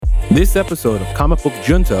This episode of Comic Book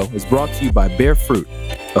Junto is brought to you by Bear Fruit,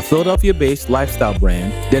 a Philadelphia-based lifestyle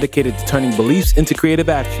brand dedicated to turning beliefs into creative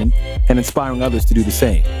action and inspiring others to do the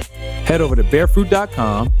same. Head over to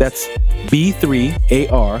bearfruit.com, that's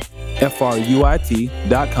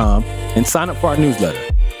B3ARFRUIT.com, and sign up for our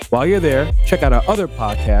newsletter. While you're there, check out our other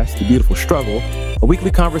podcast, The Beautiful Struggle, a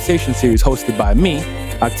weekly conversation series hosted by me,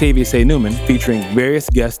 Octavius A. Newman, featuring various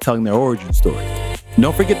guests telling their origin story.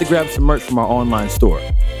 Don't forget to grab some merch from our online store.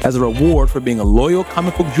 As a reward for being a loyal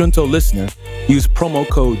Comic Book Junto listener, use promo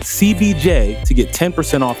code CBJ to get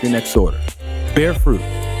 10% off your next order. Bear Fruit.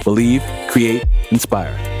 Believe, create,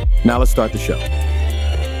 inspire. Now let's start the show.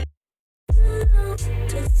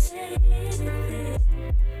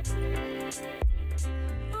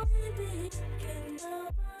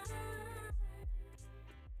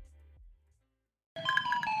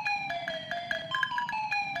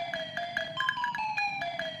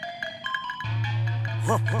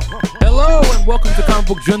 Hello and welcome to Comic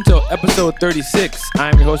Book Junto, episode 36. I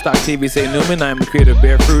am your host, Octavius A. Newman. I am the creator of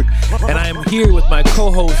Bear Fruit, and I am here with my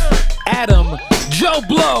co-host, Adam Joe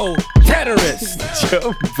Blow, terrorist.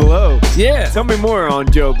 Joe Blow. Yeah. Tell me more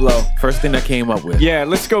on Joe Blow. First thing I came up with. Yeah,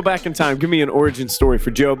 let's go back in time. Give me an origin story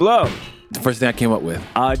for Joe Blow. The first thing I came up with.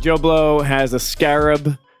 Joe Blow has a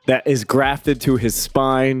scarab that is grafted to his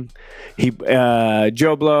spine.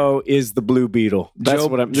 Joe Blow is the Blue Beetle. That's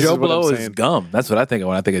Joe Blow is gum. That's what I think of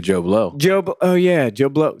when I think of Joe Blow. Joe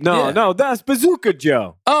Blow. No, that's Bazooka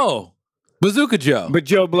Joe. Oh, Bazooka Joe. But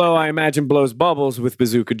Joe Blow, I imagine, blows bubbles with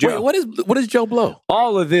Bazooka Joe. Wait, what is Joe Blow?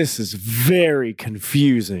 All of this is very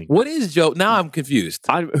confusing. What is Joe? Now I'm confused.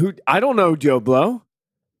 I don't know Joe Blow.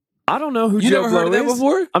 I don't know who you Joe never Blow heard of that is.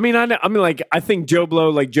 before? I mean, I think Joe Blow,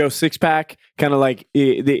 like Joe Sixpack, kind of like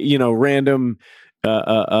random.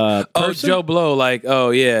 Oh, Joe Blow, like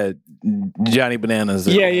Johnny Bananas.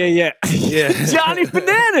 Yeah. Johnny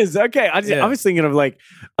Bananas. Okay, I was thinking of like,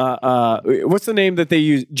 what's the name that they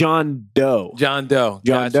use? John Doe. John Doe.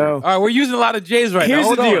 John Doe. All right, we're using a lot of J's right Here's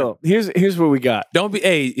now. the deal. Here's what we got. Don't be.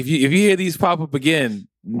 Hey, if you hear these pop up again,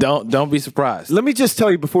 don't be surprised. Let me just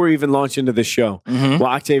tell you before we even launch into this show, what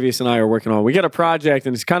Octavius and I are working on. We got a project,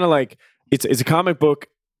 and it's kind of like it's a comic book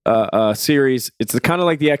series. It's kind of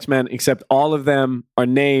like the X-Men, except all of them are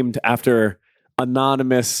named after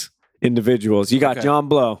anonymous individuals. You got John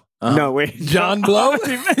Blow. No, wait. John Blow?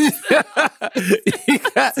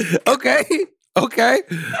 Okay.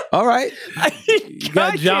 All right. You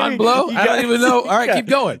got John Blow? I don't even know. All right, keep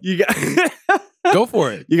going. You got Go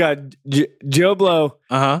for it. You got Joe Blow,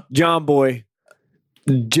 John Boy,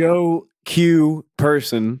 Joe Q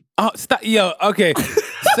Person. Oh, stop. Yo, okay.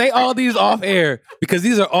 Say all these off air because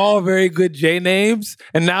these are all very good J names,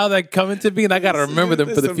 and now they're coming to me, and I got to remember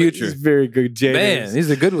them for the future. These very good J names. Man, these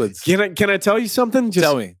are good ones. Can I tell you something? Just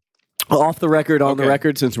tell me. Off the record, on the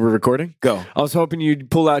record, since we're recording. Go. I was hoping you'd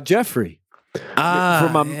pull out Jeffrey. For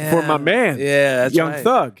my man. Yeah, that's Young right.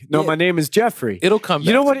 Thug. No, my name is Jeffrey. It'll come back.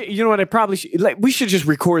 You know what I probably should we should just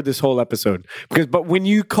record this whole episode. But when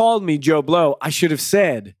you called me Joe Blow, I should have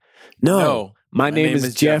said, No, my name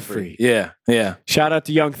is Jeffrey. Yeah. Shout out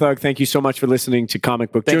to Young Thug. Thank you so much for listening to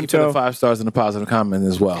Comic Book Thank Junto. you for the 5 stars and a positive comment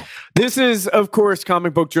as well. This is, of course,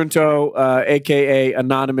 Comic Book Junto, aka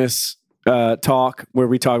Anonymous Talk, where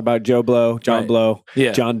we talk about Joe Blow, John Blow,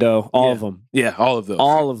 John Doe, all of them. Yeah, all of those.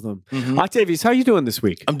 All of them. Octavius, how you doing this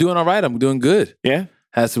week? I'm doing all right. I'm doing good. Yeah?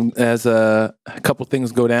 Has a couple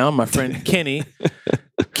things go down. My friend Kenny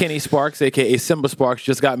Sparks, aka Simba Sparks,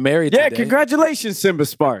 just got married today. Congratulations, Simba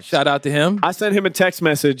Sparks. Shout out to him. I sent him a text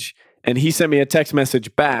message, and he sent me a text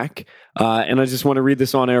message back, and I just want to read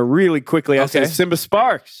this on air really quickly. I said, Simba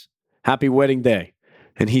Sparks, happy wedding day.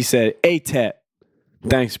 And he said, A-Tet,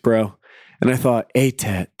 thanks, bro. And I thought,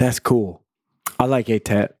 A-Tet, that's cool. I like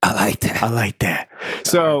A-Tet. I like that.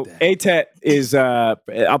 So A-Tet is, I'll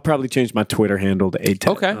probably change my Twitter handle to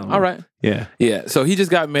A-Tet. Okay, all right. Yeah. So he just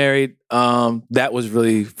got married. That was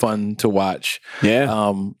really fun to watch.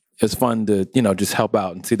 Yeah. It's fun to, just help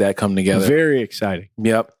out and see that come together. Very exciting.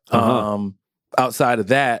 Yep. Outside of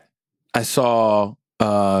that, I saw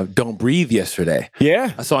Don't Breathe yesterday.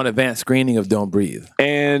 Yeah. I saw an advanced screening of Don't Breathe.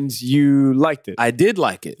 And you liked it. I did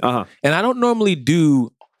like it. And I don't normally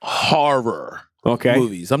do horror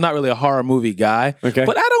movies. I'm not really a horror movie guy. Okay.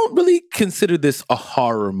 But I don't really consider this a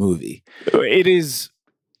horror movie. It is.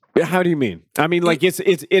 How do you mean? I mean, like it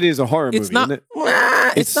is a horror movie. It's not. Isn't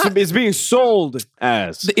it? It's being sold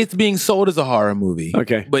as. It's being sold as a horror movie.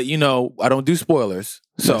 Okay. But I don't do spoilers.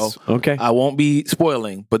 So I won't be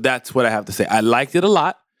spoiling, but that's what I have to say. I liked it a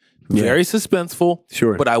lot. Very suspenseful.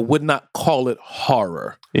 Sure. But I would not call it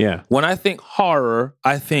horror. Yeah. When I think horror,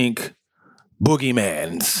 I think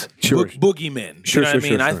boogeymans, Sure. boogeymen. Sure, You know what I sure,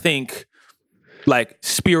 mean? sure, I sure. think like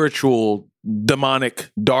spiritual,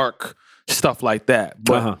 demonic, dark stuff like that.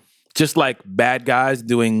 But Uh-huh. just like bad guys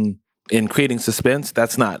doing and creating suspense,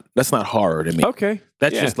 that's not horror to me. Okay.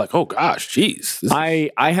 That's Yeah. just like, oh gosh, jeez.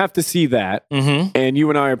 I have to see that, Mhm. and you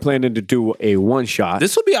and I are planning to do a one shot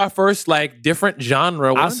This will be our first like different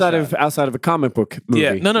genre outside one-shot. of a comic book movie.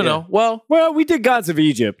 Yeah, no. Well, Well, we did Gods of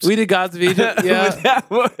Egypt. we did Gods of Egypt. Yeah, that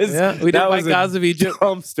was we did that like was a Gods of Egypt.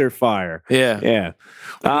 dumpster fire. Yeah. Yeah.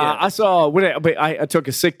 Yeah. I saw but I took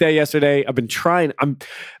a sick day yesterday. I've been trying.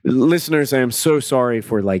 Listeners, I am so sorry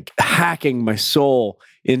for like hacking my soul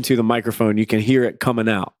into the microphone. You can hear it coming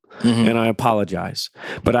out. Mm-hmm. And I apologize,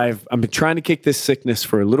 but I've been trying to kick this sickness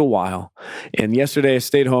for a little while. And yesterday I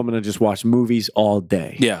stayed home and I just watched movies all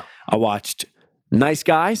day. Yeah. I watched Nice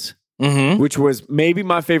Guys, Mm-hmm. which was maybe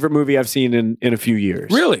my favorite movie I've seen in a few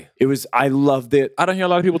years. Really? I loved it. I don't hear a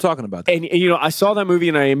lot of people talking about that. And you know, I saw that movie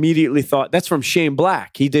and I immediately thought that's from Shane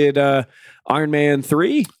Black. He did Iron Man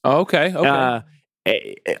 3. Oh, okay.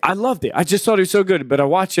 I loved it. I just thought it was so good. But I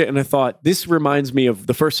watched it and I thought this reminds me of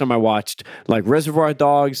the first time I watched like Reservoir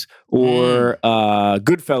Dogs or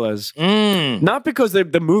Goodfellas. Not because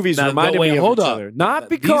the movies Now, reminded wait, me of hold each up. other. Not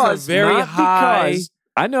These are because very not high- because-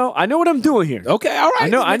 I know what I'm doing here. Okay, all right.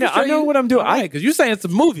 I know what I'm doing. Because you're saying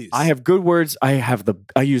some movies. I have good words. I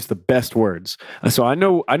use the best words. So I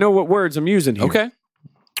know what words I'm using here. Okay.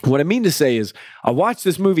 What I mean to say is, I watched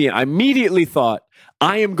this movie and I immediately thought,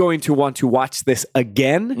 I am going to want to watch this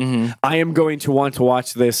again. Mm-hmm. I am going to want to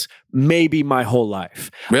watch this maybe my whole life.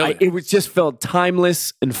 Really? It was just felt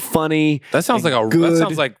timeless and funny. That sounds and like good. that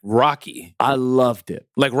sounds like Rocky. I loved it.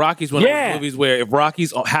 Like Rocky's one of Yeah. those movies where if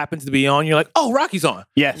Rocky's happens to be on, you're like, oh, Rocky's on.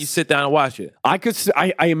 Yes. You sit down and watch it.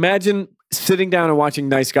 I imagine sitting down and watching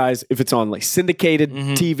Nice Guys if it's on like syndicated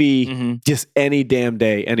TV, just any damn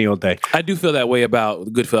day, any old day. I do feel that way about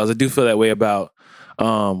Goodfellas. I do feel that way about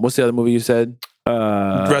what's the other movie you said?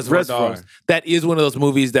 Reservoir Dogs. That is one of those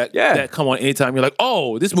movies that come on anytime. You're like,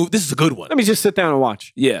 oh, this is a good one. Let me just sit down and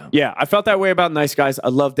watch. Yeah. Yeah, I felt that way about Nice Guys. I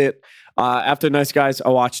loved it. After Nice Guys, I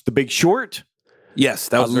watched The Big Short. Yes,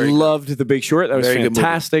 that was I very good. loved The Big Short. That was Very good movie.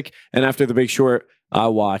 fantastic. And after The Big Short, I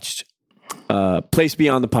watched Place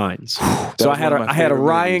Beyond the Pines. So was I had one of my I had a favorite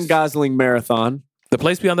Ryan movies. Gosling marathon. The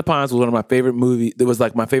Place Beyond the Pines was one of my favorite movies. It was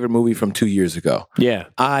like my favorite movie from 2 years ago. Yeah.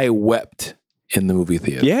 I wept in the movie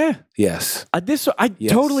theater. Yeah. Yes. I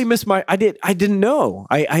Yes. totally missed I didn't know.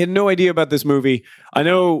 I had no idea about this movie. I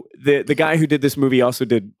know the guy who did this movie also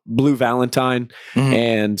did Blue Valentine.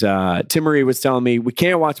 And Timmery was telling me, we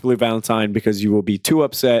can't watch Blue Valentine because you will be too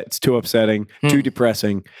upset. It's too upsetting, too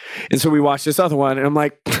depressing. And so we watched this other one and I'm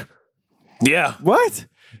like, Yeah. what?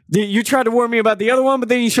 You tried to warn me about the other one, but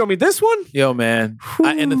then you showed me this one? Yo, man.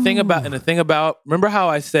 And the thing about, remember how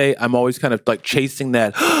I say I'm always kind of like chasing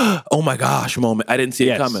that, oh my gosh moment. I didn't see it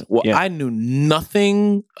Yes. coming. Well, Yeah. I knew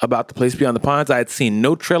nothing about The Place Beyond the Pines. I had seen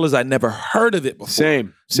no trailers. I'd never heard of it before.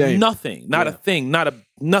 Same. Nothing. Not a thing. Nothing.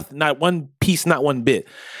 Not one piece. Not one bit.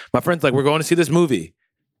 My friend's like, we're going to see this movie.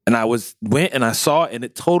 And I went and I saw it and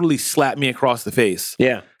it totally slapped me across the face.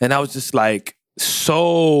 Yeah. And I was just like,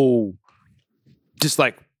 just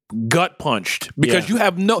like gut punched because you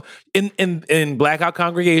have in Blackout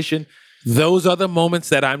Congregation, those are the moments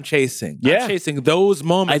that I'm chasing. Yeah. I'm chasing those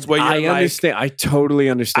moments where you're I like, understand. I totally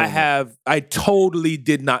understand. I totally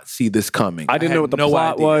did not see this coming. I didn't know had what the no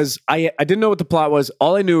plot idea. was. I didn't know what the plot was.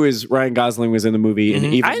 All I knew is Ryan Gosling was in the movie, and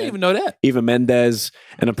I didn't even know that. Eva Mendes,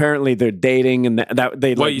 and apparently they're dating, and that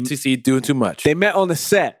they Well, like, you see doing too much. they met on the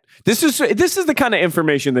set. This is the kind of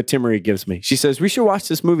information that Timmery gives me. She says we should watch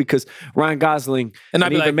this movie because Ryan Gosling and I'd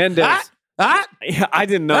be Eva like, Mendes. Yeah, I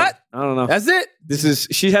didn't know. What? I don't know. That's it.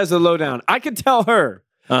 She has the lowdown. I could tell her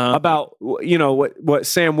Uh-huh. about what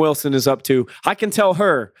Sam Wilson is up to. I can tell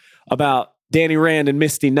her about Danny Rand and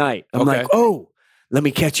Misty Knight. I'm Okay. like, oh, let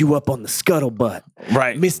me catch you up on the scuttlebutt.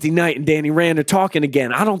 Right. Misty Knight and Danny Rand are talking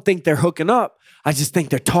again. I don't think they're hooking up. I just think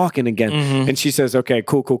they're talking again. Mm-hmm. And she says, okay,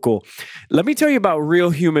 cool. Let me tell you about real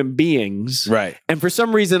human beings. Right. And for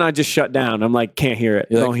some reason, I just shut down. I'm like, can't hear it.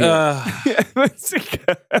 You're Don't like, hear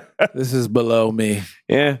it. this is below me.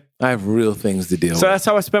 Yeah. I have real things to deal So with. that's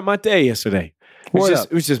how I spent my day yesterday.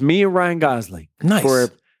 It was just me and Ryan Gosling. Nice. For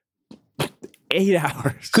 8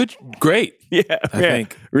 hours. Good, great. Yeah. I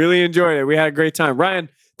think. Really enjoyed it. We had a great time. Ryan,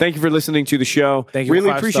 thank you for listening to the show. Thank you. Really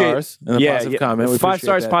For 5 appreciate stars and a positive comment. We 5 appreciate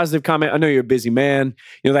stars, that. positive comment. I know you're a busy man.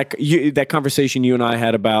 You know that conversation you and I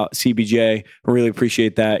had about CBJ. I really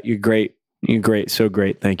appreciate that. You're great. You're great. So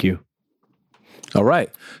great. Thank you. All right.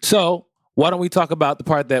 So why don't we talk about the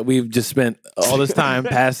part that we've just spent all this time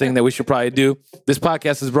passing that we should probably do? This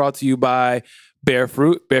podcast is brought to you by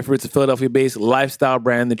Bearfruit. Bearfruit's a Philadelphia-based lifestyle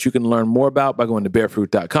brand that you can learn more about by going to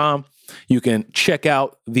bearfruit.com. You can check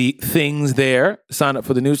out the things there. Sign up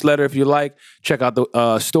for the newsletter if you like. Check out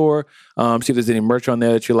the store. See if there's any merch on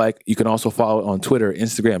there that you like. You can also follow on Twitter,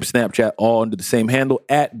 Instagram, Snapchat, all under the same handle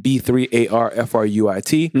at B3ARFRUIT.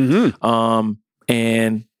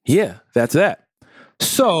 And yeah, that's that.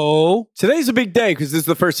 So today's a big day because this is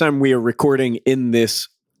the first time we are recording in this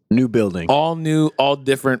new building. All new, all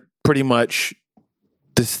different, pretty much.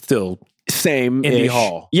 This still same Indy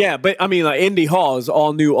Hall. Yeah, but I mean, like Indy Hall is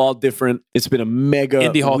all new, all different. It's been a mega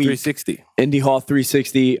Indy Hall week. 360. Indy Hall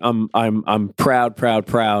 360. I'm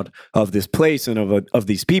proud of this place and of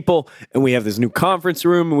these people. And we have this new conference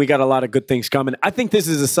room, and we got a lot of good things coming. I think this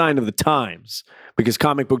is a sign of the times because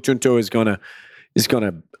Comic Book Junto is gonna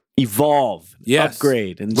evolve,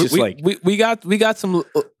 upgrade, and we got some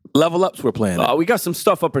level ups we're playing. We got some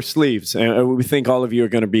stuff up our sleeves, and we think all of you are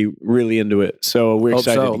going to be really into it. So we're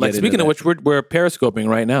excited. To get speaking into of which, we're periscoping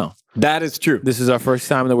right now. That is true. This is our first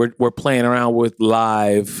time that we're playing around with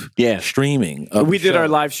live streaming. We did our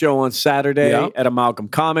live show on Saturday at Amalgam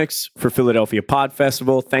Comics for Philadelphia Pod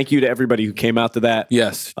Festival. Thank you to everybody who came out to that.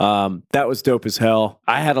 Yes. That was dope as hell.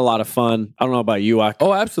 I had a lot of fun. I don't know about you, Ak.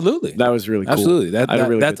 Oh, absolutely. That was really cool. Absolutely.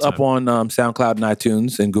 That's up on SoundCloud and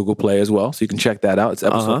iTunes and Google Play as well. So you can check that out. It's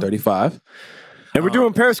episode 35. And we're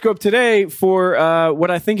doing Periscope today for what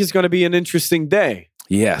I think is going to be an interesting day.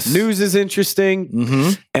 Yes. News is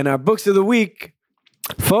interesting. And our books of the week,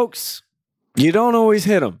 folks, you don't always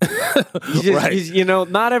hit them.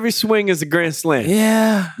 Not every swing is a grand slam.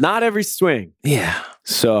 Yeah. Not every swing. Yeah.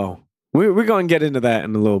 So we're going to get into that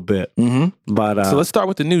in a little bit. But so let's start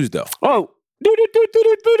with the news, though. Oh,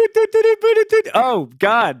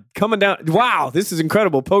 God. Coming down. Wow, this is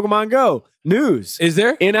incredible. Pokemon Go news. Is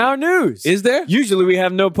there? In our news. Is there? Usually we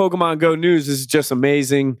have no Pokemon Go news. This is just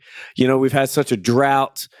amazing. We've had such a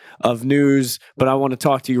drought of news, but I want to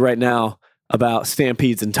talk to you right now about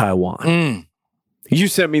stampedes in Taiwan. You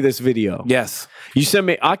sent me this video. Yes.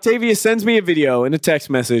 Octavia sends me a video in a text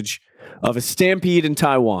message of a stampede in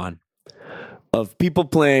Taiwan of people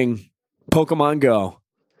playing Pokemon Go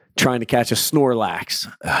trying to catch a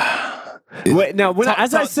Snorlax. Wait, now,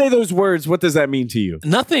 as I say those words, what does that mean to you?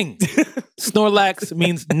 Nothing. Snorlax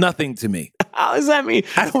means nothing to me. How does that mean?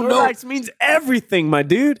 I don't know. Snorlax means everything, my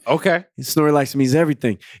dude. Okay. Snorlax means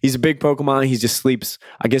everything. He's a big Pokemon. He just sleeps.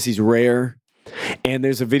 I guess he's rare. And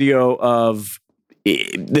there's a video of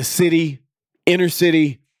the city, inner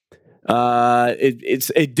city.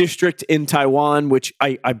 It's a district in Taiwan, which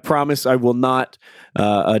I promise I will not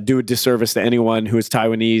do a disservice to anyone who is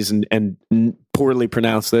Taiwanese and poorly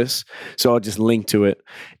pronounce this. So I'll just link to it.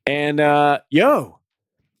 And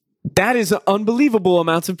that is unbelievable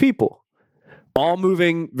amounts of people, all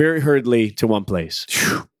moving very hurriedly to one place,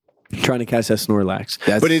 trying to catch that Snorlax.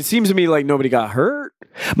 But it seems to me like nobody got hurt.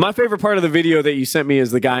 My favorite part of the video that you sent me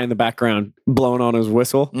is the guy in the background blowing on his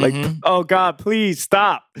whistle. Like, oh God, please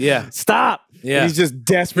stop. Yeah. Stop. Yeah. And he's just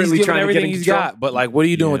desperately trying to get in control. Got, but like, what are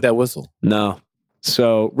you doing with that whistle? No.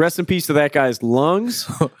 So rest in peace to that guy's lungs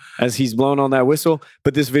as he's blowing on that whistle.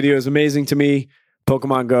 But this video is amazing to me.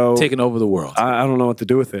 Pokemon Go. Taking over the world. I don't know what to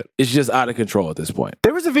do with it. It's just out of control at this point.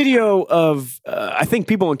 There was a video of, I think,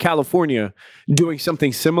 people in California doing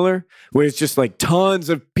something similar, where it's just like tons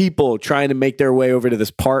of people trying to make their way over to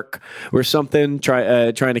this park or something,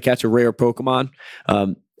 trying to catch a rare Pokemon.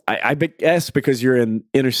 I guess because you're in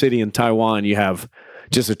inner city in Taiwan, you have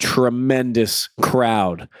just a tremendous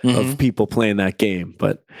crowd of people playing that game.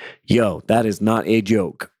 But, that is not a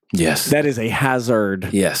joke. Yes. That is a hazard.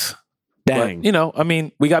 Yes. Dang.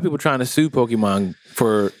 But, we got people trying to sue Pokemon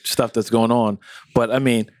for stuff that's going on. But, I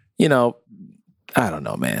don't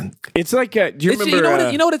know, man. It's like, do you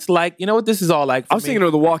remember? You know what it's like? You know what this is all like? I was thinking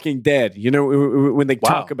of The Walking Dead. When they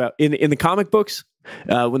talk about, in the comic books,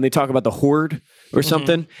 when they talk about the Horde or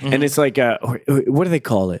something, and it's like, what do they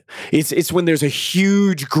call it? It's when there's a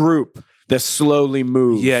huge group that slowly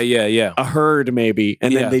move. Yeah. A herd maybe,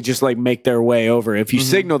 and then they just like make their way over. If you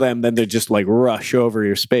signal them, then they just like rush over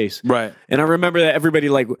your space. Right. And I remember that everybody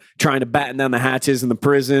like trying to batten down the hatches in the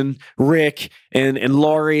prison. Rick and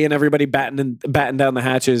Laurie and everybody batten down the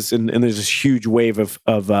hatches, and there's this huge wave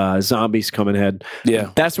of zombies coming ahead.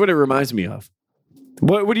 Yeah. That's what it reminds me of.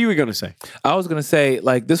 What are you going to say? I was going to say,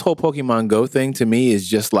 like, this whole Pokemon Go thing to me is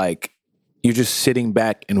just like you're just sitting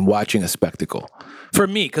back and watching a spectacle. For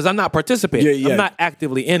me, because I'm not participating. I'm not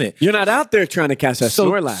actively in it. You're not out there trying to catch that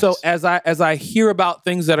Snorlax. So as I hear about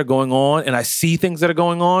things that are going on and I see things that are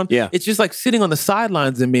going on, it's just like sitting on the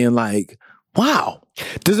sidelines and being like, wow.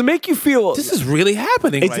 Does it make you feel... This is really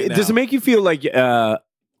happening right now. Does it make you feel like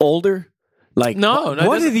older? Like, No,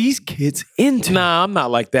 what are these kids into? Nah, I'm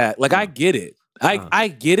not like that. Like, I get it. I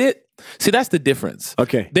get it. See, that's the difference.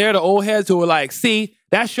 Okay. They're the old heads who are like, see,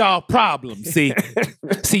 that's y'all problem. See,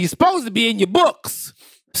 you're supposed to be in your books,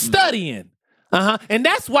 studying. And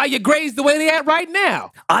that's why your grades the way they at right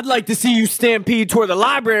now. I'd like to see you stampede toward the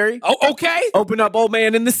library. Oh, okay. Open up Old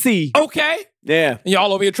Man in the Sea. Okay. Yeah. And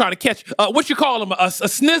y'all over here trying to catch what you call them, a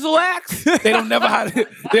snizzle axe? They'll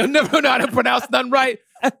never know how to pronounce nothing right.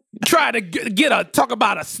 Try to talk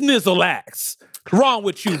about a snizzle axe. Wrong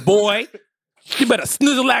with you, boy. You better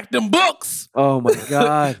snizzle act them books. Oh my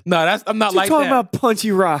God. No, I'm not like that. You're talking about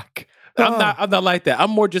Punchy Rock. I'm not like that.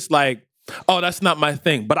 I'm more just like, oh, that's not my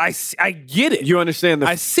thing. But I get it. You understand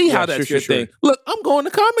I see how that's your thing. Look, I'm going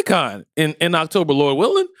to Comic-Con in October, Lord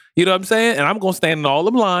willing. You know what I'm saying? And I'm going to stand in all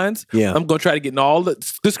them lines. Yeah. I'm going to try to get in all the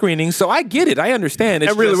screenings. So I get it. I understand.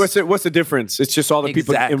 It's and really, just, what's the difference? It's just all the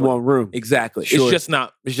people in one room. Exactly. Sure. It's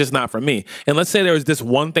just not for me. And let's say there was this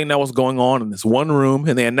one thing that was going on in this one room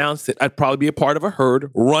and they announced it. I'd probably be a part of a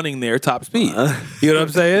herd running there top speed. You know what I'm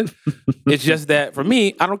saying? It's just that for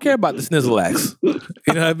me, I don't care about the snizzle axe. You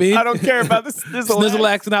know what I mean? I don't care about the snizzle axe. Snizzle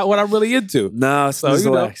axe is not what I'm really into. No,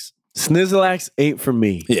 snizzle axe. Snizzle axe ain't for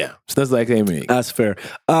me. Yeah, snizzle axe ain't for me. That's fair.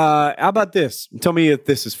 How about this? Tell me if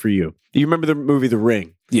this is for you. Do you remember the movie The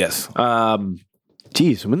Ring? Yes.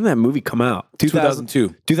 Geez, when did that movie come out?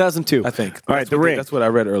 2002. 2002. I think. All right, The Ring. That's what I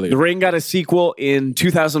read earlier. The Ring got a sequel in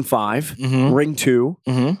 2005. Mm-hmm. Ring 2.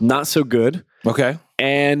 Mm-hmm. Not so good. Okay.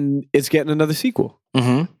 And it's getting another sequel.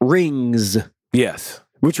 Mm-hmm. Rings. Yes.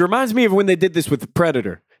 Which reminds me of when they did this with The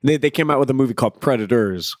Predator. They came out with a movie called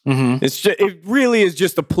Predators. Mm-hmm. It really is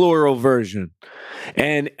just a plural version.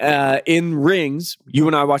 And in Rings, you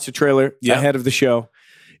and I watched the trailer ahead of the show.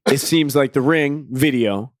 It seems like The Ring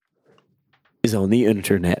video is on the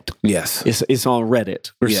internet. Yes. It's on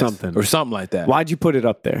Reddit or something. Or something like that. Why'd you put it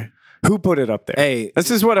up there? Who put it up there? Hey. This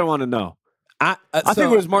is what I want to know. I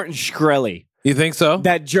think it was Martin Shkreli. You think so?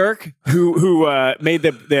 That jerk who made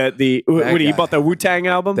he bought the Wu-Tang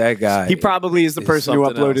album? That guy. He probably is the person who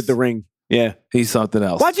uploaded else. The Ring. Yeah. He's something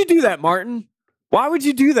else. Why'd you do that, Martin? Why would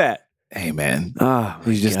you do that? Hey, man. Oh,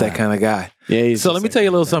 he's just that kind of guy. Yeah. So let me tell you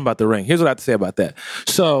a little something about The Ring. Here's what I have to say about that.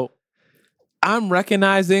 So I'm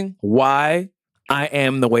recognizing why I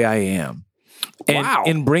am the way I am. And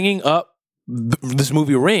in bringing up this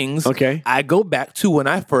movie Rings, okay, I go back to when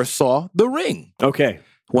I first saw The Ring. Okay.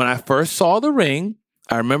 When I first saw The Ring,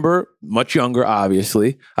 I remember much younger,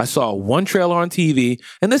 obviously. I saw one trailer on TV,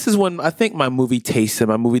 and this is when I think my movie tastes and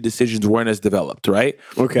my movie decisions weren't as developed, right?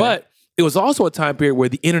 Okay. But it was also a time period where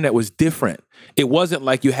the internet was different. It wasn't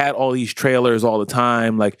like you had all these trailers all the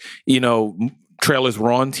time, like, trailers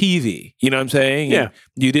were on TV. You know what I'm saying? Yeah. And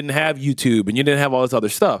you didn't have YouTube and you didn't have all this other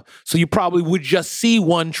stuff. So you probably would just see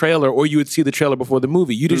one trailer or you would see the trailer before the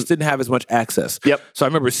movie. You just didn't have as much access. Yep. So I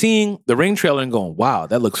remember seeing the Ring trailer and going, wow,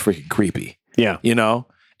 that looks freaking creepy. Yeah.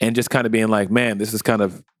 And just kind of being like, man, this is kind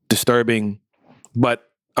of disturbing, but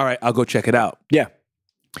all right, I'll go check it out. Yeah.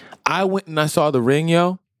 I went and I saw The Ring,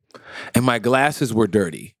 and my glasses were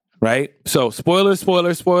dirty. Right? So spoilers for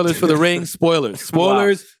The Ring. Spoilers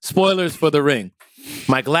for The Ring.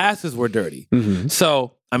 My glasses were dirty. Mm-hmm.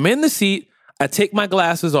 So I'm in the seat. I take my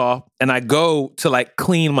glasses off and I go to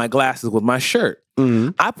clean my glasses with my shirt. Mm-hmm.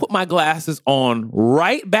 I put my glasses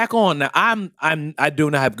right back on. Now I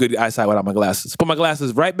do not have good eyesight without my glasses. Put my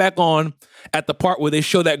glasses right back on at the part where they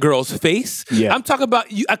show that girl's face. Yeah. I'm talking about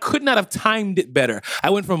I could not have timed it better.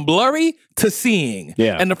 I went from blurry to seeing.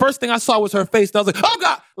 Yeah. And the first thing I saw was her face. And I was like, oh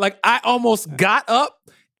God. I almost got up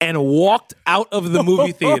and walked out of the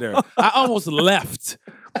movie theater. I almost left.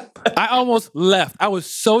 I was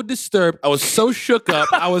so disturbed. I was so shook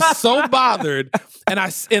up. I was so bothered, and I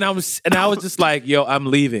was just like, "Yo, I'm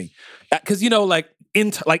leaving," because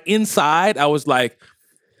inside, I was like,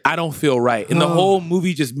 "I don't feel right," and the whole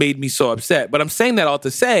movie just made me so upset. But I'm saying that all to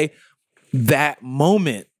say that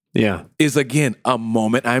moment. Yeah, is again a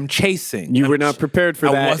moment I'm chasing. You were not prepared for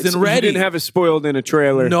that. I wasn't ready. You didn't have it spoiled in a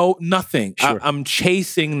trailer. No, nothing. Sure. I'm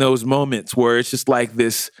chasing those moments where it's just like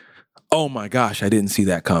this. Oh my gosh, I didn't see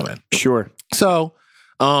that coming. Sure. So,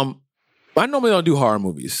 I normally don't do horror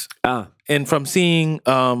movies. And from seeing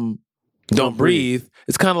Don't Breathe,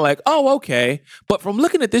 it's kind of like, oh, okay. But from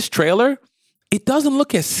looking at this trailer, it doesn't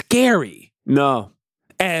look as scary. No.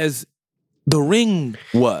 As The Ring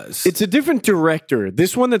was. It's a different director.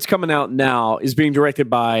 This one that's coming out now is being directed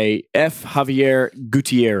by F. Javier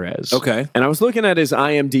Gutierrez. Okay. And I was looking at his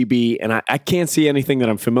IMDb, and I can't see anything that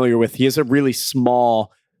I'm familiar with. He has a really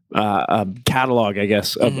small catalog, I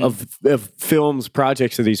guess, of films,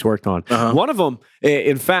 projects that he's worked on. Uh-huh. One of them,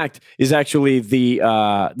 in fact, is actually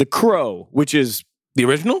the Crow, which is The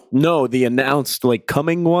original? No, the announced like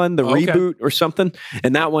coming one, the Okay. reboot or something,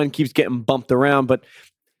 and that one keeps getting bumped around. But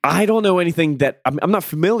I don't know anything that I'm not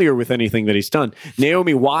familiar with anything that he's done.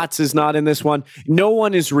 Naomi Watts is not in this one. No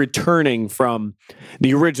one is returning from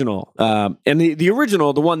the original. And the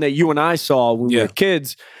original, the one that you and I saw when we Yeah. were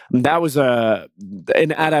kids, that was an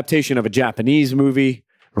adaptation of a Japanese movie,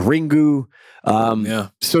 Ringu. Yeah.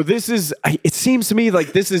 So this is. It seems to me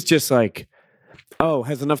like this is just like, oh,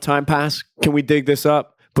 has enough time passed? Can we dig this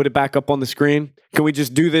up? Put it back up on the screen? Can we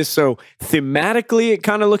just do this so thematically it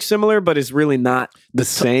kind of looks similar, but it's really not the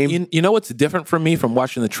same? You know what's different from me from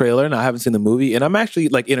watching the trailer, and I haven't seen the movie, and I'm actually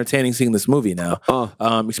like entertaining seeing this movie now.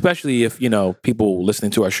 Especially if people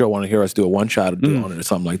listening to our show want to hear us do a one shot on it or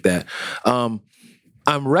something like that.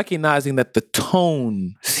 I'm recognizing that the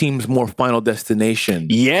tone seems more Final Destination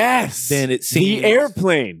Yes. than it seems The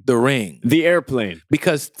airplane. The Ring. The airplane.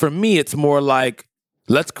 Because for me, it's more like,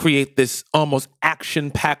 let's create this almost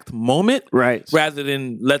action-packed moment, Right. rather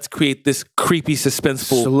than let's create this creepy,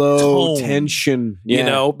 suspenseful Slow tone, tension.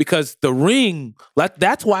 Yeah. because The Ring,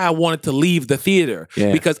 that's why I wanted to leave the theater,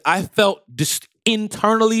 Yeah. because I felt just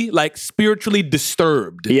internally, like spiritually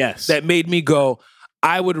disturbed. Yes. That made me go,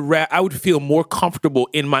 I would feel more comfortable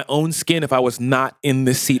in my own skin if I was not in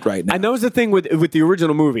this seat right now. And that was the thing with the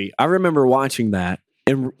original movie. I remember watching that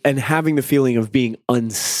and having the feeling of being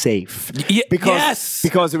unsafe. Because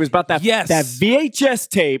it was about that VHS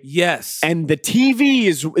tape. Yes. And the TV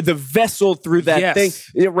is the vessel through that thing.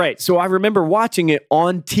 Yeah, right. So I remember watching it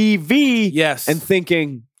on TV and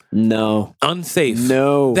thinking, no. Unsafe.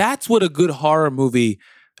 No. That's what a good horror movie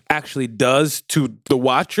actually does to the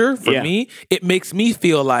watcher. For me, it makes me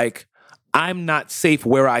feel like I'm not safe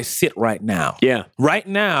where I sit right now. Yeah. Right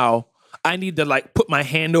now, I need to like put my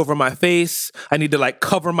hand over my face. I need to like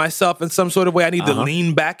cover myself in some sort of way. I need to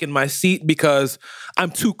lean back in my seat because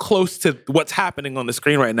I'm too close to what's happening on the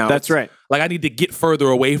screen right now. That's right. Like I need to get further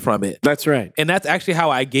away from it. That's right. And that's actually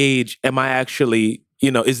how I gauge, am I actually,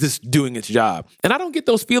 is this doing its job? And I don't get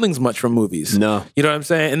those feelings much from movies. No. You know what I'm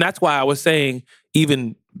saying? And that's why I was saying,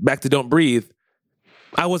 even back to Don't Breathe,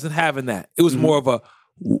 I wasn't having that. It was more of a,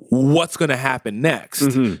 what's going to happen next?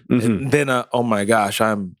 And then, oh my gosh,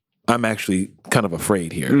 I'm actually kind of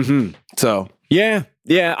afraid here. So yeah,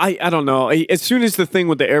 I don't know. As soon as the thing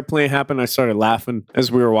with the airplane happened, I started laughing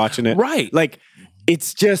as we were watching it. Right. Like,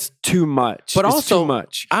 it's just too much. But it's also, too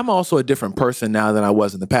much. I'm also a different person now than I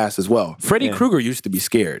was in the past as well. Freddy Krueger used to be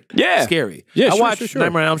scared. Yeah. Scary. Yeah, I sure, watch sure.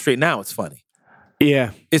 Nightmare on Elm Street now, it's funny.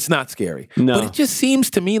 Yeah. It's not scary. No. But it just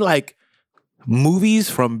seems to me like movies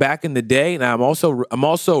from back in the day, and I'm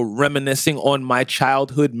also reminiscing on my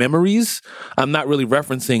childhood memories. I'm not really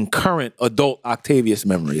referencing current adult Octavius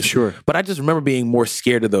memories. Sure. But I just remember being more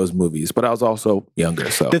scared of those movies, but I was also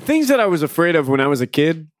younger, so. The things that I was afraid of when I was a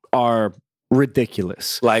kid are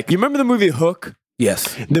ridiculous. Like, you remember the movie Hook?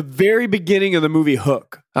 Yes. The very beginning of the movie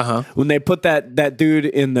Hook. When they put that dude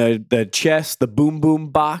in the chest, the boom boom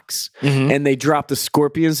box, and they drop the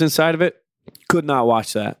scorpions inside of it. Could not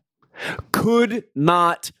watch that. Could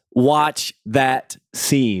not watch that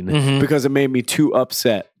scene because it made me too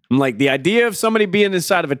upset. I'm like, the idea of somebody being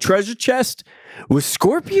inside of a treasure chest with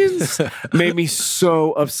scorpions made me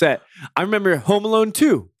so upset. I remember Home Alone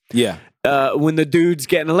 2. Yeah. When the dude's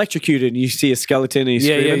getting electrocuted and you see a skeleton and he's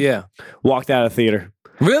screaming. Walked out of theater.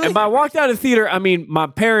 Really? And by walked out of theater, I mean my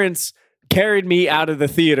parents carried me out of the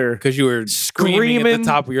theater because you were screaming at the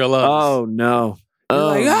top of your lungs. Oh no!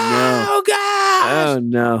 Like, oh gosh! Oh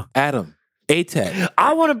no! Adam, A-Tech.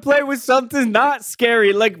 I want to play with something not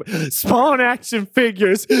scary, like Spawn action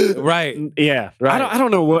figures. Right? Yeah. Right. I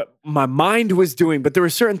don't know what my mind was doing, but there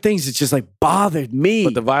were certain things that just like bothered me.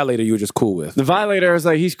 But the Violator, you were just cool with. The Violator, I was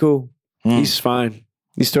like, he's cool. He's fine.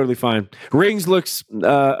 He's totally fine. Rings looks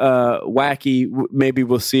wacky. Maybe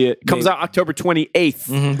we'll see it. Comes out October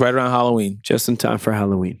 28th. Right around Halloween. Just in time for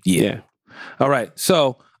Halloween. Yeah. All right.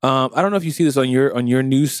 So I don't know if you see this on your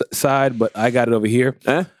news side, but I got it over here.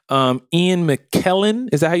 Ian McKellen.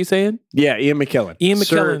 Is that how you say it? Yeah, Ian McKellen. Ian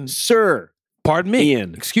McKellen. Sir. Pardon me.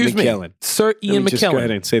 Ian. Excuse McKellen. me. Sir Ian Just McKellen. go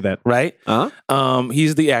ahead and say that. Right?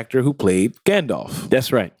 He's the actor who played Gandalf.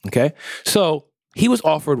 That's right. Okay. So he was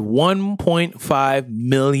offered $1.5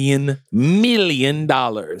 million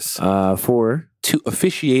for to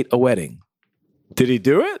officiate a wedding. Did he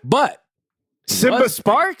do it? But Simba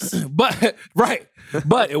Sparks? But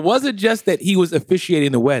But it wasn't just that he was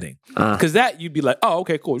officiating the wedding. Because that you'd be like, oh,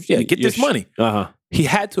 okay, cool. Yeah, get this money. He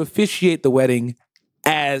had to officiate the wedding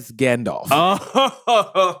as Gandalf.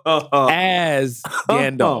 As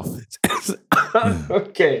Gandalf.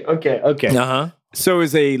 Okay. So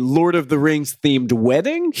is a Lord of the Rings themed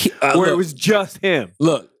wedding? Or it was just him?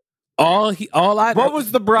 Look, What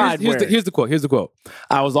was the bride wearing? Here's the quote.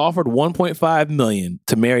 I was offered $1.5 million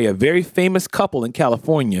to marry a very famous couple in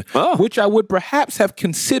California, which I would perhaps have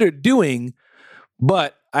considered doing,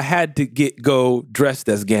 but I had to go dressed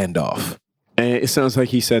as Gandalf. And it sounds like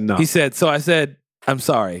he said no. He said, so I said, I'm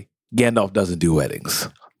sorry, Gandalf doesn't do weddings.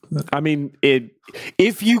 I mean,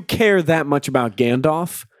 if you care that much about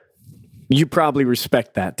Gandalf, you probably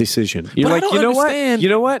respect that decision. You're But I like, don't you know understand. what? You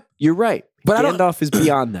know what? You're right. But Gandalf is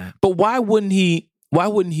beyond that. But why wouldn't he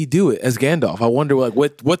do it as Gandalf? I wonder, like,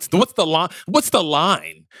 what's the line? What's the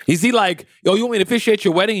line? Is he like, yo, you want me to officiate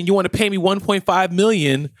your wedding and you want to pay me $1.5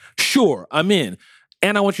 million? Sure, I'm in.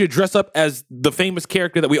 And I want you to dress up as the famous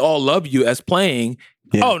character that we all love you as playing.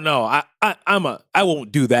 Yeah. Oh no, I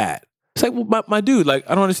won't do that. It's like, well, my dude, like,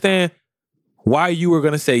 I don't understand why you were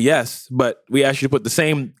gonna say yes, but we asked you to put the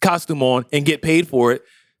same costume on and get paid for it.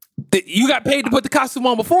 You got paid to put the costume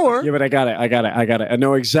on before. Yeah, but I got it. I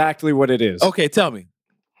know exactly what it is. Okay, tell me.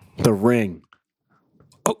 The ring.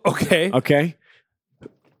 Oh, okay. Okay.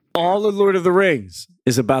 All of Lord of the Rings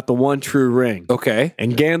is about the one true ring. Okay.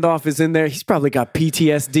 And Gandalf is in there. He's probably got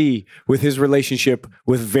PTSD with his relationship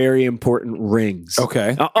with very important rings.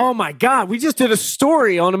 Okay. Oh my God. We just did a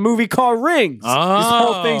story on a movie called Rings. Oh. This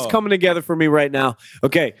whole thing's coming together for me right now.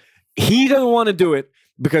 Okay. He doesn't want to do it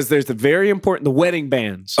because there's the very important, the wedding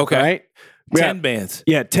bands. Okay. Right? 10 bands.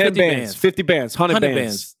 Yeah, 10 bands, 50 bands, 100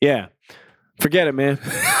 bands. Yeah. Forget it, man.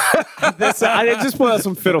 I just put out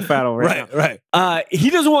some fiddle faddle right now. Right.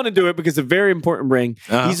 He doesn't want to do it because it's a very important ring.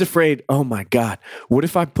 He's afraid, oh my God, what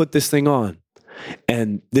if I put this thing on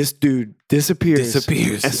and this dude disappears.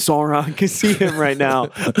 And Sauron can see him right now.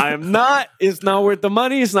 It's not worth the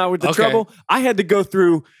money. It's not worth the trouble. I had to go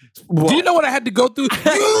through. Do you know what I had to go through?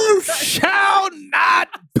 You shall not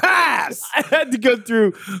pass. I had to go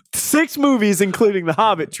through 6 movies, including the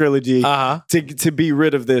Hobbit trilogy, to be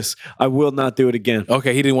rid of this. I will not do it again.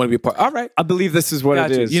 Okay, he didn't want to be a part. All right. I believe this is what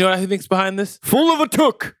it is. You know what I think's behind this? Full of a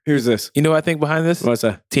took. Here's this. You know what I think behind this? What's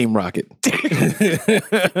that? Team Rocket. I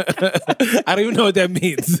don't even know what that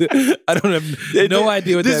means. I don't have no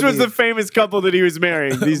idea what that means. This was the famous couple that he was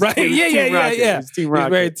marrying. Right? Yeah. Team Rocket. He's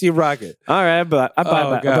married Team Rocket. All right, but I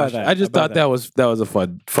buy that. I just thought that was a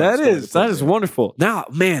fun that is wonderful. Now,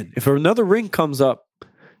 man, if another ring comes up,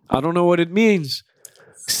 I don't know what it means.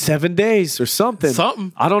 7 days or something.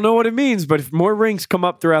 I don't know what it means, but if more rings come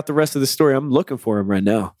up throughout the rest of the story, I'm looking for him right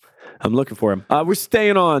now. I'm looking for him. We're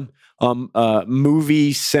staying on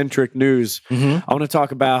movie-centric news. I want to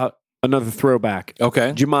talk about another throwback.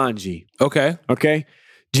 Okay. Jumanji. Okay.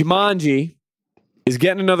 Jumanji is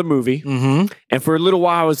getting another movie. And for a little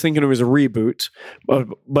while, I was thinking it was a reboot.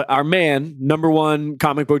 But our man, #1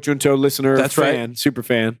 Comic Book Junto listener, super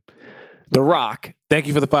fan, The Rock. Thank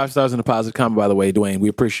you for the 5 stars and a positive comment, by the way, Dwayne. We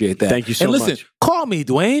appreciate that. Thank you so much. And listen, call me,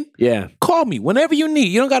 Dwayne. Yeah. Call me whenever you need.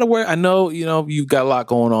 You don't got to worry. I know, you've got a lot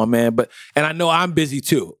going on, man. And I know I'm busy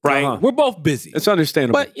too, right? We're both busy. It's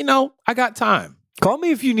understandable. But, I got time. Call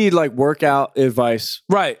me if you need like workout advice.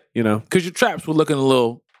 Right. Because your traps were looking a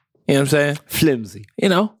little, you know what I'm saying? Flimsy.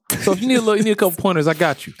 So if you need a couple pointers, I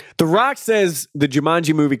got you. The Rock says the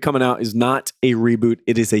Jumanji movie coming out is not a reboot.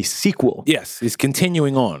 It is a sequel. Yes, it's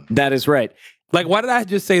continuing on. That is right. Like, why did I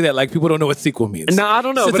just say that? Like, people don't know what sequel means. No, I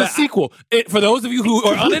don't know. It's a sequel. For those of you who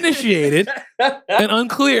are uninitiated and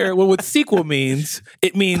unclear what sequel means,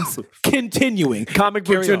 it means continuing. Comic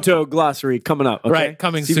Book Junto glossary coming up. Okay? Right,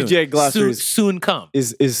 coming CBJ soon. glossary soon come.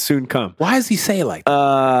 Is soon come. Why does he say it like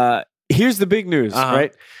that? Here's the big news,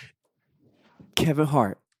 right? Kevin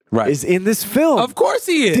Hart is in this film. Of course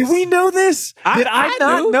he is. Did we know this? Did I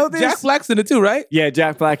not know this? Jack Black's in it too, right? Yeah,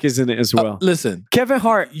 Jack Black is in it as well. Listen, Kevin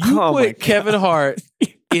Hart. You put Kevin Hart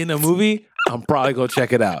in a movie, I'm probably going to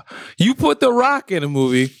check it out. You put The Rock in a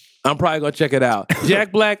movie, I'm probably going to check it out.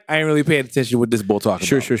 Jack Black, I ain't really paying attention to what this bull talking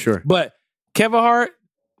about. Sure. But Kevin Hart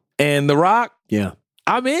and The Rock,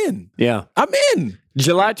 I'm in. Yeah. I'm in.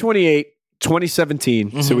 July 28,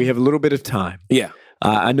 2017. So we have a little bit of time. Yeah.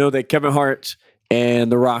 I know that Kevin Hart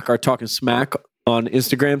and The Rock are talking smack on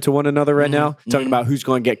Instagram to one another right now, talking about who's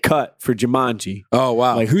going to get cut for Jumanji. Oh,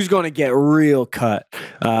 wow. Like, who's going to get real cut.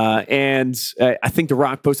 And I think The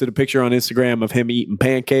Rock posted a picture on Instagram of him eating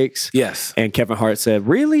pancakes. Yes. And Kevin Hart said,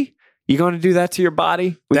 really? You going to do that to your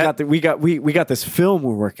body? We got this film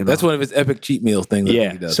we're working on. That's one of his epic cheat meal things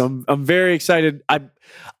that he does. So I'm very excited. I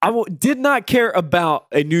did not care about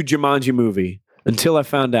a new Jumanji movie until I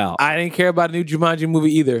found out. I didn't care about a new Jumanji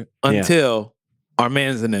movie either until our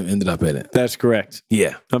mans and them ended up in it. That's correct.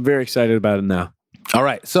 Yeah. I'm very excited about it now. All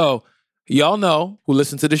right. So y'all know who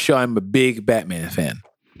listen to the show, I'm a big Batman fan.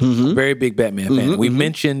 Very big Batman fan. We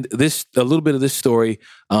mentioned a little bit of this story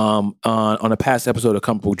on a past episode of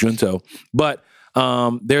Kung Fu Junto, but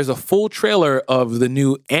there's a full trailer of the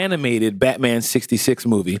new animated Batman 66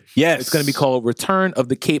 movie. Yes. It's going to be called Return of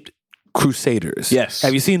the Caped Crusaders. Yes.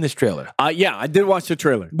 Have you seen this trailer? Yeah, I did watch the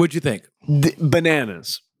trailer. What'd you think?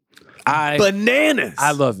 Bananas. Bananas.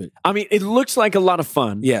 I love it. I mean, it looks like a lot of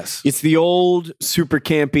fun. Yes. It's the old super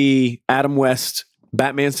campy Adam West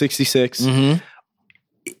Batman 66.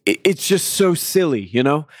 It's just so silly, you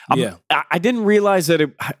know? I didn't realize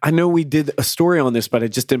that I know we did a story on this, but I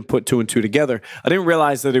just didn't put two and two together. I didn't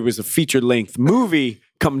realize that it was a feature-length movie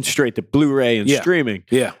coming straight to Blu-ray and streaming.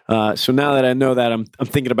 Yeah. So now that I know that, I'm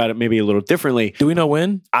thinking about it maybe a little differently. Do we know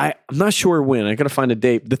when? I'm not sure when. I got to find a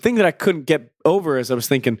date. The thing that I couldn't get over is I was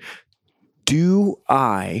thinking, do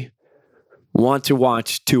I want to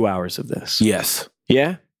watch 2 hours of this? Yes.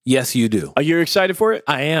 Yeah? Yes, you do. Are you excited for it?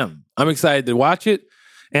 I am. I'm excited to watch it,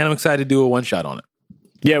 and I'm excited to do a one-shot on it.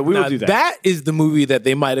 Yeah, we will do that. That is the movie that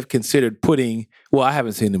they might have considered putting. Well, I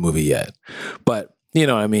haven't seen the movie yet, but you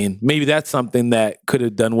know what I mean? Maybe that's something that could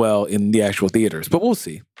have done well in the actual theaters, but we'll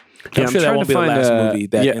see. I'm sure that won't be the last movie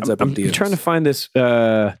that ends up in theaters. I'm trying to find this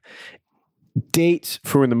date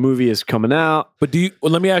for when the movie is coming out. But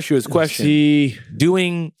let me ask you this question.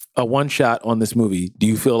 Doing a one-shot on this movie, do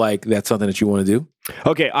you feel like that's something that you want to do?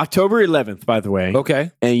 Okay, October 11th, by the way.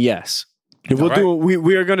 Okay. And yes. We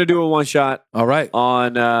are going to do a one-shot all right.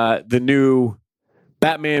 on the new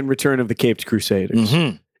Batman Return of the Caped Crusaders.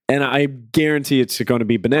 And I guarantee it's going to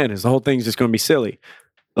be bananas. The whole thing's just going to be silly.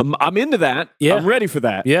 I'm into that. Yeah. I'm ready for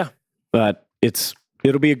that. Yeah. But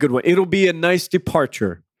it'll be a good one. It'll be a nice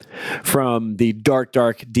departure from the dark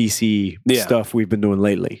DC stuff we've been doing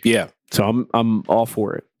lately. Yeah. So I'm all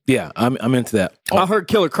for it. Yeah, I'm into that. I heard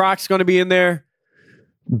Killer Croc's going to be in there.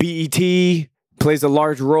 BET plays a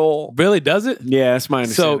large role. Really, does it? Yeah, that's my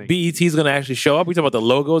So understanding. BET is going to actually show up. We talking about the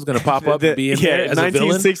logo is going to pop up and be in there as a villain.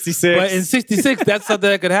 1966. But in 66, that's something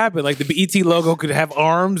that could happen. Like the BET logo could have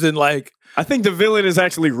arms and like. I think the villain is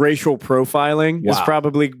actually racial profiling. Is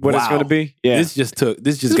probably what it's going to be. Yeah, this just got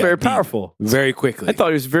very deep powerful very quickly. I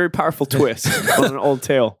thought it was a very powerful twist on an old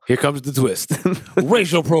tale. Here comes the twist.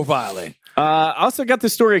 Racial profiling. I also got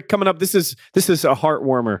this story coming up. This is a heart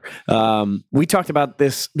warmer. We talked about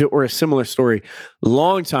this or a similar story a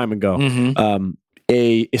long time ago.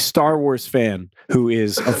 A Star Wars fan who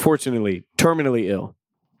is unfortunately terminally ill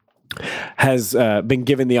has been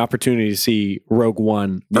given the opportunity to see Rogue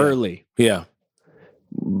One early. Yeah.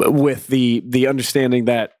 With the understanding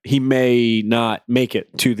that he may not make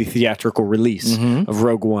it to the theatrical release of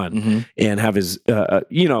Rogue One and have his,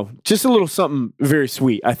 just a little something very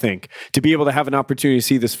sweet, I think, to be able to have an opportunity to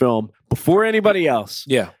see this film before anybody else.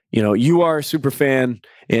 Yeah. You know, you are a super fan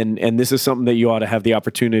and this is something that you ought to have the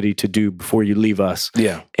opportunity to do before you leave us.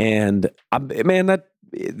 Yeah. And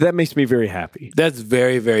that makes me very happy. That's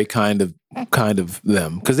very, very kind of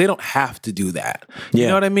them because they don't have to do that. You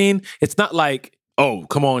know what I mean? It's not like, oh,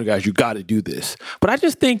 come on, guys, you got to do this. But I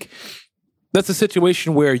just think that's a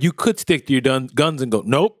situation where you could stick to your guns and go,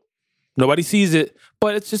 nope, nobody sees it.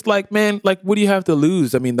 But it's just like, man, like, what do you have to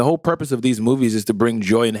lose? I mean, the whole purpose of these movies is to bring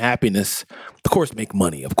joy and happiness. Of course, make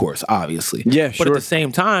money, of course, obviously. Yeah, But at the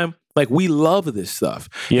same time, like, we love this stuff.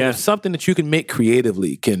 Yeah. And if something that you can make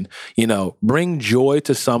creatively can, bring joy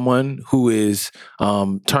to someone who is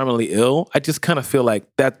terminally ill, I just kind of feel like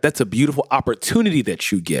that's a beautiful opportunity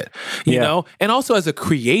that you get, you know? And also as a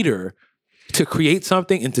creator, to create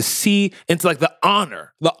something and to see, into like the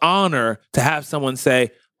honor to have someone say,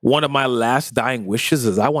 one of my last dying wishes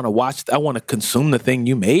is I want to consume the thing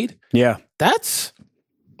you made. Yeah. That's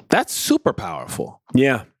super powerful.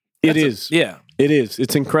 Yeah, it is. Yeah. It is.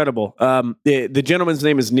 It's incredible. The gentleman's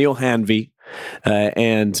name is Neil Hanvey,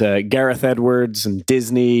 and Gareth Edwards and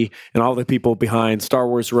Disney and all the people behind Star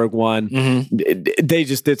Wars Rogue One. They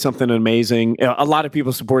just did something amazing. A lot of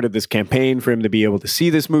people supported this campaign for him to be able to see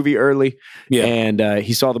this movie early. Yeah. And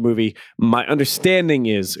he saw the movie. My understanding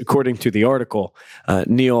is, according to the article,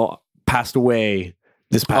 Neil passed away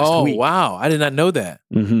this past week. Oh, wow. I did not know that.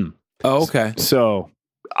 Oh, okay. So,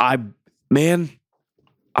 I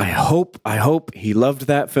hope he loved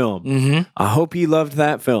that film. I hope he loved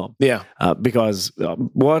that film. Yeah. Because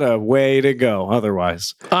what a way to go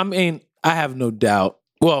otherwise. I mean, I have no doubt.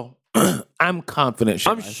 Well, I'm confident.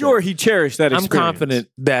 I'm sure he cherished that experience. I'm confident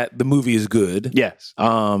that the movie is good. Yes.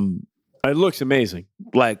 It looks amazing.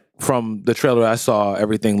 Like from the trailer I saw,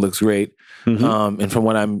 everything looks great. And from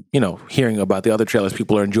what I'm, hearing about the other trailers,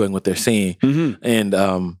 people are enjoying what they're seeing. And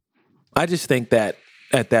I just think that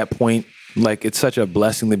at that point, like, it's such a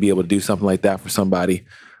blessing to be able to do something like that for somebody.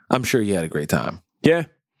 I'm sure you had a great time. Yeah,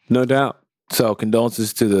 no doubt. So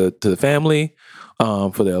condolences to the family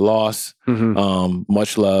for their loss.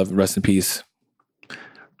 Much love. Rest in peace.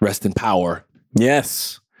 Rest in power.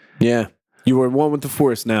 Yes. Yeah. You are one with the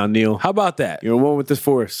Force now, Neil. How about that? You're one with the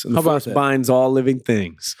Force. And the Force binds all living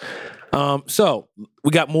things. So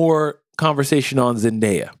we got more conversation on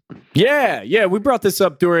Zendaya. Yeah. We brought this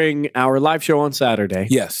up during our live show on Saturday.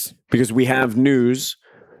 Yes. Because we have news.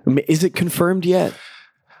 I mean, is it confirmed yet?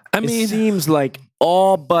 It seems like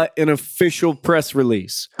all but an official press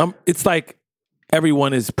release. It's like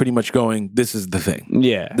everyone is pretty much going, this is the thing.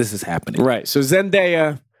 Yeah. This is happening. Right. So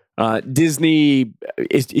Zendaya, Disney,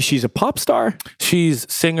 she's a pop star?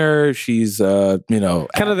 She's singer. She's, kind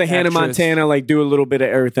of the Hannah Montana, like do a little bit of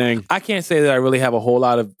everything. I can't say that I really have a whole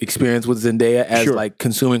lot of experience with Zendaya as like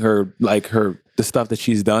consuming her, like the stuff that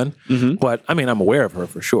she's done. But I mean, I'm aware of her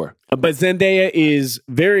for sure. But Zendaya is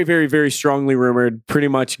very, very, very strongly rumored, pretty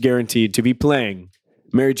much guaranteed to be playing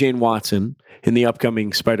Mary Jane Watson in the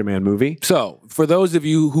upcoming Spider-Man movie. So, for those of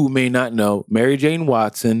you who may not know, Mary Jane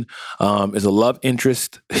Watson is a love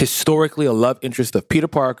interest, historically a love interest of Peter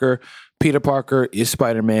Parker. Peter Parker is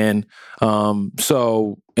Spider-Man.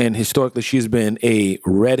 And historically, she's been a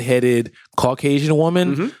redheaded Caucasian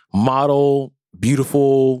woman, model,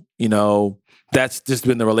 beautiful, that's just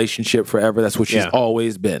been the relationship forever. That's what she's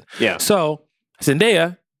always been. Yeah. So,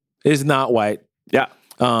 Zendaya is not white. Yeah.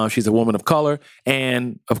 She's a woman of color.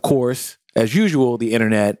 And of course, as usual, the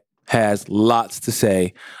internet has lots to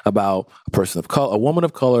say about a person of color, a woman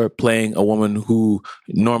of color playing a woman who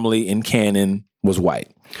normally in canon was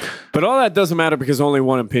white. But all that doesn't matter because only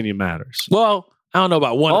one opinion matters. Well, I don't know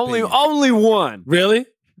about one opinion. Only one. Really?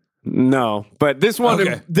 No, but this one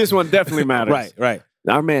definitely matters. Right.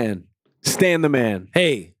 Our man, Stan the Man.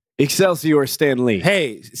 Hey. Excelsior Stan Lee.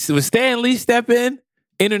 Hey, so when Stan Lee step in,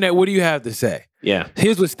 internet, what do you have to say? Yeah.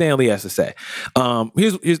 Here's what Stan Lee has to say.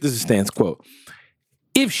 This is Stan's quote.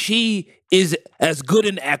 If she is as good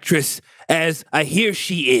an actress as I hear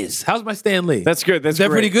she is. How's my Stan Lee? That's good. Is that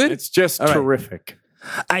pretty good? It's just terrific.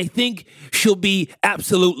 I think she'll be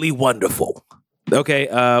absolutely wonderful. Okay,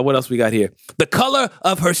 what else we got here? The color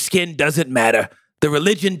of her skin doesn't matter. The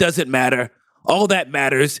religion doesn't matter. All that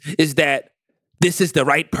matters is that this is the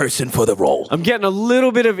right person for the role. I'm getting a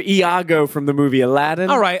little bit of Iago from the movie Aladdin.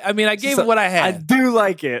 All right. I mean, I gave him what I had. I do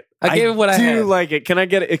like it. I gave him what I had. I do like it. Can I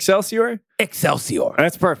get Excelsior? Excelsior.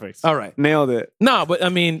 That's perfect. All right. Nailed it. No, but I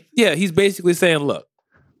mean, yeah, he's basically saying, look,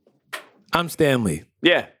 I'm Stan Lee.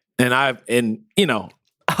 Yeah. I'm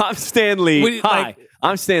Stan Lee. Hi.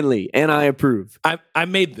 I'm Stan Lee, and I approve. I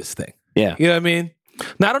made this thing. Yeah. You know what I mean?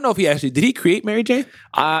 Now, I don't know if did he create Mary Jane?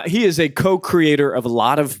 He is a co-creator of a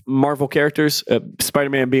lot of Marvel characters,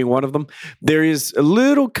 Spider-Man being one of them. There is a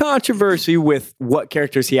little controversy with what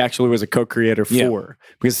characters he actually was a co-creator for.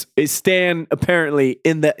 Because Stan, apparently,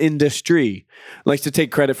 in the industry, likes to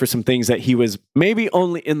take credit for some things that he was maybe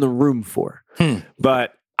only in the room for.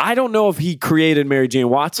 But I don't know if he created Mary Jane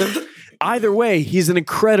Watson. Either way, he's an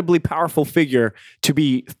incredibly powerful figure to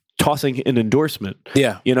be tossing an endorsement.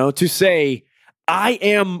 Yeah. To say, I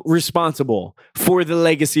am responsible for the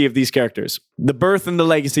legacy of these characters, the birth and the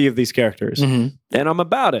legacy of these characters. And I'm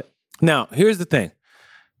about it. Now, here's the thing.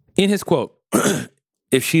 In his quote,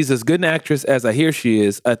 if she's as good an actress as I hear she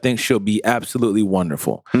is, I think she'll be absolutely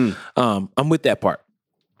wonderful. I'm with that part.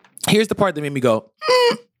 Here's the part that made me go,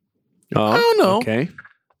 I don't know. Okay.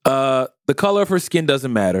 The color of her skin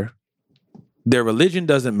doesn't matter. Their religion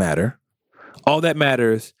doesn't matter. All that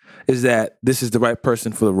matters is that this is the right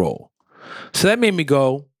person for the role. So that made me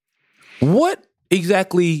go, what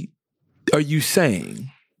exactly are you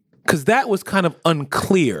saying? Because that was kind of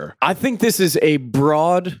unclear. I think this is a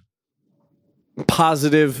broad,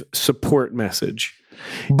 positive support message.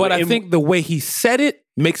 But I think the way he said it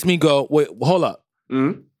makes me go, wait, hold up.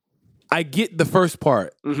 I get the first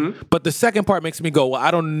part, but the second part makes me go, well,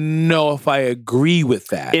 I don't know if I agree with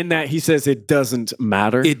that. In that he says it doesn't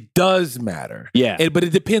matter. It does matter. Yeah. But it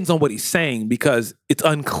depends on what he's saying because it's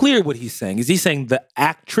unclear what he's saying. Is he saying the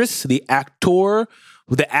actress, the actor,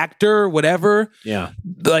 the actor, whatever? Yeah.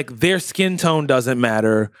 Like their skin tone doesn't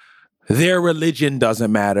matter. Their religion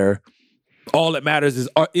doesn't matter. All that matters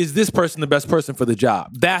is this person the best person for the job?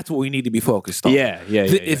 That's what we need to be focused on. Yeah.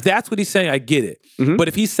 If that's what he's saying, I get it. But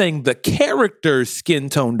if he's saying the character's skin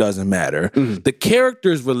tone doesn't matter, the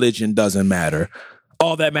character's religion doesn't matter,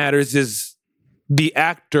 all that matters is the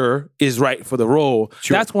actor is right for the role.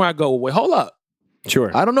 Sure. That's where I go, wait, hold up.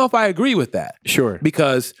 Sure. I don't know if I agree with that. Sure.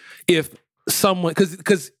 Because if someone,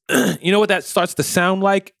 because you know what that starts to sound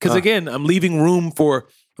like? Because again, I'm leaving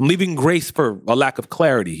grace for a lack of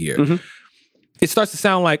clarity here. It starts to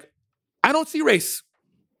sound like, I don't see race.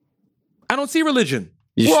 I don't see religion.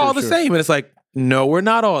 we're all the same. And it's like, no, we're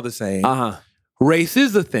not all the same. Race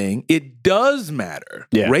is a thing. It does matter.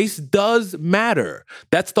 Yeah. Race does matter.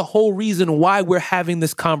 That's the whole reason why we're having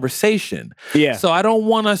this conversation. Yeah. So I don't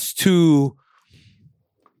want us to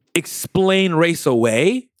explain race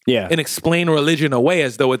away. Yeah. And explain religion away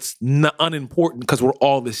as though it's unimportant because we're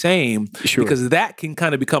all the same. Sure. Because that can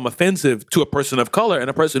kind of become offensive to a person of color and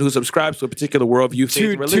a person who subscribes to a particular worldview,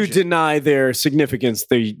 faith, religion. To deny their significance,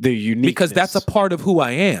 their uniqueness. Because that's a part of who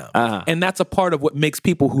I am. And that's a part of what makes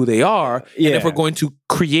people who they are. Yeah. And if we're going to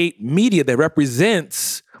create media that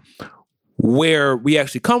represents where we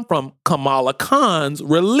actually come from, Kamala Khan's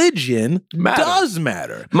religion does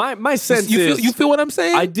matter. My sense is... You feel what I'm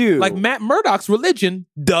saying? I do. Like Matt Murdock's religion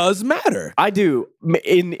does matter. I do.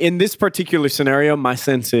 In this particular scenario, my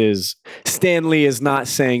sense is Stanley is not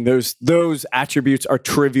saying those attributes are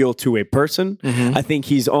trivial to a person. I think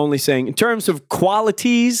he's only saying in terms of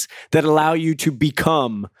qualities that allow you to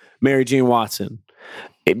become Mary Jane Watson.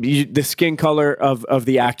 The skin color of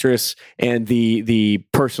the actress and the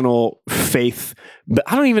personal faith, but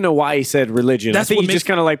I don't even know why he said religion. I think he's just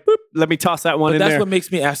kind of like, boop, let me toss that one in there. That's what makes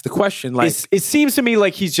me ask the question. Like, it seems to me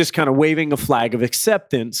like he's just kind of waving a flag of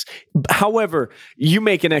acceptance. However, you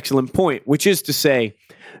make an excellent point, which is to say,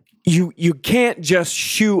 you can't just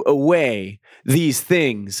shoo away these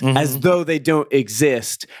things as though they don't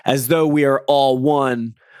exist, as though we are all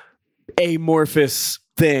one amorphous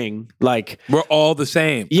thing. Like we're all the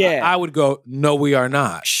same. Yeah. I would go, no, we are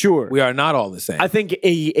not. Sure. We are not all the same. I think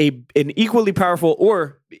an equally powerful,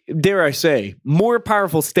 or dare I say, more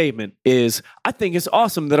powerful statement is, I think it's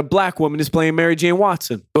awesome that a black woman is playing Mary Jane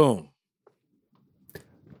Watson. Boom.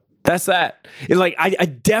 That's that. I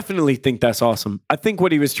definitely think that's awesome. I think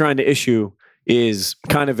what he was trying to issue is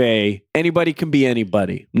kind of anybody can be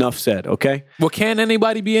anybody. Enough said, okay? Well, can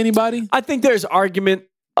anybody be anybody? I think there's argument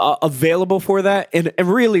available for that. And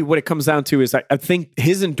really what it comes down to is I think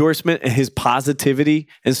his endorsement and his positivity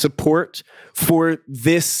and support for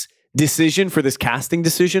this decision, for this casting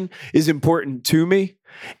decision, is important to me.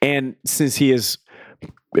 And since he is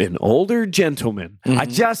an older gentleman, I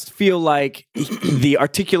just feel like the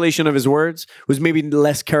articulation of his words was maybe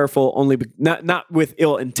less careful, only not with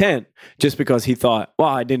ill intent, just because he thought, well,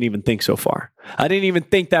 I didn't even think so far. I didn't even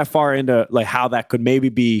think that far into like how that could maybe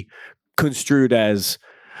be construed as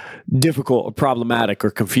difficult or problematic or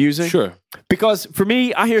confusing. Sure. Because for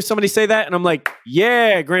me, I hear somebody say that and I'm like,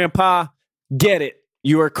 yeah, Grandpa, get it.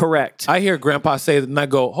 You are correct. I hear Grandpa say that and I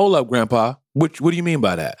go, hold up, Grandpa. What do you mean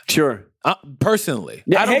by that? Sure. Personally.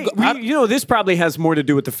 Yeah, this probably has more to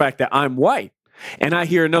do with the fact that I'm white. And I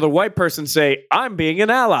hear another white person say, I'm being an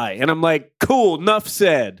ally. And I'm like, cool, enough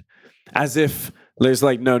said. As if there's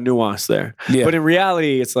like no nuance there. Yeah. But in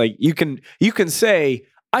reality, it's like you can say,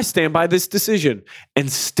 I stand by this decision, and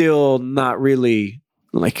still not really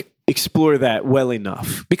like explore that well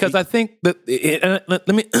enough. Because I think that, let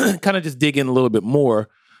me kind of just dig in a little bit more.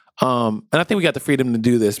 And I think we got the freedom to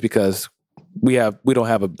do this because we don't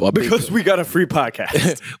have because we got a free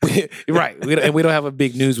podcast. Right. We don't have a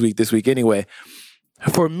big news week this week anyway.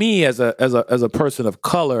 For me as a person of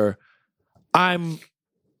color, I'm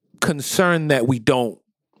concerned that we don't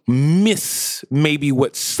miss maybe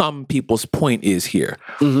what some people's point is here.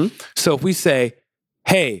 So if we say,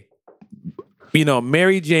 hey,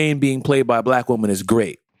 Mary Jane being played by a black woman is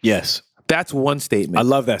great. Yes. That's one statement. I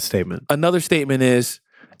love that statement. Another statement is,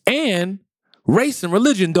 and race and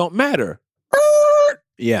religion don't matter.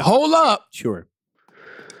 Yeah. Hold up. Sure.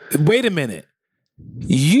 Wait a minute.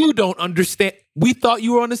 You don't understand. We thought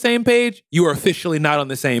you were on the same page. You are officially not on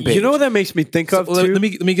the same page. You know what that makes me think of, too? Let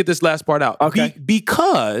me get this last part out. Okay.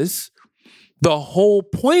 Because the whole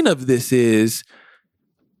point of this is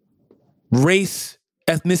race,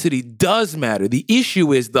 ethnicity does matter. The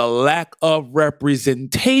issue is the lack of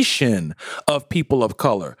representation of people of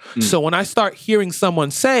color. So when I start hearing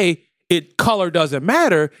someone say color doesn't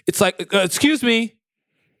matter, it's like, excuse me,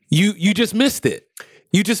 you just missed it.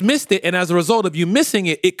 You just missed it, and as a result of you missing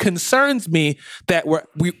it, it concerns me that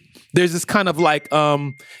there's this kind of like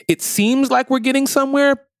it seems like we're getting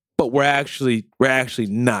somewhere, but we're actually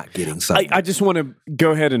not getting somewhere. I just want to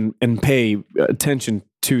go ahead and pay attention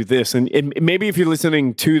to this, and maybe if you're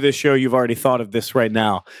listening to this show, you've already thought of this right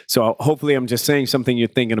now. So hopefully, I'm just saying something you're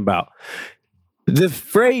thinking about. The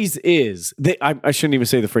phrase is I shouldn't even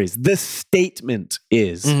say the phrase. The statement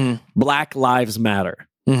is Black Lives Matter,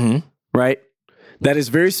 right? That is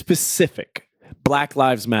very specific. Black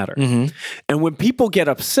Lives Matter. And when people get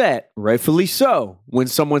upset, rightfully so, when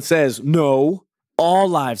someone says, no, all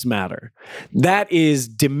lives matter, that is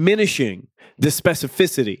diminishing the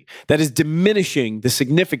specificity, that is diminishing the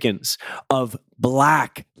significance of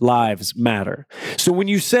Black Lives Matter. So when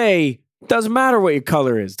you say, doesn't matter what your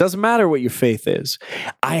color is, doesn't matter what your faith is,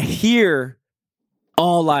 I hear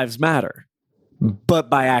all lives matter,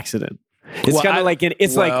 but by accident. It's kind of like,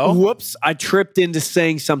 whoops, I tripped into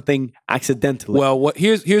saying something accidentally. Well,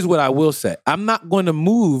 here's what I will say. I'm not going to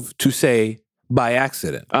move to say by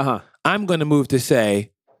accident. I'm going to move to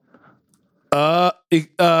say, hold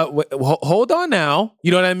on now.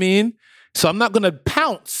 You know what I mean? So I'm not going to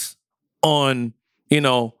pounce on,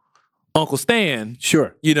 Uncle Stan.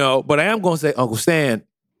 Sure. But I am going to say, Uncle Stan,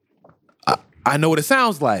 I know what it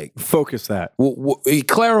sounds like. Focus that.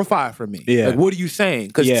 Clarify for me. Yeah. Like, what are you saying?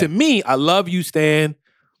 Because to me, I love you, Stan.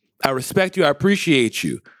 I respect you. I appreciate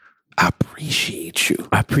you.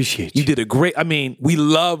 You did a great, we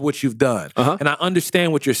love what you've done. And I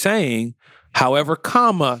understand what you're saying. However,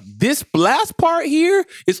 this last part here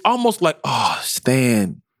is almost like, oh,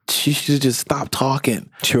 Stan, she should just stop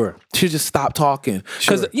talking. Sure. She should just stop talking.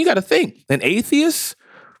 Because you got to think, an atheist,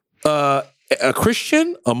 a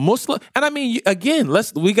Christian, a Muslim, and again,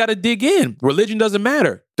 we got to dig in. Religion doesn't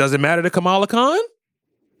matter. Does it matter to Kamala Khan?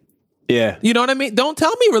 Yeah. You know what I mean? Don't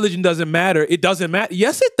tell me religion doesn't matter. It doesn't matter.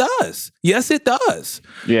 Yes, it does. Yes, it does.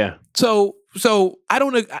 Yeah. So I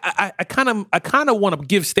don't. I kind of want to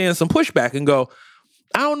give Stan some pushback and go,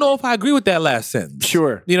 I don't know if I agree with that last sentence.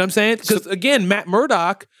 Sure. You know what I'm saying? Because again, Matt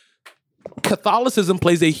Murdock, Catholicism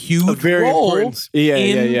plays a huge role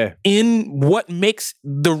in what makes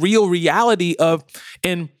the real reality of,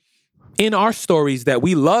 and in our stories that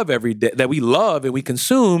we love every day, that we love and we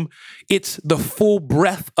consume, it's the full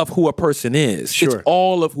breadth of who a person is. Sure. It's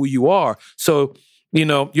all of who you are. So,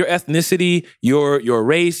 your ethnicity, your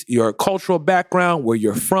race, your cultural background, where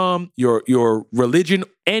you're from, your religion,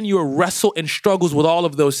 and your wrestle and struggles with all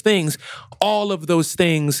of those things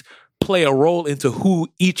play a role into who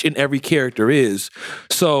each and every character is.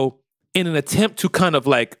 So in an attempt to kind of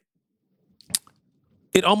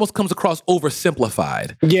it almost comes across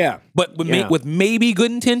oversimplified. Yeah. But with maybe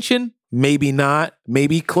good intention, maybe not,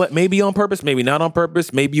 maybe on purpose, maybe not on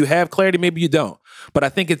purpose, maybe you have clarity, maybe you don't. But I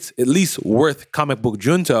think it's at least worth Comic Book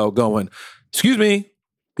Junto going, excuse me,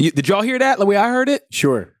 did y'all hear that the way I heard it?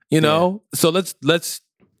 Sure. So let's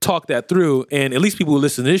talk that through, and at least people who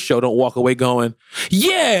listen to this show don't walk away going,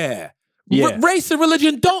 race and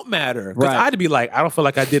religion don't matter. Because I'd be like, I don't feel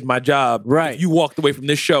like I did my job. Right. If you walked away from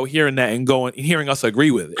this show hearing that and hearing us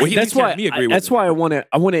agree with it. That's why I want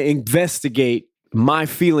to investigate my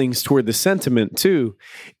feelings toward the sentiment too,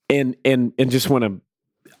 and just want to,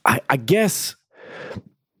 I guess,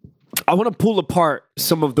 I want to pull apart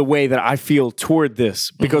some of the way that I feel toward this,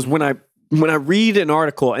 because when I read an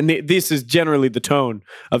article, and this is generally the tone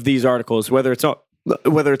of these articles, whether it's on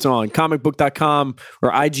comicbook.com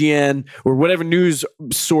or IGN or whatever news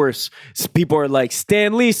source, people are like,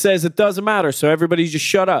 Stan Lee says it doesn't matter, so everybody just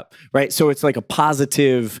shut up, right? So it's like a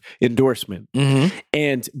positive endorsement.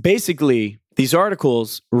 And basically, these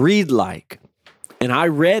articles read like, and I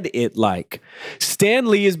read it like, Stan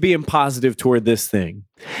Lee is being positive toward this thing,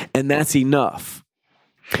 and that's enough.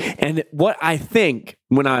 And what I think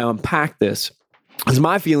when I unpack this is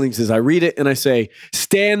my feelings is I read it and I say,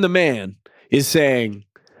 Stan the man is saying,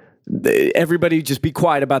 everybody just be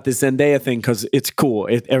quiet about this Zendaya thing because it's cool.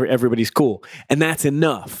 Everybody's cool. And that's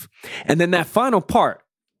enough. And then that final part,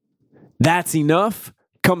 that's enough,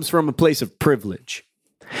 comes from a place of privilege.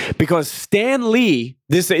 Because Stan Lee,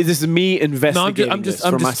 this is me investigating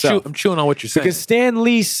for myself. I'm chewing on what you're saying. Because Stan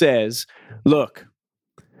Lee says, look,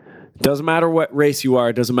 doesn't matter what race you are,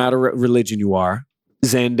 it doesn't matter what religion you are.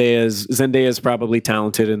 Zendaya's probably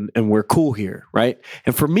talented and we're cool here, right?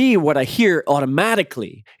 And for me, what I hear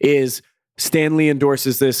automatically is Stan Lee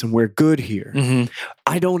endorses this and we're good here.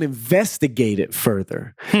 I don't investigate it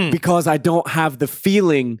further because I don't have the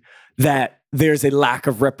feeling that there's a lack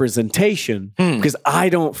of representation because I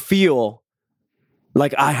don't feel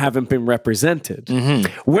like I haven't been represented.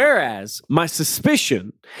 Whereas my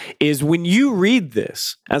suspicion is when you read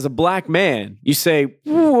this as a black man, you say,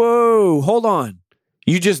 whoa, hold on.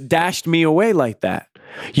 You just dashed me away like that.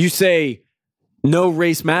 You say, no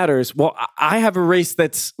race matters. Well, I have a race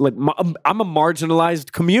that's like, I'm a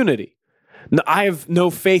marginalized community. I have no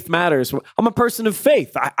faith matters. I'm a person of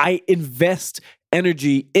faith. I invest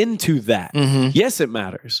energy into that. Yes, it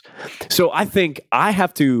matters. So I think I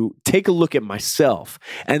have to take a look at myself.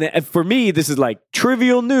 And for me, this is like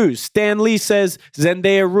trivial news. Stan Lee says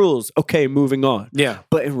Zendaya rules. Okay, moving on. Yeah.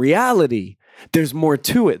 But in reality, there's more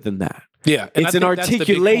to it than that. Yeah. And It's an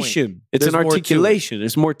articulation. It's an articulation.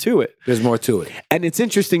 There's more to it. There's more to it. And it's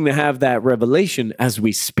interesting to have that revelation as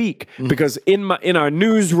we speak, because in our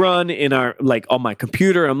news run, in our, like, on my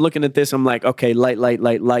computer, I'm looking at this. I'm like, okay,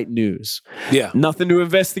 light news. Yeah. Nothing to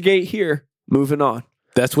investigate here. Moving on.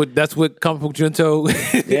 That's what Comic Book Junto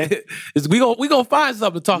is. We gonna find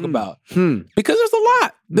something to talk about because there's a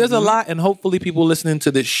lot. There's a lot, and hopefully people listening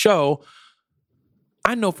to this show.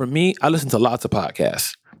 I know for me, I listen to lots of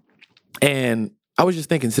podcasts, and I was just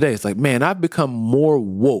thinking today, it's like, man, I've become more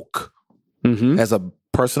woke as a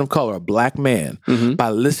person of color, a black man, by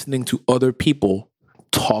listening to other people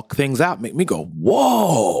talk things out, make me go,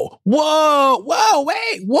 whoa,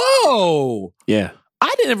 wait, whoa. Yeah.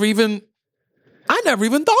 I never even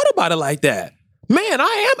thought about it like that. Man,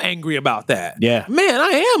 I am angry about that. Yeah. Man,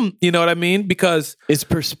 I am, you know what I mean? Because it's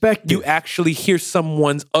perspective. You actually hear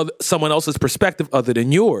someone else's perspective other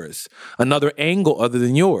than yours, another angle other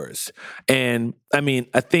than yours. And I mean,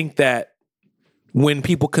 I think that when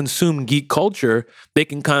people consume geek culture, they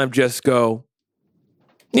can kind of just go,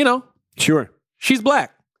 you know, sure, she's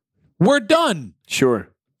black. We're done. Sure.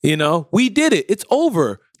 You know, we did it. It's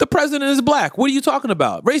over. The president is black. What are you talking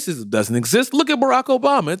about? Racism doesn't exist. Look at Barack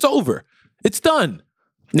Obama. It's over. It's done.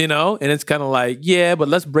 You know, and it's kind of like, yeah, but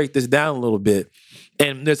let's break this down a little bit.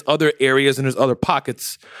 And there's other areas and there's other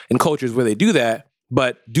pockets and cultures where they do that.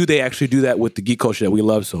 But do they actually do that with the geek culture that we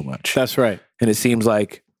love so much? That's right. And it seems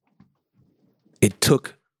like it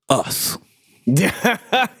took us. Yeah,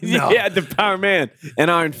 the Power Man and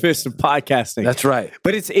Iron Fist of podcasting. That's right.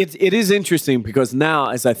 But it is interesting because now,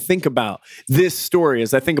 as I think about this story,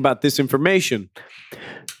 as I think about this information,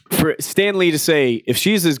 for Stan Lee to say, if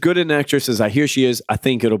she's as good an actress as I hear she is, I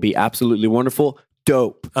think it'll be absolutely wonderful.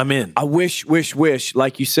 Dope. I'm in. I wish,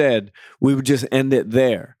 like you said, we would just end it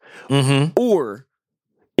there. Or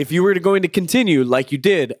if you were going to continue like you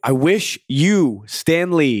did, I wish you,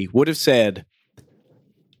 Stan Lee, would have said,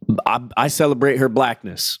 I celebrate her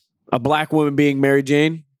blackness. A black woman being Mary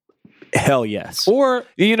Jane? Hell yes. Or,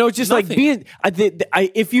 you know, just nothing. Like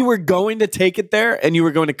being, if you were going to take it there and you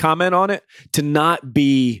were going to comment on it, to not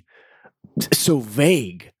be so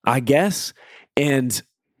vague, I guess. And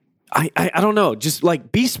I don't know, just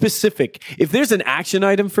like be specific. If there's an action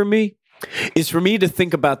item for me, is for me to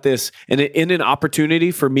think about this and in an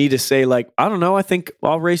opportunity for me to say, like, I don't know, I think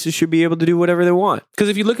all races should be able to do whatever they want. Because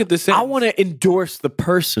if you look at this, I want to endorse the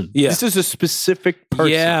person. Yeah. This is a specific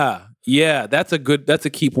person. Yeah, that's a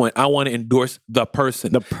key point. I want to endorse the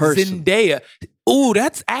person. The person. Zendaya. Ooh,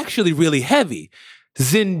 that's actually really heavy.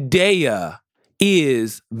 Zendaya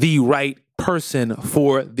is the right person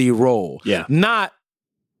for the role. Yeah. Not,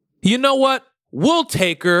 you know what? We'll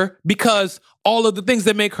take her because all of the things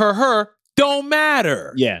that make her don't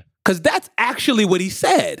matter. Yeah. Because that's actually what he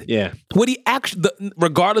said. Yeah. What he actually,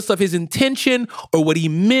 regardless of his intention or what he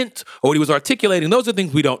meant or what he was articulating, those are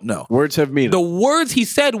things we don't know. Words have meaning. The words he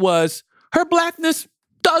said was, her blackness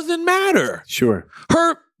doesn't matter. Sure.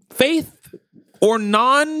 Her faith or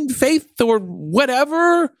non-faith or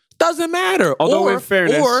whatever doesn't matter. Although in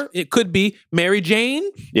fairness. Or it could be Mary Jane.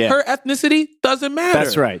 Yeah. Her ethnicity doesn't matter.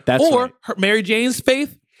 That's right. That's or right. Her Mary Jane's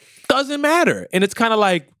faith doesn't matter. And it's kind of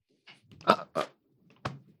like,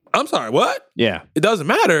 I'm sorry, what? Yeah. It doesn't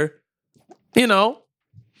matter, you know?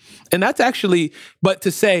 And that's actually, but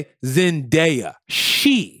to say Zendaya,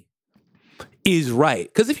 she is right.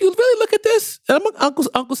 Because if you really look at this, and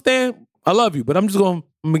Uncle Stan, I love you, but I'm just going,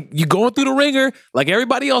 you're going through the ringer like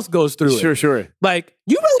everybody else goes through it. Sure. Like,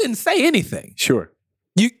 you really didn't say anything. Sure.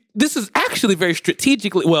 This is actually very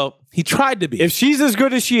strategically, well, he tried to be. If she's as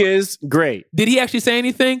good as she is, great. Did he actually say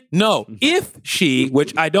anything? No. If she,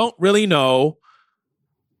 which I don't really know,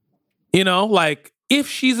 you know, like, if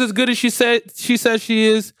she's as good as she says she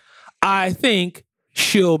is, I think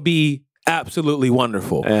she'll be absolutely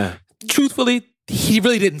wonderful. Yeah. Truthfully, he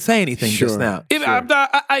really didn't say anything just now. If,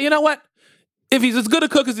 you know what? If he's as good a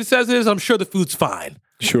cook as he says he is, I'm sure the food's fine.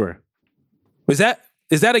 Sure. Is that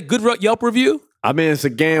a good Yelp review? I mean, it's a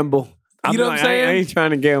gamble. You know what I'm saying? I ain't trying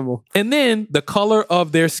to gamble. And then the color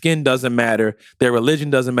of their skin doesn't matter. Their religion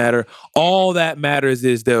doesn't matter. All that matters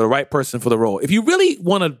is they're the right person for the role. If you really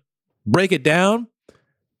want to break it down,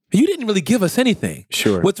 you didn't really give us anything.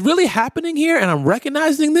 Sure. What's really happening here, and I'm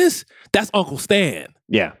recognizing this, that's Uncle Stan.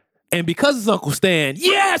 Yeah. And because it's Uncle Stan,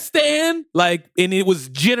 yeah, Stan! Like, and it was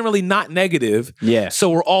generally not negative. Yeah. So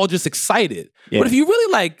we're all just excited. Yeah. But if you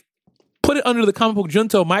really, like, put it under the Comic Book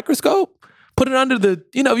Junto microscope, put it under the,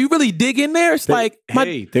 you know, if you really dig in there, it's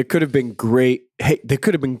there could have been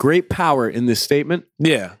great power in this statement.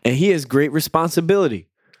 Yeah. And he has great responsibility.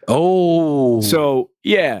 Oh. So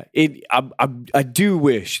yeah, I do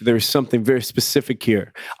wish there was something very specific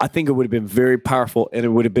here. I think it would have been very powerful, and it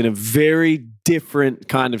would have been a very different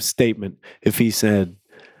kind of statement if he said,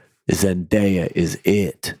 Zendaya is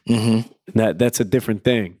it. Mm-hmm. That's a different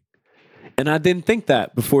thing. And I didn't think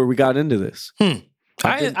that before we got into this.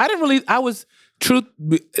 I didn't really, I was,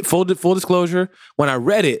 full disclosure, when I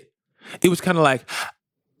read it, it was kind of like,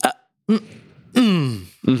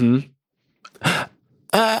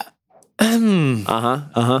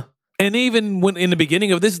 And even when in the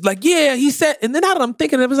beginning of this, like, yeah, he said, and then now that I'm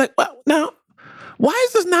thinking, it was like, well, now, why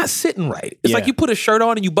is this not sitting right? It's like you put a shirt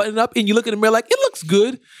on and you button it up and you look in the mirror like, it looks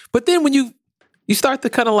good. But then when you start to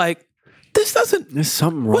kind of like, this doesn't, there's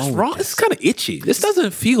something wrong. What's wrong? This is kind of itchy. This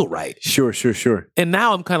doesn't feel right. Sure. And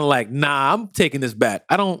now I'm kind of like, nah, I'm taking this back.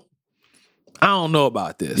 I don't know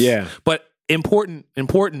about this. Yeah. But important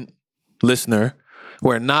listener,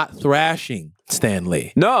 we're not thrashing Stan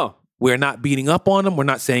Lee. No. We're not beating up on him. We're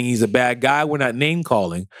not saying he's a bad guy. We're not name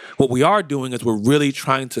calling. What we are doing is we're really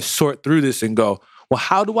trying to sort through this and go, well,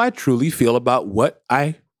 how do I truly feel about what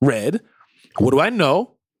I read? What do I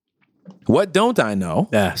know? What don't I know?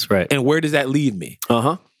 That's right. And where does that leave me?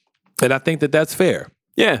 And I think that that's fair.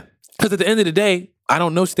 Yeah. Because at the end of the day, I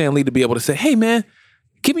don't know Stan Lee to be able to say, hey, man,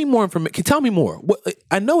 give me more information. Tell me more.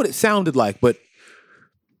 I know what it sounded like, but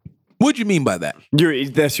what'd you mean by that?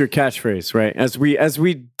 That's your catchphrase, right? As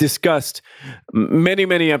we discussed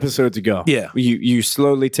many episodes ago. Yeah. You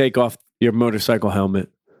slowly take off your motorcycle helmet.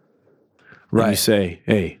 Right. And you say,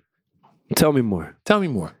 hey, tell me more. Tell me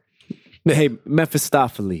more. Hey,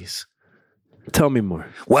 Mephistopheles, tell me more.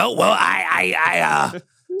 Well, I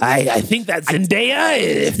think that Zendaya,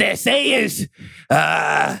 if they say is,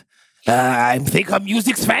 I think her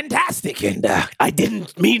music's fantastic, and I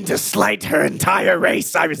didn't mean to slight her entire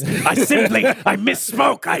race. I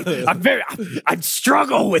misspoke. I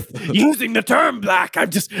struggle with using the term black.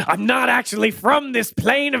 I'm not actually from this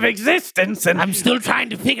plane of existence, and I'm still trying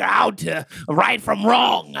to figure out right from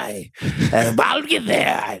wrong. I'll get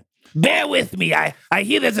there. Bear with me. I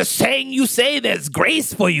hear there's a saying you say there's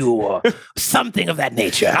grace for you, or something of that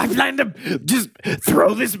nature. I plan to just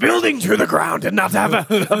throw this building to the ground and not have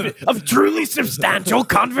a truly substantial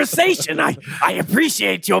conversation. I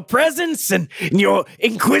appreciate your presence and your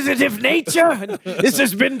inquisitive nature. This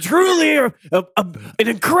has been truly an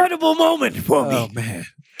incredible moment for me. Oh, man.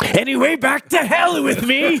 Anyway, back to hell with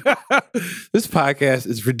me. This podcast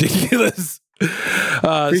is ridiculous.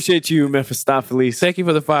 Appreciate you, Mephistopheles. Thank you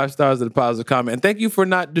for the 5 stars and the positive comment. And thank you for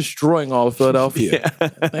not destroying all of Philadelphia.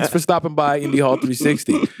 Thanks for stopping by Indie Hall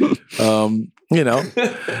 360.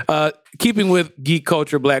 Keeping with geek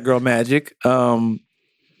culture, Black Girl Magic,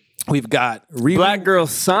 we've got Black Girl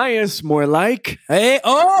Science, more like. Hey,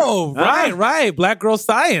 right. Black Girl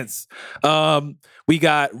Science. We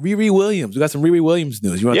got Riri Williams. We got some Riri Williams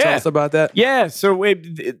news. You want to tell us about that? Yeah. So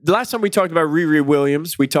the last time we talked about Riri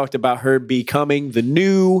Williams, we talked about her becoming the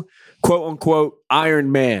new quote unquote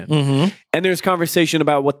Iron Man. Mm-hmm. And there's conversation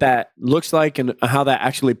about what that looks like and how that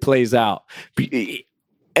actually plays out.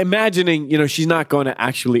 Imagining, she's not going to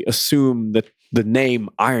actually assume the name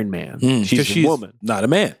Iron Man. She's a woman. Not a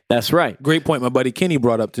man. That's right. Great point. My buddy Kenny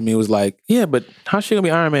brought up to me was like, yeah, but how's she going to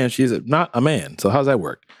be Iron Man? She's not a man. So how's that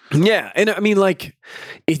work? Yeah. And I mean, like,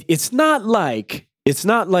 it's not like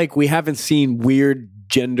we haven't seen weird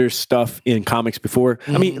gender stuff in comics before.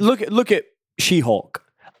 Mm-hmm. I mean, look at She-Hulk.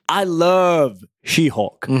 I love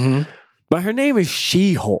She-Hulk. Mm-hmm. But her name is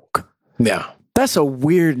She-Hulk. Yeah. That's a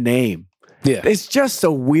weird name. Yeah. It's just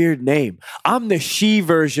a weird name. I'm the she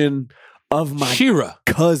version of my She-Ra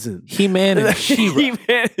cousin. He-Man and She-Ra.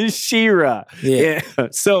 He-Man and She-Ra. Yeah.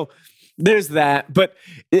 So there's that. But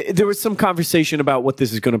there was some conversation about what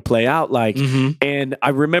this is going to play out like. Mm-hmm. And I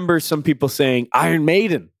remember some people saying, Iron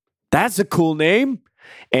Maiden. That's a cool name.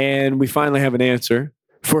 And we finally have an answer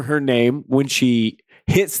for her name when she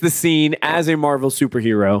hits the scene as a Marvel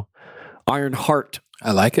superhero. Iron Heart.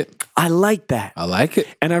 I like it. I like that. I like it.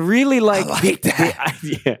 And I really like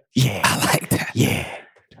that. Yeah. I like that. Yeah.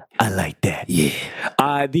 I like that.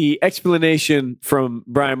 Yeah. The explanation from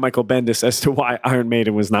Brian Michael Bendis as to why Iron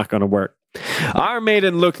Maiden was not going to work. Iron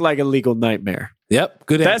Maiden looked like a legal nightmare. Yep.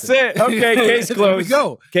 Good answer. That's it. Okay. Case closed. There we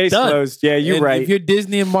go. Case Done. closed. Yeah, you're right. If you're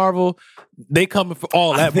Disney and Marvel, they coming for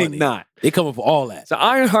all that I think money. not. They coming for all that. So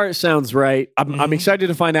Ironheart sounds right. I'm excited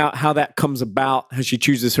to find out how that comes about, how she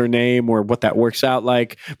chooses her name or what that works out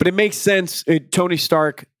like. But it makes sense. Tony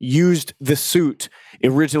Stark used the suit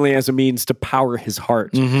originally as a means to power his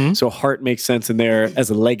heart. So heart makes sense in there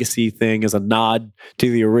as a legacy thing, as a nod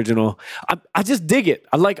to the original. I just dig it.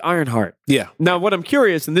 I like Ironheart. Yeah. Now, what I'm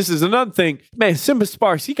curious, and this is another thing, man, Simba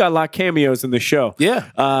Sparks, he got a lot of cameos in the show.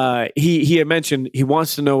 Yeah. He had mentioned he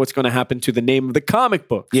wants to know what's going to happen to the name of the comic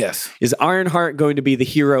book. Yes. Is Ironheart going to be the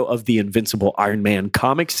hero of the Invincible Iron Man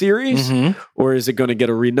comic series? Or is it going to get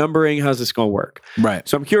a renumbering? How's this going to work? Right.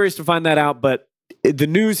 So I'm curious to find that out, but the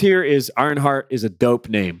news here is Ironheart is a dope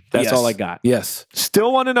name. That's Yes. all I got. Yes.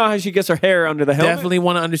 Still want to know how she gets her hair under the helmet? Definitely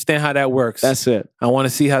want to understand how that works. That's it. I want to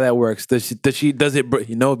see how that works. Does it,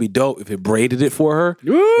 you know, it'd be dope if it braided it for her.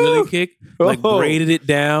 Really kick. Like Oh. braided it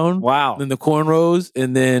down. Wow. Then the cornrows.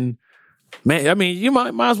 And then, man, I mean, you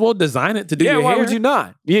might as well design it to do Yeah, your why hair. would you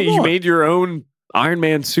not? Yeah, Come you on. made your own Iron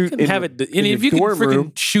Man suit. You can have it, and if you can dorm freaking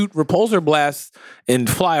room. shoot repulsor blasts and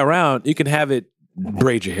fly around, you can have it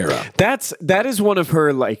braid your hair up. That is one of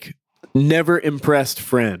her like never impressed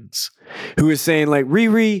friends who is saying like,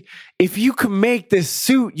 Riri, if you can make this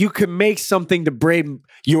suit, you can make something to braid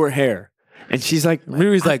your hair. And she's like,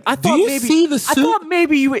 Riri's like, I do thought you maybe, see the I suit? thought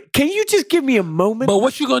maybe you would, can you just give me a moment? But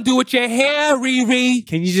what you gonna do with your hair, Riri?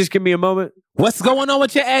 Can you just give me a moment? What's going on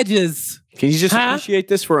with your edges? Can you just Huh? appreciate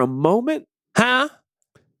this for a moment? Huh?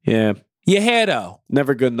 Yeah, Your hair though.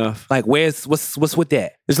 never good enough. Like, what's with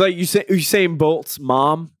that? It's like Usain Bolt's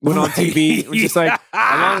mom went on TV. It was just like,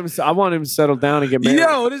 I want him to settle down and get married.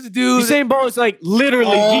 Yo, this dude Usain Bolt is like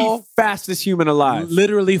literally Oh. the fastest human alive.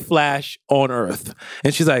 literally Flash on Earth.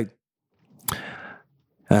 And she's like,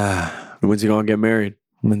 When's he gonna get married?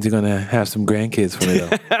 when's he gonna have some grandkids for me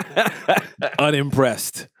though?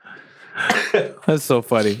 Unimpressed. That's so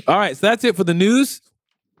funny. All right, so that's it for the news.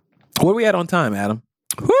 Where we at on time, Adam?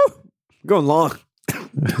 Going long.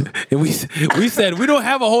 And we said we don't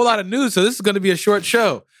have a whole lot of news, so this is going to be a short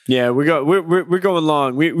show. Yeah, we're going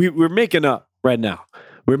long. We're making up right now.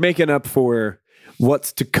 We're making up for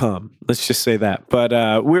what's to come. Let's just say that. But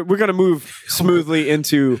we're going to move smoothly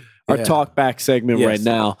into our Yeah. talk back segment Yes. right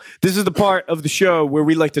now. This is the part of the show where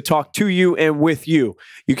we like to talk to you and with you.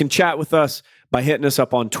 You can chat with us by hitting us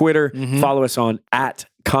up on Twitter. Follow us on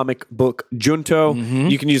 @comicbookjunto.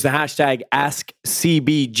 You can use the hashtag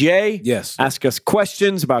AskCBJ. Yes. Ask us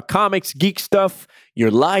questions about comics, geek stuff,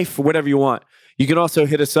 your life, whatever you want. You can also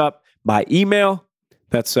hit us up by email.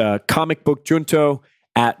 That's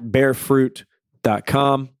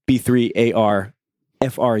comicbookjunto@bearfruit.com.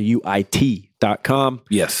 B3ARFRUIT.com.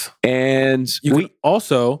 Yes. And You can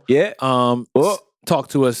also talk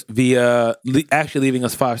to us via actually leaving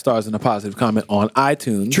us 5 stars and a positive comment on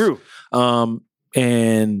iTunes. True.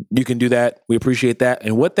 And you can do that. We appreciate that.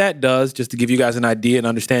 And what that does, just to give you guys an idea and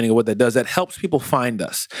understanding of what that does, that helps people find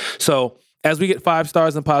us. So as we get 5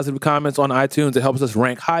 stars and positive comments on iTunes, it helps us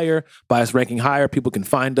rank higher. By us ranking higher, people can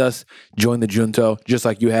find us, join the Junto, just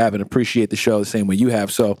like you have, and appreciate the show the same way you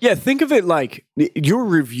have. So Yeah, think of it like your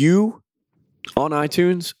review on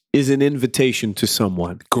iTunes is an invitation to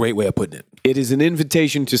someone. great way of putting it. It is an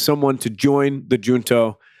invitation to someone to join the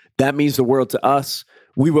Junto. That means the world to us.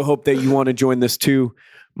 We will hope that you want to join this too.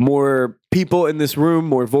 More people in this room,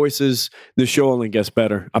 more voices. The show only gets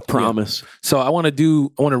better. I promise. So I want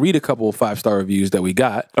to read a couple of 5-star reviews that we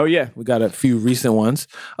got. Oh, yeah. We got a few recent ones.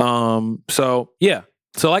 So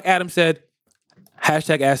like Adam said,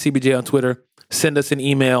 hashtag AskCBJ on Twitter. Send us an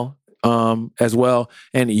email as well.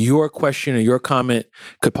 And your question or your comment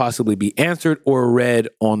could possibly be answered or read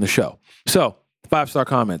on the show. So 5-star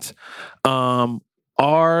comments.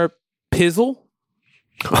 R Pizzle,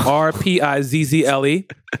 RPIZZLE,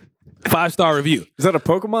 5-star review. Is that a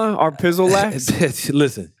Pokemon? Our Pizzle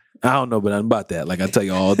Listen, I don't know but nothing about that. Like I tell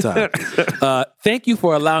you all the time. Thank you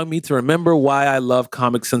for allowing me to remember why I love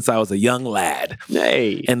comics since I was a young lad.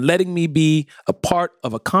 Hey. And letting me be a part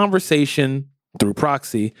of a conversation through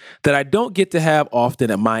proxy that I don't get to have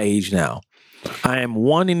often at my age now. I am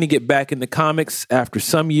wanting to get back into comics after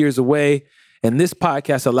some years away, and this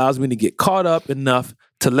podcast allows me to get caught up enough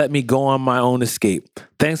to let me go on my own escape.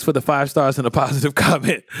 Thanks for the 5 stars and a positive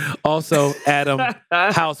comment. Also, Adam,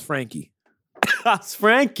 how's Frankie? How's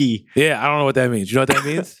Frankie? Yeah, I don't know what that means. You know what that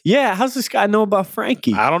means? Yeah, how's this guy know about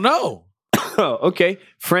Frankie? I don't know. Oh, okay.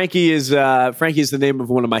 Frankie is the name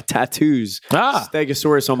of one of my tattoos.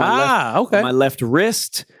 Stegosaurus on my left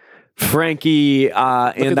wrist. Frankie Look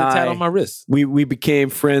at and the tat I on my wrist. we became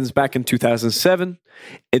friends back in 2007,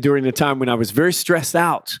 and during the time when I was very stressed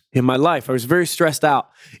out in my life. I was very stressed out,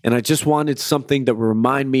 and I just wanted something that would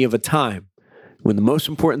remind me of a time when the most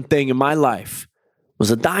important thing in my life was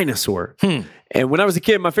a dinosaur. And when I was a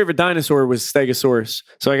kid, my favorite dinosaur was Stegosaurus.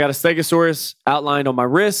 So I got a Stegosaurus outlined on my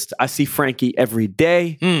wrist. I see Frankie every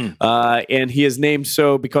day. And he is named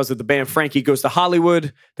so because of the band Frankie Goes to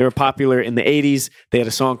Hollywood. They were popular in the 80s. They had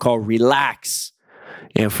a song called Relax.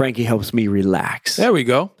 And Frankie helps me relax. There we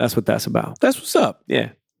go. That's what that's about. That's what's up. Yeah.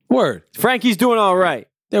 Word. Frankie's doing all right.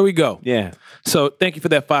 There we go. Yeah. So thank you for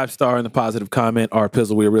that 5-star and the positive comment, R.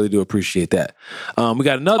 Pizzle. We really do appreciate that. We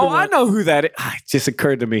got another one. I know who that is. It just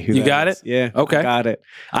occurred to me who You that got is. it? Yeah. Okay. I got it.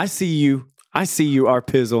 I see you, R.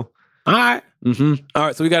 Pizzle. All right. Mm-hmm. All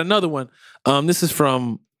right. So we got another one. This is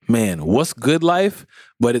from, What's Good Life?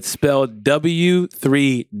 But it's spelled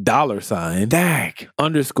W3 $ Dang.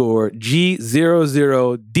 _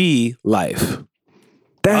 G00D life.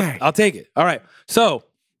 Dang. I'll take it. All right. So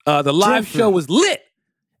the live show was lit.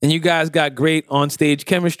 And you guys got great on-stage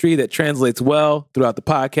chemistry that translates well throughout the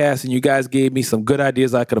podcast. And you guys gave me some good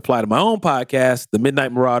ideas I could apply to my own podcast, The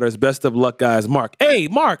Midnight Marauders. Best of luck, guys. Mark. Hey,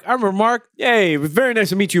 Mark. I remember Mark. Yay. Very nice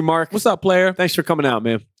to meet you, Mark. What's up, player? Thanks for coming out,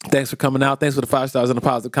 man. Thanks for coming out. Thanks for the 5 stars and the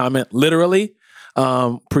positive comment. Literally.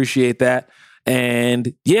 Appreciate that.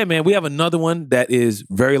 And yeah, man, we have another one that is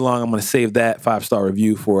very long. I'm going to save that 5-star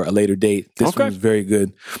review for a later date. This one's very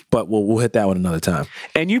good, but we'll hit that one another time.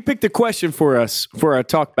 And you picked a question for us for our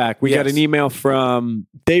talk back. We got an email from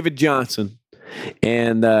David Johnson,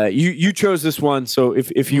 and you chose this one. So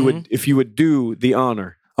if you would do the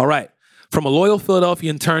honor. All right. From a loyal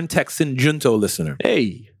Philadelphian turned Texan Junto listener.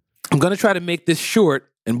 Hey, I'm going to try to make this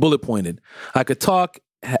short and bullet pointed. I could talk,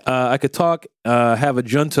 have a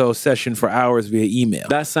Junto session for hours via email.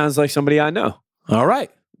 that sounds like somebody I know. All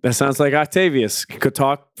right. That sounds like Octavius. Could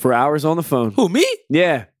talk for hours on the phone. Who, me?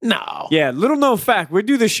 Yeah. No. Yeah. Little known fact. We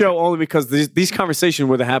do this show only because these conversations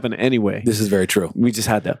would have happened anyway. This is very true. We just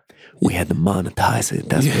had to monetize it.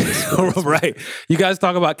 That's what it's Right. You guys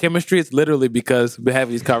talk about chemistry. It's literally because we've been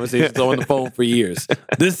having these conversations on the phone for years.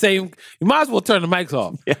 You might as well turn the mics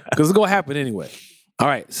off because it's going to happen anyway. All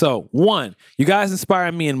right. So 1, you guys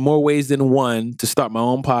inspire me in more ways than one to start my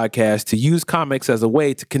own podcast, to use comics as a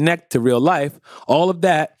way to connect to real life. All of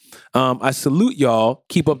that. I salute y'all.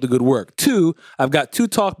 Keep up the good work. 2, I've got 2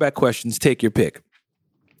 talkback questions. Take your pick.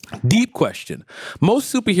 Deep question.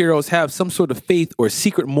 Most superheroes have some sort of faith or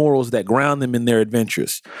secret morals that ground them in their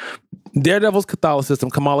adventures. Daredevil's Catholicism,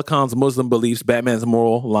 Kamala Khan's Muslim beliefs, Batman's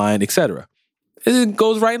moral line, etc. It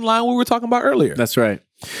goes right in line with what we were talking about earlier. That's right.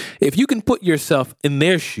 If you can put yourself in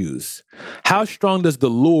their shoes, how strong does the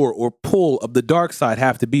lure or pull of the dark side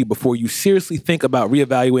have to be before you seriously think about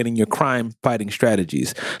reevaluating your crime-fighting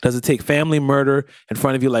strategies? Does it take family murder in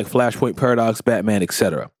front of you like Flashpoint Paradox, Batman,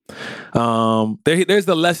 etc.? There's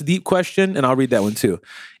the less deep question, and I'll read that one too.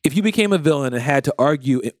 If you became a villain and had to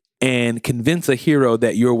argue and convince a hero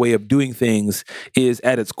that your way of doing things is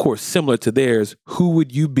at its core similar to theirs, who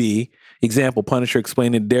would you be? Example, Punisher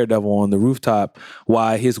explaining to Daredevil on the rooftop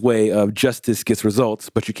why his way of justice gets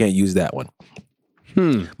results, but you can't use that one.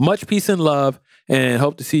 Much peace and love, and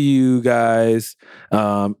hope to see you guys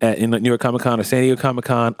in New York Comic Con or San Diego Comic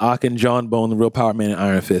Con. Akin, John Bone, the Real Power Man, and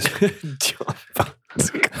Iron Fist.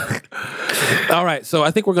 All right, so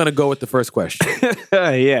I think we're going to go with the first question.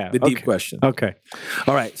 Yeah. The deep question. Okay.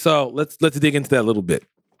 All right, so let's dig into that a little bit.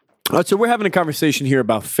 So we're having a conversation here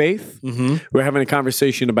about faith. We're having a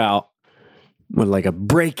conversation about like a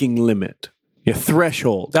breaking limit, your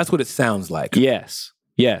threshold. That's what it sounds like. Yes.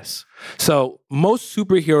 So most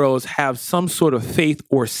superheroes have some sort of faith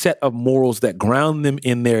or set of morals that ground them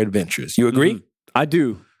in their adventures. You agree? I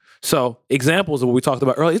do. So examples of what we talked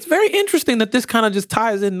about earlier. It's very interesting that this kind of just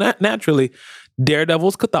ties in naturally.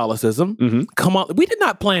 Daredevil's Catholicism. Come on, we did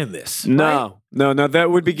not plan this. No, that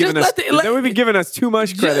would be giving us giving us too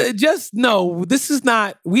much credit. This is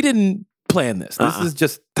not. We didn't plan this. This is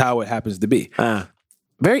just how it happens to be.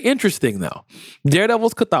 Very interesting, though.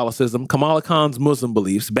 Daredevil's Catholicism, Kamala Khan's Muslim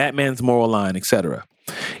beliefs, Batman's moral line, etc.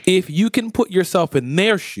 If you can put yourself in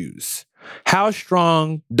their shoes, how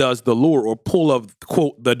strong does the lure or pull of,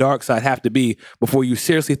 quote, the dark side have to be before you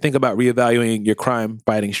seriously think about reevaluating your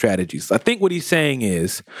crime-fighting strategies? I think what he's saying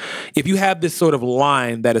is, if you have this sort of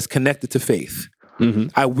line that is connected to faith,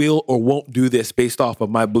 I will or won't do this based off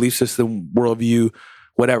of my belief system, worldview,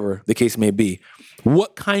 whatever the case may be,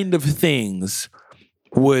 what kind of things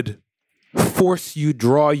would force you,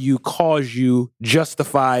 draw you, cause you,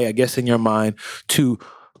 justify, I guess, in your mind, to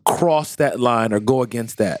cross that line or go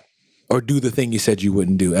against that? Or do the thing you said you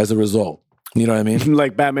wouldn't do as a result. You know what I mean?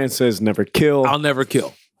 Like Batman says, never kill. I'll never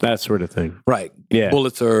kill. That sort of thing. Right. Yeah.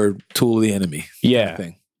 Bullets are tool of the enemy. Yeah. Kind of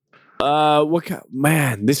thing.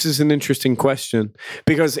 Man, this is an interesting question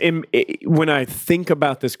because when I think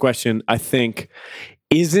about this question, I think,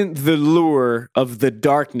 isn't the lure of the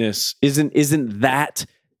darkness, isn't that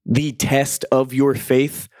the test of your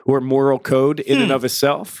faith or moral code in and of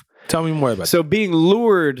itself? Tell me more about So being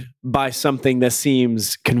lured by something that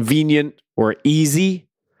seems convenient or easy,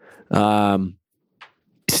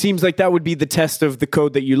 seems like that would be the test of the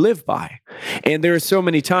code that you live by. And there are so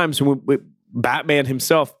many times when Batman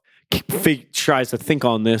himself tries to think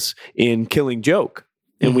on this in Killing Joke.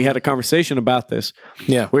 And we had a conversation about this.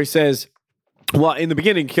 Yeah. Where he says, well, in the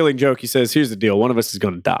beginning, Killing Joke, he says, here's the deal. One of us is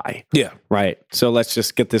going to die. Yeah. Right. So let's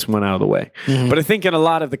just get this one out of the way. But I think in a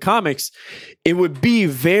lot of the comics, it would be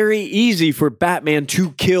very easy for Batman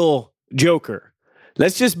to kill Joker.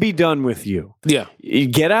 Let's just be done with you. Yeah. You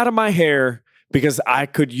get out of my hair because I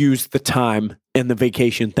could use the time and the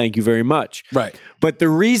vacation. Thank you very much. Right. But the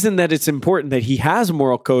reason that it's important that he has a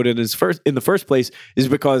moral code in the first place is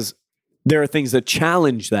because there are things that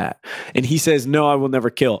challenge that. And he says, no, I will never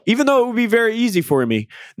kill. Even though it would be very easy for me,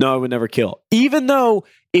 no, I would never kill. Even though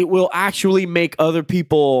it will actually make other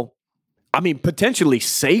people, potentially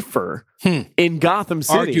safer in Gotham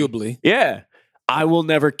City. Arguably. Yeah. I will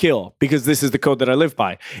never kill because this is the code that I live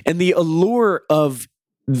by. And the allure of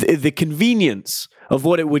the convenience of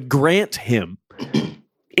what it would grant him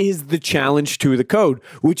is the challenge to the code,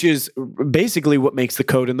 which is basically what makes the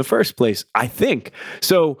code in the first place, I think.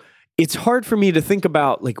 So it's hard for me to think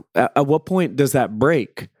about, like, at what point does that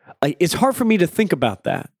break? It's hard for me to think about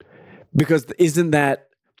that because isn't that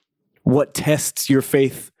what tests your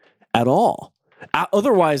faith at all?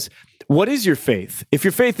 Otherwise, what is your faith? If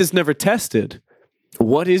your faith is never tested,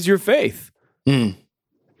 what is your faith?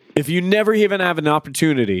 If you never even have an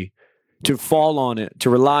opportunity to fall on it, to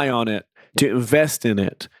rely on it, to invest in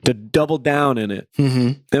it, to double down in it,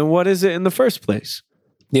 then what is it in the first place?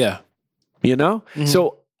 Yeah. You know?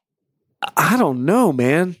 So I don't know,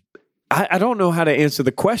 man. I don't know how to answer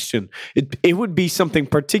the question. It would be something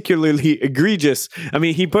particularly egregious.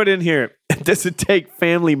 He put in here, does it take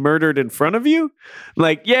family murdered in front of you?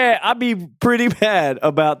 Like, yeah, I'd be pretty bad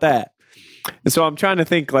about that. And so I'm trying to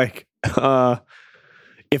think, like,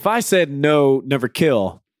 if I said no, never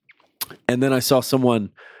kill, and then I saw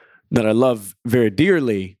someone that I love very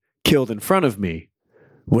dearly killed in front of me,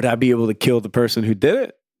 would I be able to kill the person who did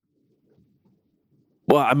it?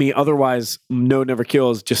 Well, otherwise, no, never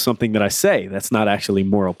kill is just something that I say. That's not actually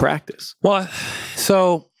moral practice. Well,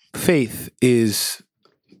 so faith is,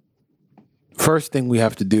 first thing we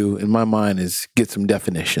have to do in my mind is get some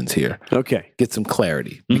definitions here. Okay. Get some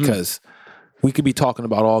clarity because we could be talking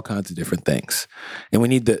about all kinds of different things. And we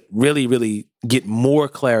need to really, really get more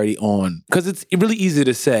clarity on, because it's really easy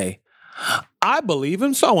to say, I believe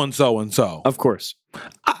in so-and-so and so. Of course.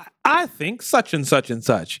 I think such and such and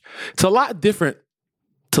such. It's a lot different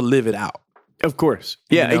to live it out. Of course.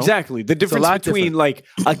 Yeah, You know? exactly. The difference between like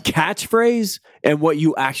a catchphrase and what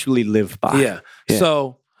you actually live by. Yeah.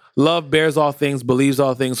 So love bears all things, believes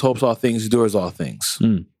all things, hopes all things, endures all things.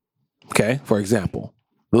 Okay. For example,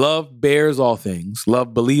 love bears all things,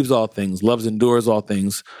 love believes all things, love endures all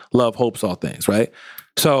things, love hopes all things, right?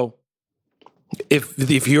 So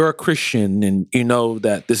if you're a Christian and you know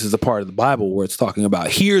that this is a part of the Bible where it's talking about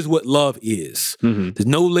here's what love is. There's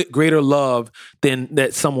no greater love than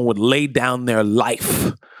that someone would lay down their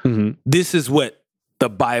life. This is what the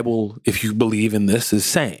Bible, if you believe in this, is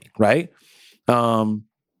saying, right?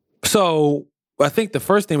 So I think the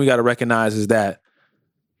first thing we got to recognize is that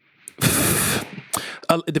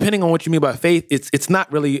depending on what you mean by faith, it's not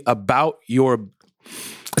really about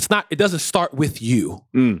it doesn't start with you.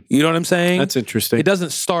 You know what I'm saying? That's interesting. It doesn't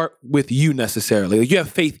start with you necessarily. You have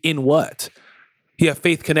faith in what? You have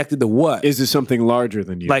faith connected to what? Is this something larger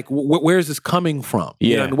than you? Like, where is this coming from?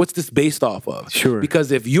 Yeah. You know, what's this based off of? Sure.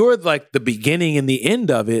 Because if you're like the beginning and the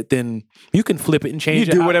end of it, then you can flip it and change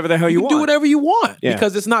it. You do whatever the hell you want. Do whatever you want. Yeah.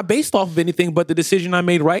 Because it's not based off of anything but the decision I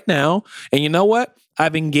made right now. And you know what?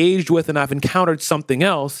 I've engaged with and I've encountered something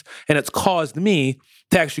else, and it's caused me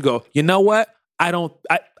to actually go, you know what? I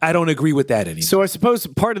don't agree with that anymore. So I suppose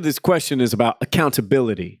part of this question is about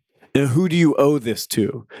accountability. And who do you owe this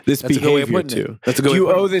to? This That's a good way of behavior putting to? it. That's a good Do way you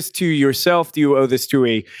of putting owe it. this to yourself? Do you owe this to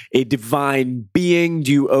a divine being?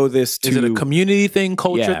 Do you owe this to Is it a community thing,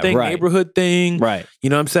 culture Yeah, thing, right. neighborhood thing? Right. You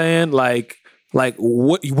know what I'm saying? Like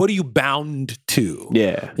what are you bound to?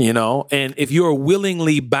 Yeah. You know, and if you're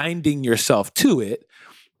willingly binding yourself to it,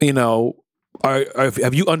 you know,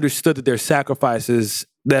 have you understood that there's sacrifices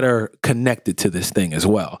that are connected to this thing as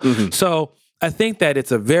well? So I think that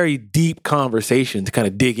it's a very deep conversation to kind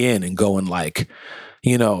of dig in and go and like,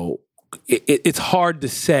 you know, it's hard to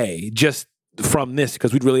say just from this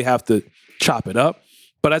because we'd really have to chop it up.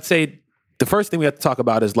 But I'd say the first thing we have to talk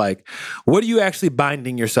about is like, what are you actually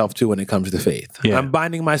binding yourself to when it comes to faith? Yeah. I'm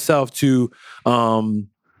binding myself to,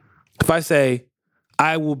 if I say,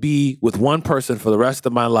 I will be with one person for the rest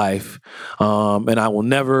of my life, and I will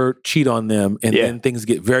never cheat on them, and then things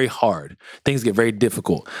get very hard. Things get very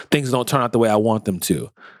difficult. Things don't turn out the way I want them to.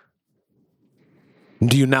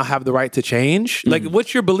 Do you now have the right to change? Like,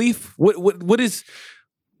 what's your belief? What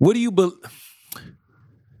do you believe?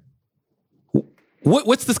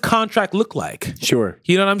 What's this contract look like? Sure.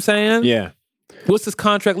 You know what I'm saying? Yeah. What's this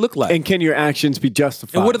contract look like? And can your actions be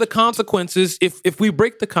justified? And what are the consequences if we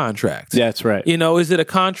break the contract? That's right. You know, is it a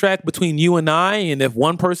contract between you and I? And if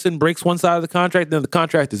one person breaks one side of the contract, then the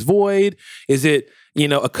contract is void? Is it, you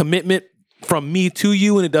know, a commitment from me to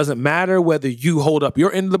you and it doesn't matter whether you hold up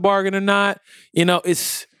your end of the bargain or not? You know,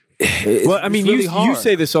 it's well, I mean, really you hard.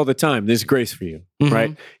 say this all the time. There's grace for you,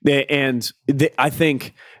 right? And I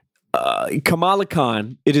think Kamala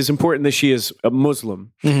Khan, it is important that she is a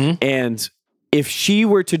Muslim. And if she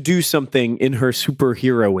were to do something in her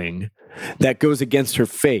superheroing that goes against her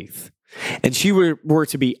faith, and she were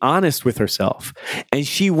to be honest with herself, and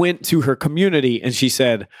she went to her community and she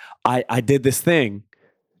said, I did this thing,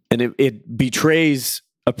 and it betrays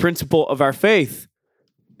a principle of our faith,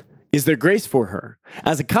 is there grace for her?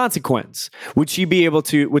 As a consequence, would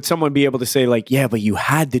someone be able to say like, yeah, but you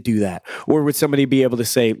had to do that? Or would somebody be able to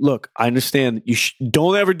say, look, I understand you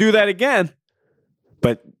don't ever do that again,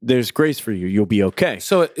 but there's grace for you. You'll be okay.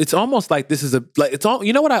 So it's almost like this is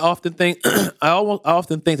you know what I often think? I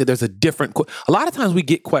often think that there's a different, a lot of times we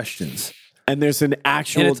get questions. And there's an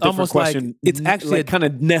actual And it's different almost question. like it's actually like kind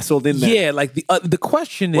of nestled in there. Yeah, like the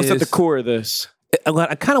question What's is, at the core of this?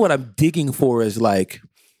 kind of what I'm digging for is like,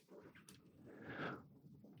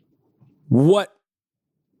 what,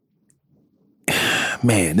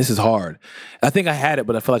 man, this is hard. I think I had it,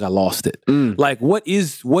 but I feel like I lost it. Like, what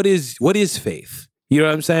is faith? You know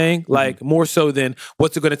what I'm saying? Like, more so than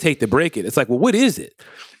what's it going to take to break it. It's like, well, what is it?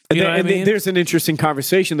 You know what I mean? There's an interesting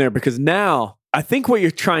conversation there because now I think what you're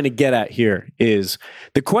trying to get at here is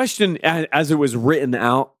the question as it was written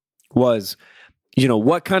out was, you know,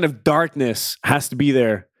 what kind of darkness has to be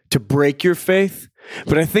there to break your faith?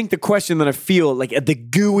 But I think the question that I feel like at the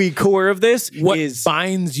gooey core of this What is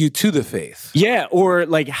binds you to the faith? yeah, or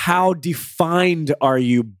like how defined are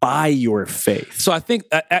you by your faith? So I think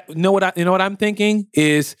you know what I'm thinking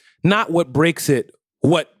is not what breaks it,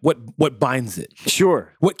 what binds it.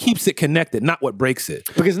 Sure. What keeps it connected, not what breaks it.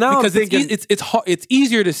 Because now I'm thinking it's hard, it's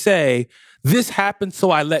easier to say this happened,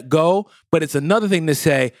 so I let go. But it's another thing to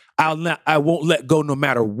say I won't let go no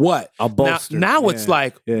matter what. I'll bolster. Now it's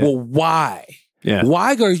like, well, why? Yeah.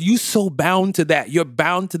 Why are you so bound to that? You're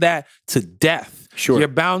bound to that to death. Sure. You're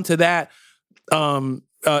bound to that.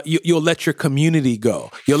 You'll let your community go.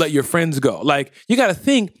 You'll let your friends go. Like, you got to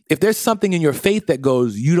think, if there's something in your faith that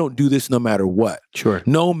goes, you don't do this no matter what. Sure.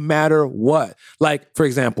 No matter what. Like, for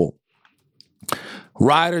example,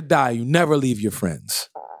 ride or die, you never leave your friends.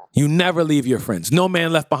 You never leave your friends. No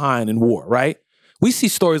man left behind in war, right? We see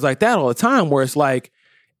stories like that all the time where it's like,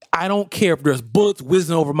 I don't care if there's bullets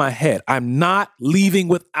whizzing over my head. I'm not leaving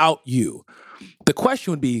without you. The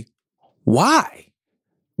question would be, why?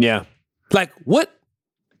 yeah. Like, what?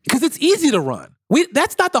 Because it's easy to run.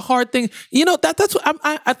 That's not the hard thing. You know, that's what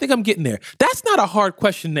I think I'm getting there. That's not a hard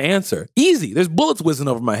question to answer. Easy. There's bullets whizzing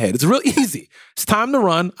over my head. It's real easy. It's time to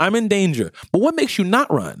run. I'm in danger. But what makes you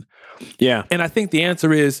not run? Yeah. And I think the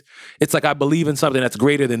answer is, it's like I believe in something that's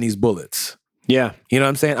greater than these bullets. Yeah. You know what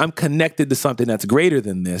I'm saying? I'm connected to something that's greater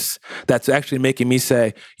than this, that's actually making me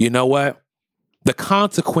say, you know what? The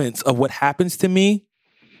consequence of what happens to me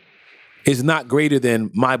is not greater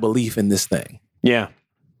than my belief in this thing. Yeah.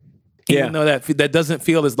 Even though that doesn't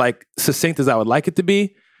feel as like succinct as I would like it to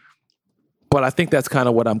be. But I think that's kind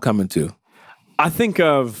of what I'm coming to. I think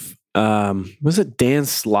of, was it Dan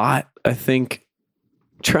Slott? I think,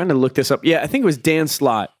 trying to look this up. Yeah, I think it was Dan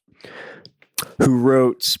Slott who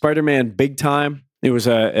wrote Spider-Man Big Time. It was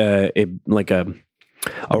a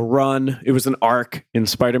run. It was an arc in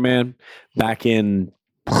Spider-Man back in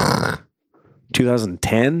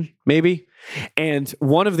 2010, maybe. And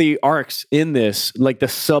one of the arcs in this, like the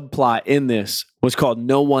subplot in this, was called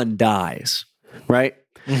No One Dies, right?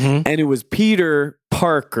 Mm-hmm. And it was Peter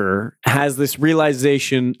Parker has this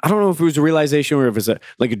realization. I don't know if it was a realization or if it was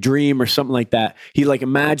like a dream or something like that. He like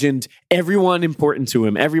imagined everyone important to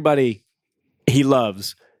him, everybody he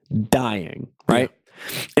loves dying, right?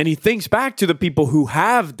 Yeah. And he thinks back to the people who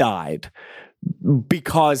have died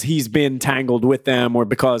because he's been tangled with them or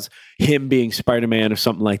because him being Spider-Man or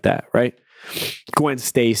something like that, right? Gwen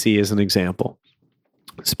Stacy is an example.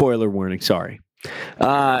 Spoiler warning, sorry.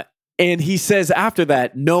 And he says after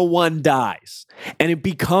that, no one dies. And it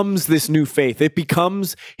becomes this new faith. It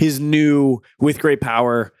becomes his new, with great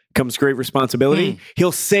power comes great responsibility.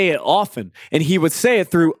 He'll say it often. And he would say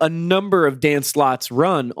it through a number of Dan Slott's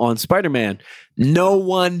run on Spider-Man. No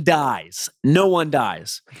one dies. No one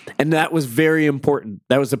dies. And that was very important.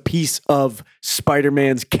 That was a piece of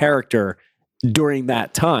Spider-Man's character during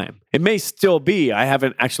that time. It may still be. I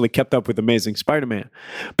haven't actually kept up with Amazing Spider-Man.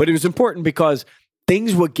 But it was important because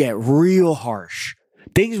things would get real harsh.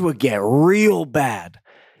 Things would get real bad.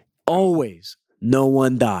 Always, no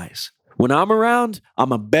one dies. When I'm around,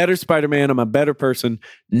 I'm a better Spider-Man. I'm a better person.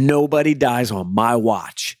 Nobody dies on my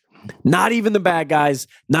watch. Not even the bad guys.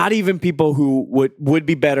 Not even people who would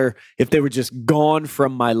be better if they were just gone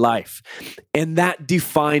from my life. And that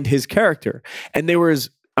defined his character. And there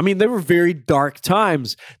were very dark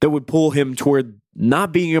times that would pull him toward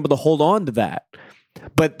not being able to hold on to that.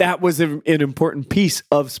 But that was an important piece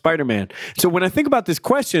of Spider-Man. So when I think about this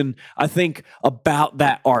question, I think about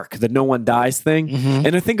that arc, the no one dies thing.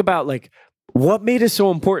 And I think about like what made it so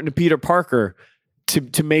important to Peter Parker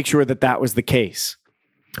to make sure that was the case.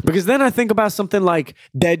 Because then I think about something like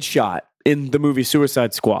Deadshot in the movie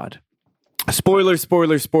Suicide Squad. Spoilers,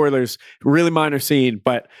 really minor scene,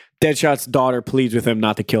 but Deadshot's daughter pleads with him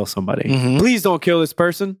not to kill somebody. Please don't kill this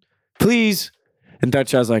person. Please. And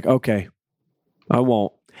Deadshot's like, okay, I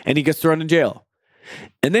won't. And he gets thrown in jail.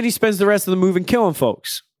 And then he spends the rest of the movie killing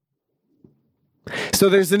folks. So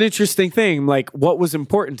there's an interesting thing, like what was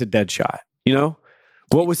important to Deadshot, you know?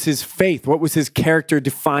 What was his faith? What was his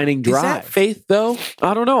character-defining drive? Is that faith, though?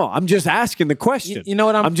 I don't know. I'm just asking the question. You know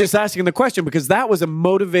what? I'm just asking the question because that was a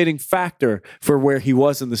motivating factor for where he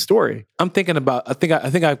was in the story. I'm thinking about. I think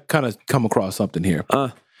I kind of come across something here.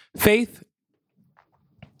 Faith,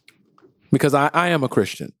 because I am a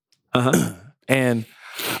Christian, and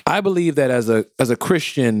I believe that as a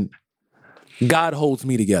Christian, God holds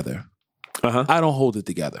me together. I don't hold it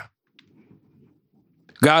together.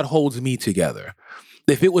 God holds me together.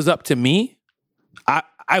 If it was up to me,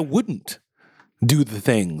 I wouldn't do the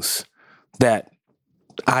things that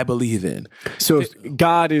I believe in. So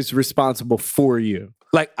God is responsible for you.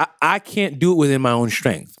 Like, I can't do it within my own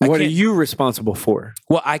strength. What are you responsible for?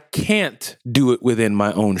 Well, I can't do it within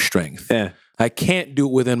my own strength. Yeah. I can't do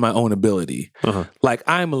it within my own ability. Like,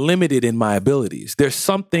 I'm limited in my abilities. There's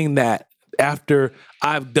something that after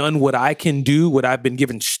I've done what I can do, what I've been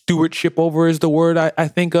given stewardship over is the word I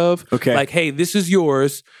think of. Okay. Like, hey, this is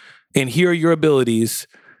yours, and here are your abilities.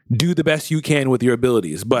 Do the best you can with your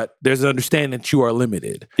abilities. But there's an understanding that you are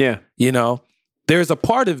limited. Yeah. You know, there's a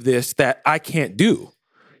part of this that I can't do.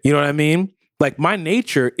 You know what I mean? Like, my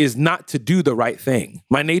nature is not to do the right thing.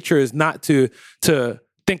 My nature is not to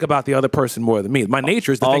think about the other person more than me. My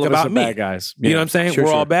nature is to think about me. All of us are bad guys. You know what I'm saying? Sure,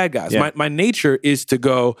 We're all bad guys. Yeah. My nature is to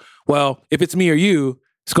go, well, if it's me or you,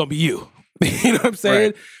 it's going to be you. You know what I'm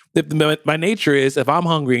saying? My nature is, if I'm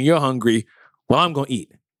hungry and you're hungry, well, I'm going to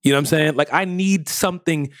eat. You know what I'm saying? Like, I need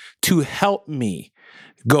something to help me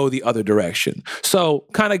go the other direction. So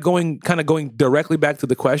kind of going directly back to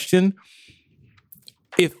the question,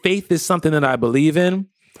 if faith is something that I believe in,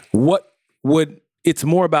 it's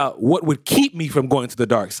more about what would keep me from going to the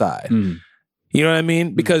dark side. You know what I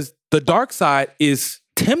mean? Because the dark side is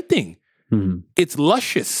tempting. It's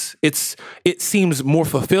luscious. It seems more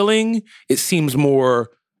fulfilling. It seems more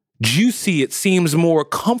juicy. It seems more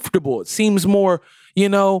comfortable. It seems more,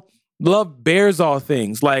 love bears all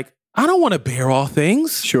things. Like, I don't want to bear all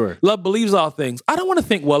things. Sure. Love believes all things. I don't want to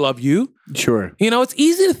think well of you. Sure. It's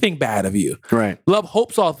easy to think bad of you. Right. Love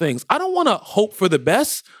hopes all things. I don't want to hope for the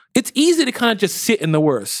best. It's easy to kind of just sit in the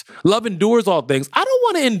worst. Love endures all things. I don't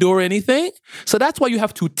want to endure anything. So that's why you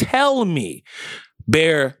have to tell me,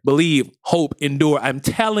 bear, believe, hope, endure. I'm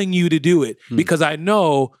telling you to do it because I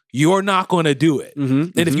know you're not going to do it.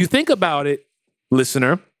 And if you think about it,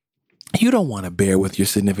 listener, you don't want to bear with your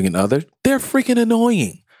significant other. They're freaking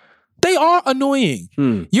annoying. They are annoying.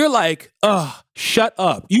 You're like, shut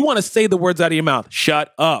up. You want to say the words out of your mouth.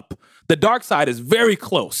 Shut up. The dark side is very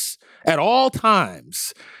close at all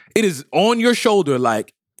times. It is on your shoulder.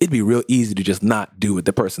 Like, it'd be real easy to just not do what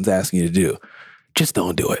the person's asking you to do. Just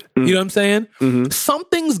don't do it. You know what I'm saying?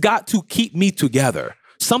 Something's got to keep me together.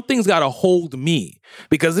 Something's got to hold me.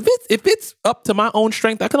 Because if it's up to my own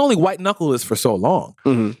strength, I can only white knuckle this for so long.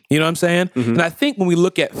 You know what I'm saying? And I think when we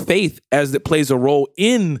look at faith as it plays a role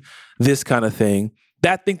in this kind of thing,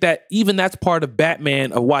 I think that even that's part of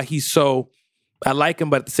Batman, of why he's so, I like him,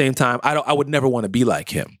 but at the same time, I would never want to be like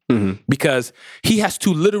him because he has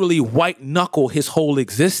to literally white knuckle his whole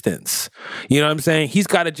existence. You know what I'm saying? He's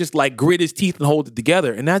got to just like grit his teeth and hold it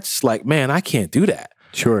together. And that's just like, man, I can't do that.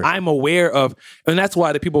 Sure. I'm aware of, and that's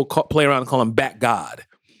why the people play around and call him Bat God,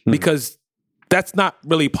 because that's not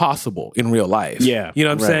really possible in real life. Yeah. You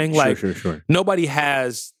know what I'm saying? Like, Sure. nobody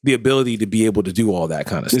has the ability to be able to do all that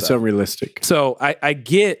kind of It's stuff. unrealistic. So I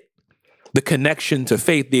get the connection to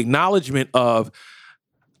faith, the acknowledgement of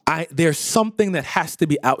there's something that has to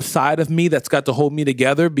be outside of me that's got to hold me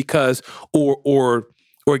together because, or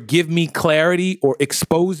give me clarity or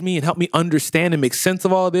expose me and help me understand and make sense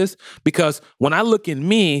of all of this. Because when I look in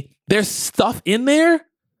me, there's stuff in there,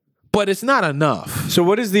 but it's not enough. So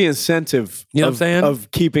what is the incentive You know what I'm saying?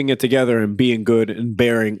 of keeping it together and being good and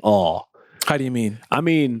bearing all? How do you mean? I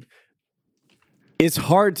mean, it's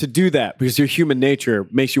hard to do that because your human nature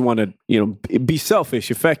makes you want to, be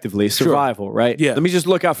selfish effectively, survival, right? Yeah. Let me just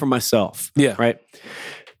look out for myself. Yeah. Right.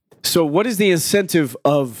 So what is the incentive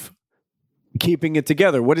of keeping it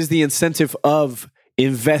together? What is the incentive of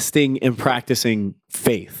investing and practicing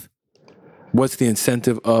faith? What's the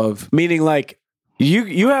incentive of? Meaning like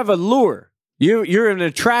you have a lure. You're an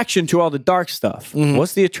attraction to all the dark stuff. Mm-hmm.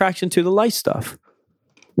 What's the attraction to the light stuff?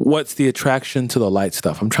 What's the attraction to the light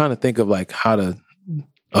stuff? I'm trying to think of like how to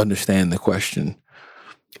understand the question.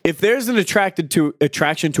 If there's an attraction to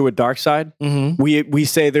a dark side, Mm-hmm. we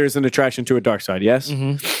say there's an attraction to a dark side. Yes.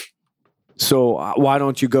 Mm-hmm. So why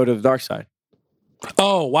don't you go to the dark side?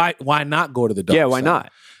 Oh, why not go to the dark Yeah, why side?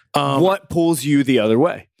 not? What pulls you the other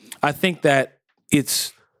way? I think that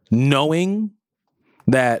it's knowing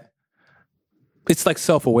that it's like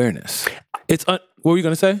self-awareness. What were you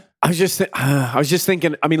going to say? I was just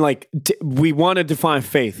thinking. I mean, like we want to define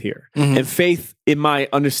faith here, Mm-hmm. and faith, in my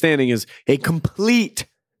understanding, is a complete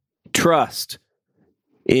trust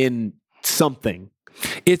in something.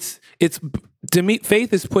 It's to me,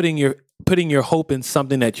 faith is putting your hope in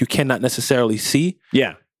something that you cannot necessarily see,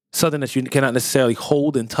 Yeah. something that you cannot necessarily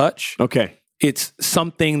hold and touch. Okay. It's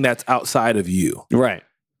something that's outside of you. Right.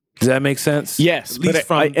 Does that make sense? Yes, At least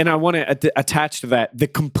but I want to attach to that. The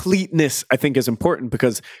completeness, I think, is important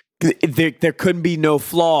because there couldn't be no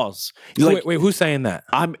flaws. Like, wait, who's saying that?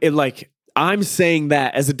 I'm saying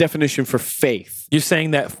that as a definition for faith. You're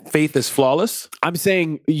saying that faith is flawless? I'm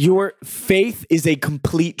saying your faith is a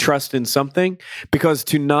complete trust in something because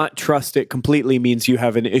to not trust it completely means you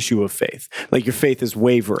have an issue of faith. Like your faith is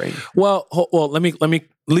wavering. Well, let me at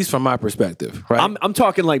least from my perspective, right? I'm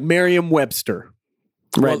talking like Merriam-Webster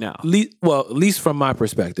right now. At least from my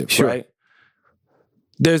perspective, Sure. right?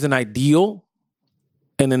 There's an ideal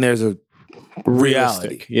and then there's a reality,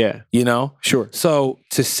 Realistic. Yeah. you know? Sure. So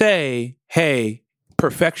to say, hey,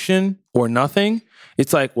 perfection or nothing,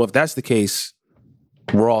 it's like, well, if that's the case,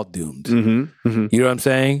 we're all doomed. Mm-hmm. Mm-hmm. You know what I'm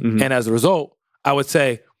saying? Mhm. And as a result, I would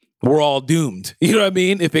say we're all doomed. You know what I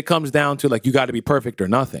mean? If it comes down to like, you got to be perfect or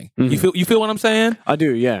nothing. Mhm. You feel what I'm saying? I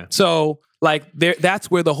do. Yeah. So like that's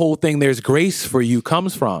where the whole thing, there's grace for you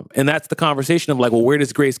comes from. And that's the conversation of like, well, where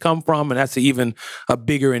does grace come from? And that's even a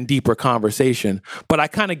bigger and deeper conversation. But I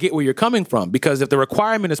kind of get where you're coming from, because if the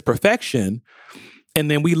requirement is perfection, and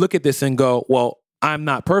then we look at this and go, well, I'm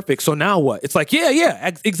not perfect. So now what? It's like,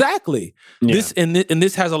 exactly. Yeah.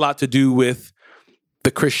 This has a lot to do with the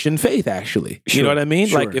Christian faith, actually. You Sure, know what I mean?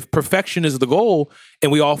 sure. Like if perfection is the goal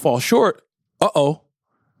and we all fall short,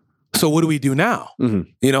 so what do we do now? Mhm.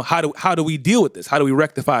 You know, how do we deal with this? How do we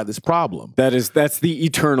rectify this problem? That's the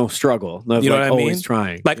eternal struggle of You know like what I always mean?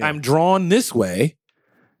 trying. Like Yeah. I'm drawn this way,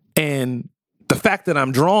 and the fact that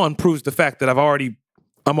I'm drawn proves the fact that I'm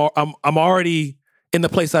already in the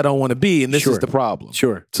place I don't want to be, and this Sure. is the problem.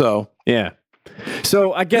 Sure. So Yeah.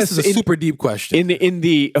 So I guess this is a super deep question.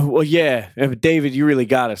 David, you really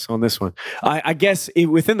got us on this one. I guess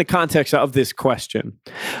within the context of this question,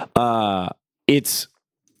 it's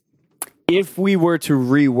if we were to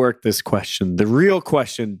rework this question, the real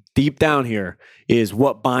question deep down here is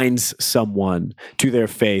what binds someone to their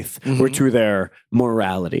faith or to their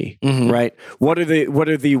morality, right? What are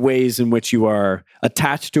the ways in which you are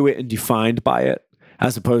attached to it and defined by it,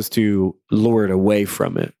 as opposed to lured away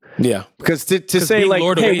from it? Yeah. Because to say being like,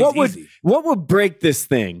 lured hey, away is easy. what would break this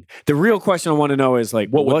thing? The real question I want to know is like,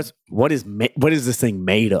 what is this thing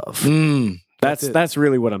made of? That's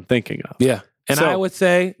really what I'm thinking of. Yeah. And So- I would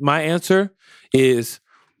say my answer is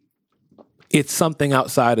it's something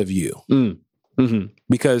outside of you, Mm-hmm.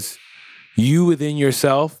 because you within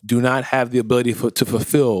yourself do not have the ability to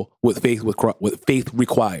fulfill what faith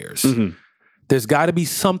requires. Mhm. There's got to be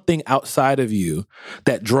something outside of you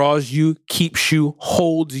that draws you, keeps you,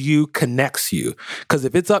 holds you, connects you. Because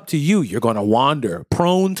if it's up to you, you're going to wander,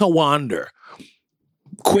 prone to wander,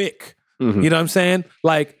 quick. Mhm. You know what I'm saying?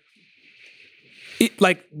 Like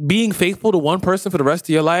being faithful to one person for the rest of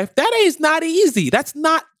your life, that is not easy. That's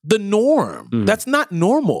not the norm. Mhm. That's not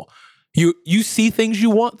normal. You see things, you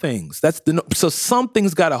want things. So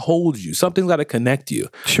something's got to hold you. Something's got to connect you.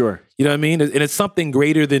 Sure. You know what I mean? And it's something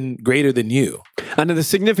greater than you. And the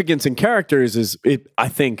significance in characters is, I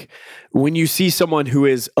think, when you see someone who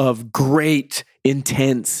is of great,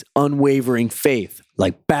 intense, unwavering faith,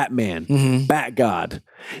 like Batman, Bat God,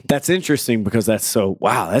 that's interesting because that's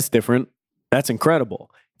that's different. That's incredible.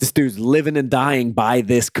 This dude's living and dying by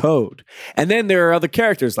this code. And then there are other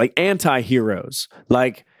characters like anti-heroes,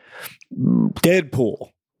 like Deadpool.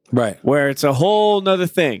 Right. Where it's a whole nother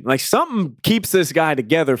thing. Like something keeps this guy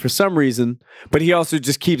together for some reason, but he also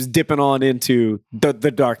just keeps dipping on into the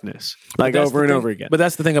darkness, like over and over again. But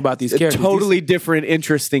that's the thing about these characters. Totally different,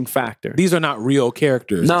 interesting factor. These are not real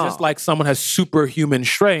characters. No. Just like someone has superhuman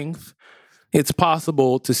strength, it's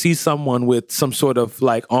possible to see someone with some sort of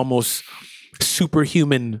like almost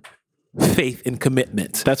superhuman faith and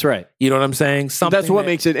commitment. That's right. You know what I'm saying? That's what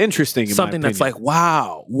makes it interesting. Something that's like,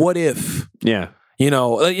 wow, what if? Yeah. You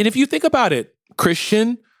know, and if you think about it,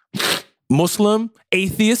 Christian, Muslim,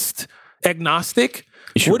 atheist, agnostic,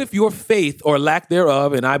 Sure. What if your faith or lack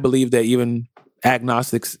thereof, and I believe that even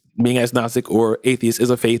agnostics, being agnostic or atheist is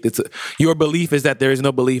a faith, your belief is that there is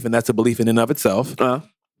no belief and that's a belief in and of itself.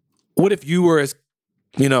 What if you were as,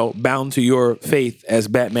 bound to your faith as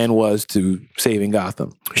Batman was to saving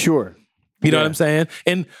Gotham? Sure. You know what I'm saying?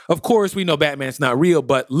 And of course, we know Batman's not real,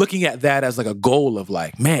 but looking at that as like a goal of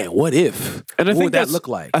like, man, what if? And I what think would that look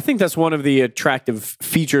like? I think that's one of the attractive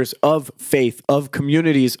features of faith, of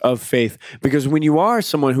communities of faith, because when you are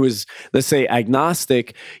someone who is, let's say,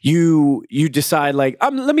 agnostic, you decide like,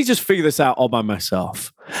 let me just figure this out all by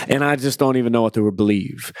myself. And I just don't even know what to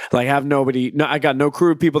believe. Like I got no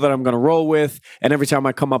crew of people that I'm going to roll with. And every time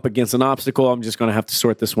I come up against an obstacle, I'm just going to have to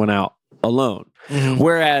sort this one out alone. Mm-hmm.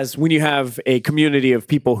 Whereas when you have a community of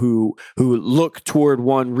people who look toward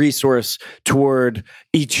one resource, toward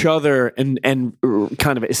each other and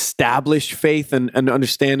kind of establish faith and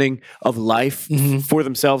understanding of life for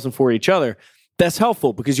themselves and for each other, that's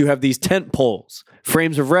helpful because you have these tent poles,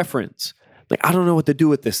 frames of reference. Like, I don't know what to do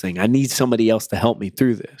with this thing. I need somebody else to help me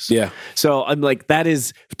through this. Yeah. So I'm like, that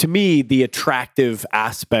is, to me, the attractive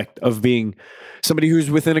aspect of being somebody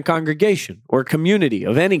who's within a congregation or a community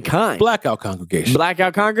of any kind. Blackout congregation.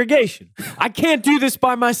 I can't do this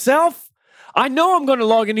by myself. I know I'm going to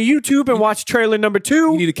log into YouTube and watch trailer number 2.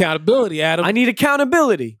 You need accountability, Adam. I need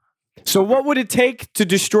accountability. So what would it take to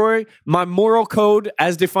destroy my moral code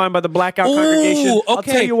as defined by the Blackout congregation?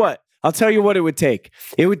 Okay. I'll tell you what it would take.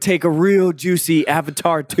 It would take a real juicy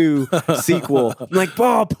Avatar 2 sequel. I'm like,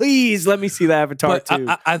 please let me see the Avatar 2.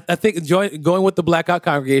 I think going with the Blackout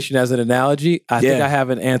congregation as an analogy, I think I have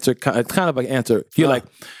an answer, kind of an answer. Feel like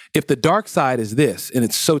if the dark side is this and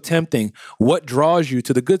it's so tempting, what draws you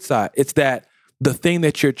to the good side? It's that the thing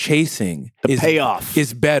that you're chasing, payoff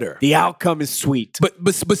is better. The outcome is sweet.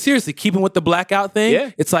 But seriously, keeping with the Blackout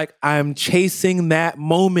thing, it's like I'm chasing that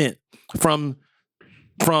moment from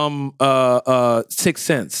Sixth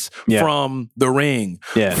Sense, from The Ring,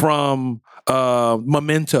 from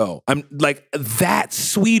Memento. I'm like, that's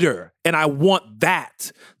sweeter. And I want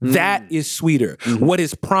that. That is sweeter. What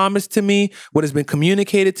is promised to me, what has been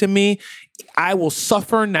communicated to me, I will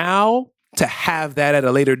suffer now to have that at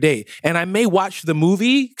a later date. And I may watch the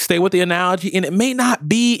movie, stay with the analogy, and it may not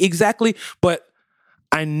be exactly, but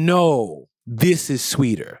I know this is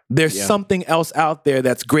sweeter. There's something else out there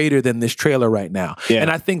that's greater than this trailer right now. Yeah. And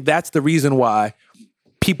I think that's the reason why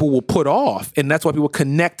people will put off, and that's why people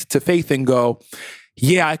connect to faith and go,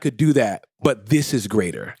 yeah, I could do that, but this is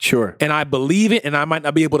greater. Sure. And I believe it, and I might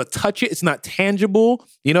not be able to touch it. It's not tangible.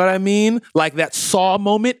 You know what I mean? Like that Saw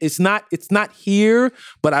moment, it's not here,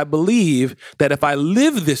 but I believe that if I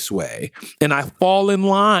live this way and I fall in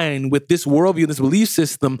line with this worldview, this belief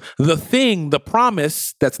system, the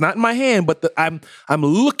promise that's not in my hand, but I'm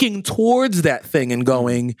looking towards that thing and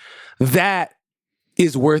going, that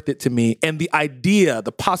is worth it to me. And the idea,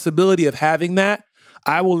 the possibility of having that,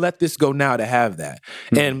 I will let this go now to have that.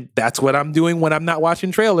 And that's what I'm doing when I'm not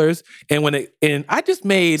watching trailers. And I just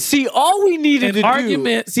made all we needed an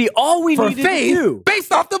argument for faith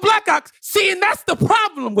based off the Blackhawks. And that's the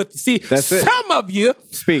problem with some of you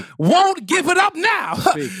won't give it up now.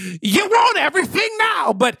 You want everything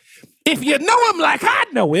now, but if you know him like I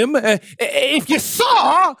know him, if you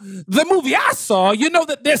saw the movie I saw, you know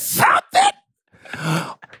that there's something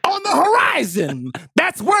on the horizon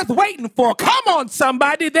that's worth waiting for. Come on,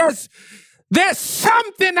 somebody. There's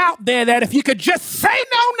something out there that if you could just say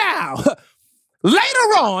no now,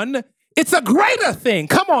 later on, it's a greater thing.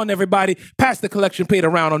 Come on, everybody. Pass the collection plate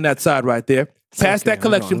around on that side right there. Pass that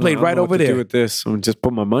collection plate right over there. Do with this? I'm just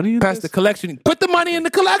put my money in Pass the collection. Put the money in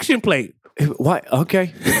the collection plate. Why?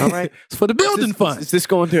 Okay. All right. It's for the building fund. Is this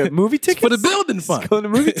going to movie tickets? For the building fund. Going to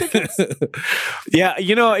movie tickets? Yeah,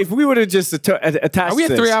 if we would have just attached Are we at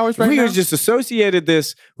this, 3 hours right if we now? would have just associated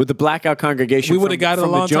this with the blackout congregation, We would have got it a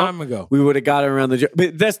from the long jump, time ago. We would have got it around the.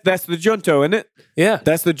 But that's the junto, isn't it? Yeah.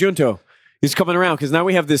 That's the junto. He's coming around because now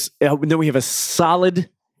we have this. Now we have a solid,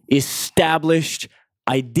 established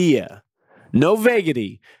idea. No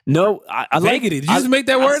vagity. No, I like. Vagity. Did you just make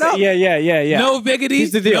that word up? Yeah. No vagity,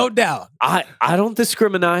 Here's the deal. no doubt. I don't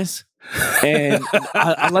discriminate, and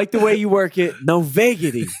I like the way you work it. No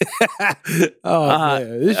vagity.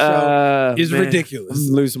 Man, this show is man, ridiculous.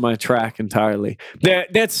 I'm losing my track entirely. But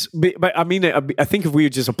I mean, I think if we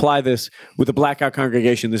would just apply this with the blackout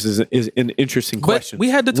congregation, this is an interesting question. we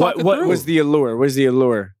had to talk it What through. was the allure? What was the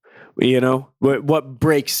allure? What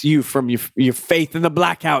breaks you from your faith in the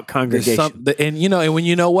blackout congregation? And when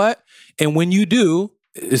you know what, and when you do,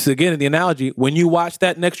 it's again the analogy. When you watch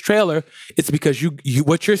that next trailer, it's because you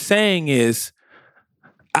what you're saying is,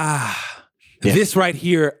 this right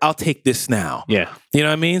here, I'll take this now. Yeah. You know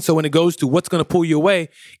what I mean? So when it goes to what's going to pull you away,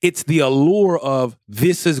 it's the allure of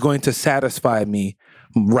this is going to satisfy me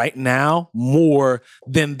right now more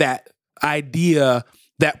than that idea,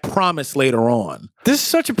 that promise later on. This is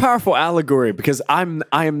such a powerful allegory because I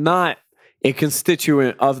am not a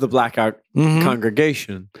constituent of the blackout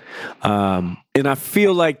congregation, and I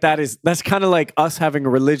feel like that's kind of like us having a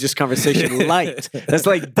religious conversation light. That's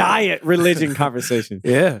like diet religion conversation.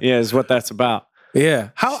 Yeah, is what that's about. Yeah.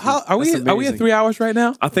 How are we? That's Are we at 3 hours right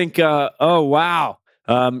now? I think. Oh wow.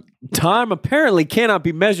 Time apparently cannot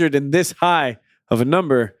be measured in this high of a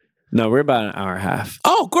number. No, we're about an hour and a half.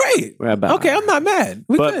 Oh, great. We're about Okay, I'm not mad.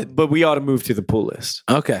 We good. But we ought to move to the pull list.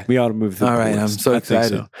 Okay. We ought to move to the All pull right, list. I'm so I think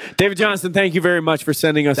excited. David Johnson, thank you very much for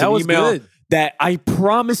sending us That an was email. good. That I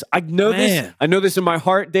promise, I know this. Man. I know this in my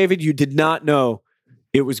heart, David. You did not know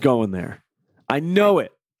it was going there. I know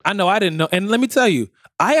it. I know I didn't know. And let me tell you,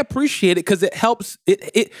 I appreciate it because it helps.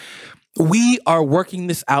 We are working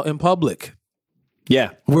this out in public.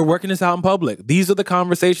 Yeah. We're working this out in public. These are the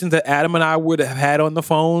conversations that Adam and I would have had on the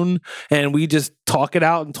phone, and we just talk it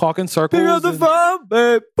out and talk in circles. Pick up the phone,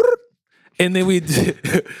 babe. And then we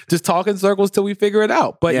just talk in circles till we figure it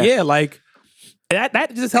out. But yeah, like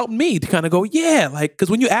that just helped me to kind of go, yeah, like, because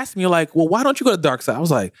when you asked me, you're like, well, why don't you go to the dark side? I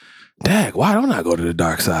was like, dag, why don't I go to the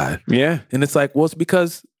dark side? Yeah. And it's like, well, it's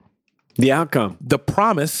because The outcome. the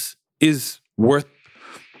promise is worth,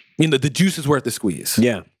 the juice is worth the squeeze.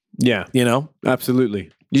 Yeah. Yeah. You know?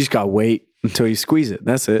 Absolutely. You just got to wait until you squeeze it.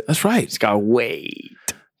 That's it. That's right. Just got to wait.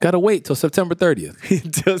 Got to wait till September 30th.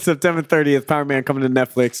 Until September 30th, Power Man coming to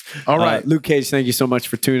Netflix. All right. Luke Cage, thank you so much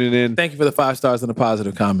for tuning in. Thank you for the 5 stars and a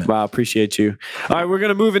positive comment. Wow, appreciate you. All right, we're going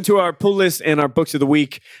to move into our pull list and our books of the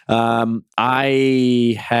week.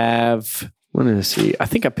 I have, let me see, I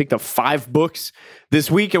think I picked up 5 books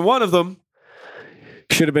this week, and one of them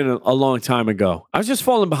should have been a long time ago. I was just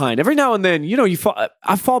falling behind. Every now and then,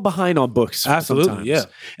 I fall behind on books. Absolutely, sometimes. yeah.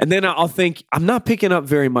 And then I'll think, I'm not picking up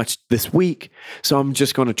very much this week, so I'm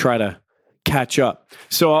just going to try to catch up.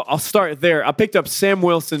 So I'll start there. I picked up Sam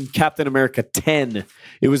Wilson, Captain America 10.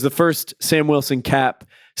 It was the first Sam Wilson Cap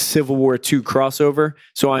Civil War II crossover,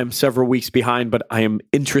 so I am several weeks behind, but I am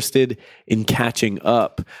interested in catching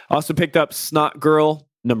up. I also picked up Snot Girl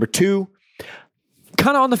number 2.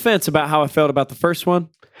 Kind of on the fence about how I felt about the first one,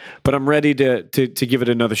 but I'm ready to give it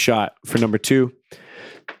another shot for number 2.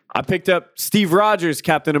 I picked up Steve Rogers,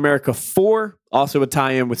 Captain America 4, also a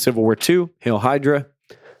tie-in with Civil War II, Hail Hydra.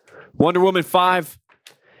 Wonder Woman 5,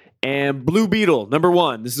 and Blue Beetle number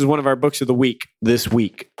 1. This is one of our books of the week this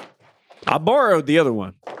week. I borrowed the other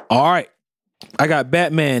one. All right. I got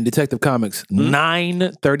Batman Detective Comics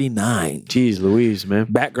 939. Jeez Louise, man.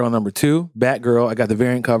 Batgirl number 2. Batgirl, I got the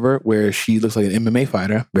variant cover where she looks like an MMA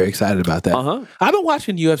fighter. Very excited about that. Uh-huh. I've been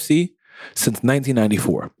watching UFC since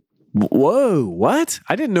 1994. Whoa, what?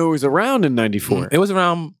 I didn't know it was around in 94. It was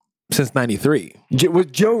around since 93. Was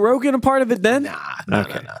Joe Rogan a part of it then?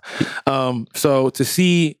 Nah. So to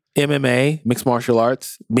see MMA, mixed martial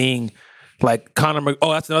arts, being like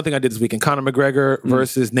that's another thing I did this weekend. Conor McGregor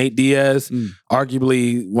versus Nate Diaz,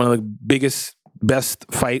 arguably one of the biggest, best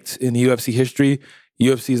fights in UFC history.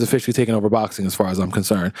 UFC is officially taking over boxing as far as I'm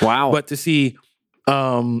concerned. Wow. But to see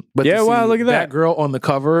wow, look at that girl on the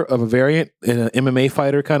cover of a variant in an MMA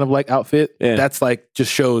fighter kind of like outfit, that's like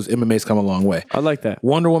just shows MMA's come a long way. I like that.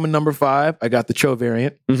 Wonder Woman number 5, I got the Cho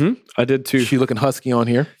variant. Mm-hmm. I did too. She looking husky on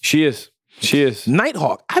here. She is.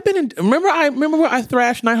 Nighthawk. Remember where I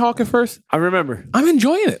thrashed Nighthawk at first? I remember. I'm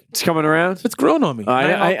enjoying it. It's coming around. It's growing on me.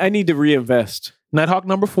 I need to reinvest. Nighthawk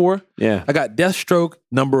number 4. Yeah. I got Deathstroke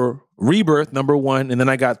Rebirth number 1, and then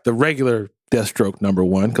I got the regular Deathstroke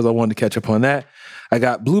 #1 because I wanted to catch up on that. I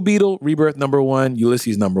got Blue Beetle Rebirth #1,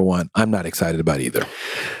 Ulysses #1. I'm not excited about either.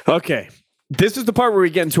 Okay. This is the part where we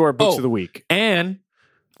get into our books of the week. And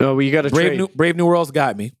we got to Brave New World's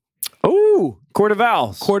got me. Oh, Court of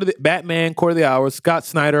Owls. Batman, Court of the Owls, Scott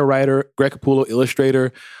Snyder, writer, Greg Capullo,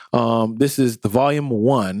 illustrator. This is the volume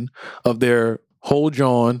 1 of their Hold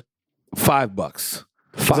John, $5.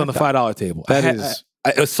 It's on the $5 table. That is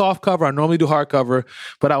a soft cover. I normally do hardcover,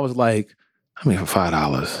 but I was like, I mean, for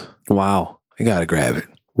 $5, wow. you got to grab it.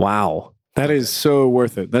 Wow. That is so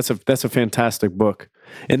worth it. That's a fantastic book.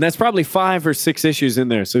 And that's probably 5 or 6 issues in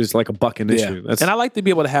there. So it's like $1 an issue. And I like to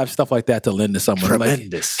be able to have stuff like that to lend to someone.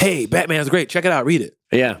 Tremendous. Like, hey, Batman's great. Check it out. Read it.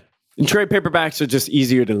 Yeah. And trade paperbacks are just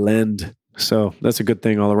easier to lend. So that's a good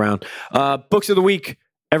thing all around. Books of the week.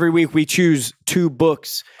 Every week we choose 2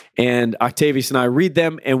 books and Octavius and I read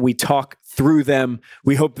them and we talk through them.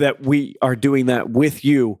 We hope that we are doing that with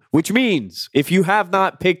you, which means if you have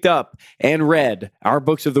not picked up and read our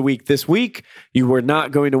books of the week this week, you are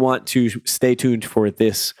not going to want to stay tuned for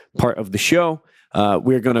this part of the show.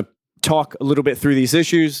 We're going to talk a little bit through these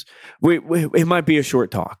issues. It might be a short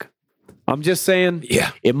talk. I'm just saying,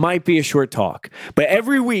 it might be a short talk. But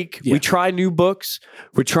every week, we try new books.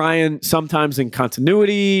 We're trying sometimes in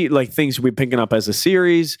continuity, like things we're picking up as a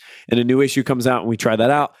series, and a new issue comes out and we try that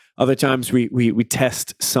out. Other times we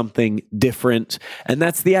test something different. And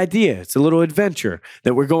that's the idea. It's a little adventure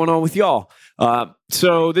that we're going on with y'all.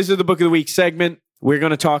 So this is the Book of the Week segment. We're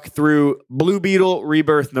going to talk through Blue Beetle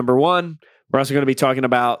Rebirth #1. We're also going to be talking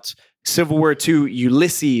about Civil War II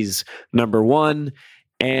Ulysses #1.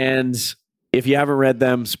 And if you haven't read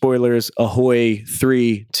them, spoilers, ahoy,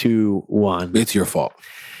 3, 2, 1. It's your fault.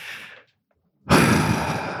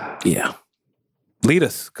 Yeah. Lead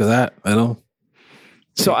us, because I don't.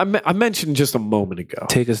 So I mentioned just a moment ago.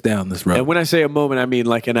 Take us down this road. And when I say a moment, I mean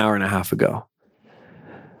like an hour and a half ago.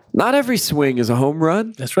 Not every swing is a home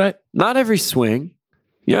run. That's right. Not every swing.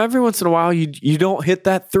 You know, every once in a while, you don't hit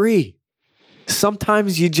that 3.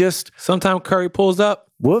 Sometimes Sometimes Curry pulls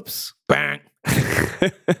up. Whoops. Bang.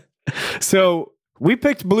 So we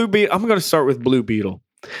picked Blue Beetle. I'm going to start with Blue Beetle.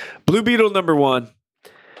 Blue Beetle #1.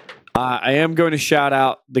 I am going to shout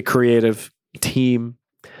out the creative team.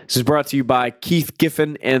 This is brought to you by Keith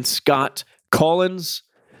Giffen and Scott Collins.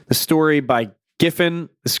 The story by Giffen,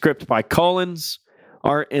 the script by Collins,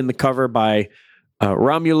 art and the cover by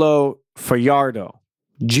Romulo Fajardo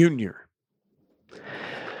Jr.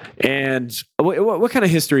 And what kind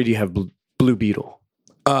of history do you have, Blue Beetle?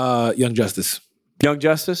 Young Justice. Young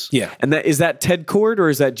Justice? Yeah. And is that Ted Kord or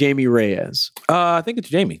is that Jamie Reyes? I think it's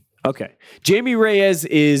Jamie. Okay. Jamie Reyes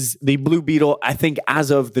is the Blue Beetle, I think,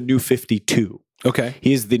 as of the New 52. Okay.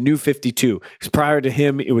 He is the New 52. Because prior to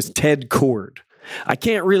him, it was Ted Kord. I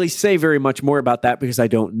can't really say very much more about that because I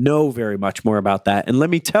don't know very much more about that. And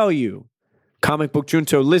let me tell you, Comic Book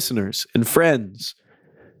Junto listeners and friends,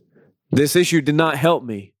 this issue did not help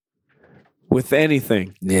me with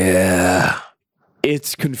anything. Yeah.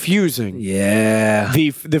 It's confusing. Yeah.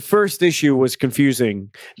 The first issue was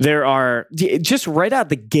confusing. There are, just right out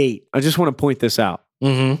the gate, I just want to point this out.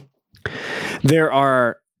 Mm-hmm. There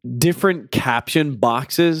are different caption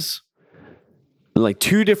boxes, like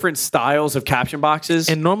 2 different styles of caption boxes.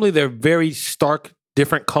 And normally they're very stark,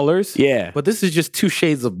 different colors. Yeah. But this is just 2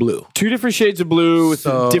 shades of blue. 2 different shades of blue with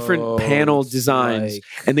different panel designs.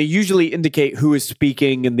 And they usually indicate who is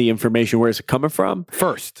speaking and the information, where is it coming from.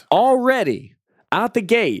 First. Already, out the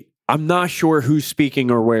gate, I'm not sure who's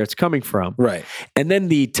speaking or where it's coming from. Right. And then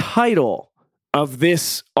the title of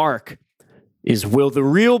this arc is Will the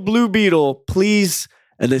Real Blue Beetle Please,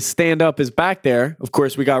 and then Stand Up is back there. Of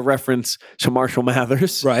course, we got reference to Marshall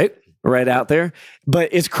Mathers. Right out there. But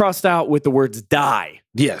it's crossed out with the words die.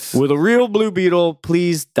 Yes. Will the real Blue Beetle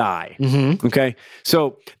please die? Mm-hmm. Okay.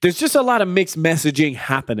 So there's just a lot of mixed messaging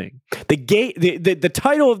happening. The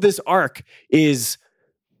title of this arc is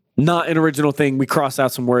not an original thing. We crossed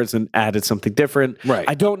out some words and added something different. Right.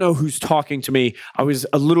 I don't know who's talking to me. I was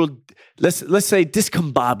a little, let's say,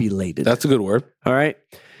 discombobulated. That's a good word. All right.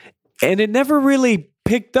 And it never really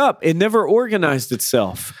picked up. It never organized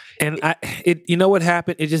itself. And you know what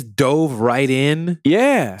happened? It just dove right in.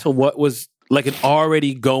 Yeah. To what was like an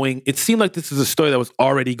already going. It seemed like this is a story that was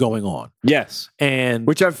already going on. Yes. And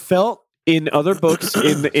which I've felt in other books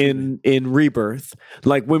in Rebirth.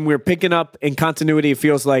 Like when we're picking up in continuity, it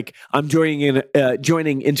feels like I'm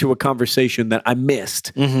joining into a conversation that I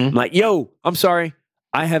missed. Mm-hmm. I'm like, yo, I'm sorry.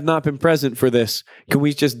 I have not been present for this. Can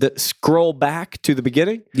we just scroll back to the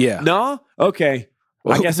beginning? Yeah. No? Okay.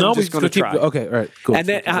 I guess I'm just going to try. Okay, all right, cool. And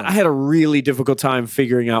then I had a really difficult time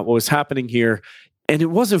figuring out what was happening here. and it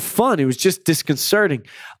wasn't fun. It was just disconcerting.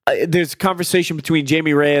 There's a conversation between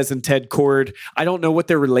Jamie Reyes and Ted Kord. I don't know what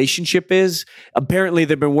their relationship is. Apparently,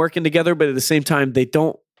 they've been working together, but at the same time, they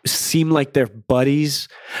don't seem like they're buddies.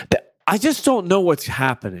 I just don't know what's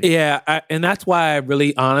happening. Yeah, and that's why I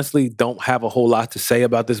really honestly don't have a whole lot to say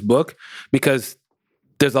about this book, because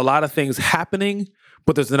there's a lot of things happening,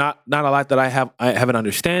 but there's not a lot that I have an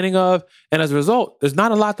understanding of. And as a result, there's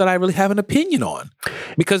not a lot that I really have an opinion on.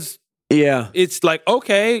 Because it's like,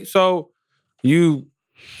 okay, so you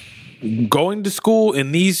going to school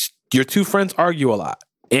and your two friends argue a lot.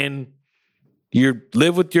 And you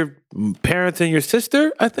live with your parents and your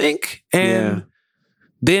sister, I think. And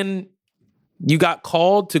then you got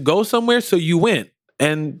called to go somewhere, so you went.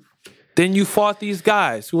 And then you fought these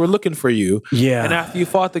guys who were looking for you. Yeah. And after you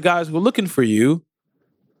fought the guys who were looking for you,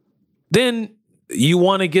 then you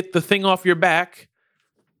want to get the thing off your back.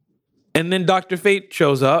 And then Dr. Fate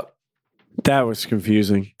shows up. That was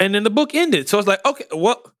confusing. And then the book ended. So it's like, okay,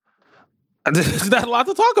 well, there's not a lot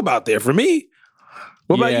to talk about there for me.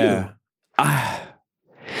 What about you?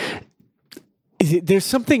 There's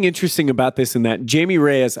something interesting about this in that Jamie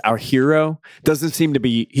Reyes, our hero,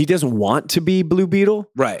 he doesn't want to be Blue Beetle.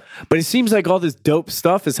 Right. But it seems like all this dope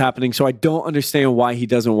stuff is happening, so I don't understand why he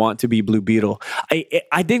doesn't want to be Blue Beetle.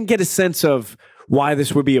 I didn't get a sense of why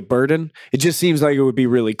this would be a burden. It just seems like it would be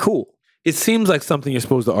really cool. It seems like something you're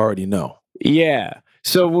supposed to already know. Yeah.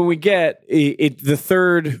 So when we get the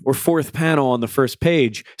third or fourth panel on the first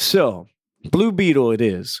page, so Blue Beetle it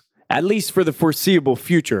is. At least for the foreseeable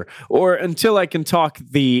future, or until I can talk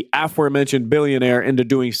the aforementioned billionaire into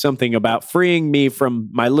doing something about freeing me from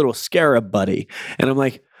my little scarab buddy. And I'm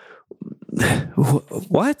like,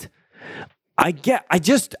 what? I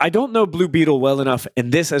don't know Blue Beetle well enough,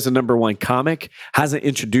 and this as a number one comic hasn't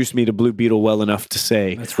introduced me to Blue Beetle well enough to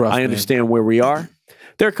say That's rough, I understand where we are.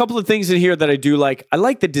 There are a couple of things in here that I do like. I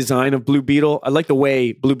like the design of Blue Beetle. I like the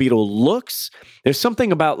way Blue Beetle looks. There's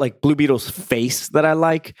something about like Blue Beetle's face that I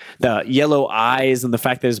like. The yellow eyes and the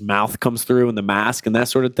fact that his mouth comes through and the mask and that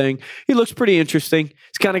sort of thing. He looks pretty interesting.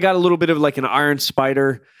 He's kind of got a little bit of like an Iron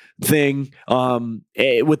Spider thing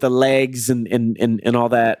with the legs and all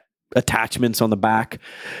that attachments on the back.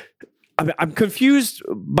 I'm confused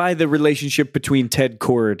by the relationship between Ted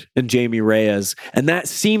Kord and Jamie Reyes, and that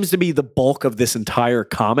seems to be the bulk of this entire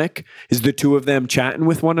comic, is the two of them chatting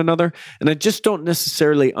with one another, and I just don't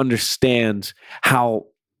necessarily understand how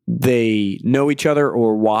they know each other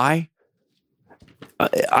or why.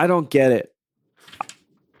 I don't get it.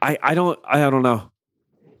 I don't know.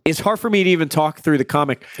 It's hard for me to even talk through the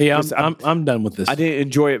comic. Yeah, I'm done with this. I didn't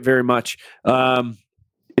enjoy it very much.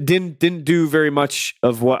 It didn't do very much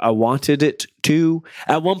of what I wanted it to.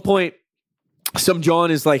 At one point, some John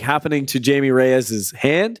is like happening to Jamie Reyes'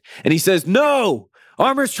 hand, and he says, "No,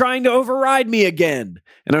 Armor's trying to override me again."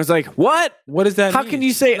 And I was like, "What? What does that How mean? can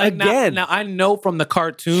you say like, again?" Now I know from the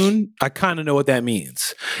cartoon, I kind of know what that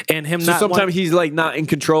means. And him So sometimes he's like not in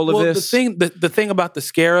control of this. The thing about the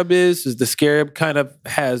scarab is the scarab kind of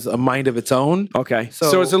has a mind of its own. Okay,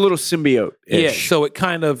 so it's a little symbiote. Yeah, so it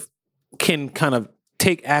kind of can kind of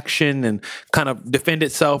take action and kind of defend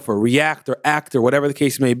itself or react or act or whatever the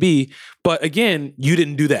case may be. But again, you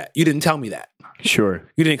didn't do that. You didn't tell me that. Sure.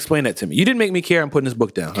 You didn't explain that to me. You didn't make me care. I'm putting this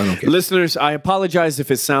book down. I don't care. Listeners, I apologize if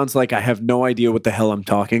it sounds like I have no idea what the hell I'm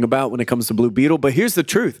talking about when it comes to Blue Beetle, but here's the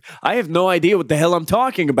truth. I have no idea what the hell I'm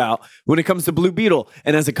talking about when it comes to Blue Beetle.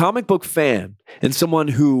 And as a comic book fan and someone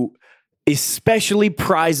who especially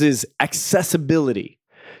prizes accessibility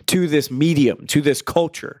to this medium, to this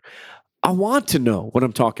culture, I want to know what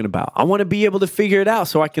I'm talking about. I want to be able to figure it out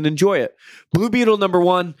so I can enjoy it. Blue Beetle number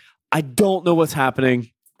 1, I don't know what's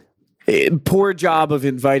happening. Poor job of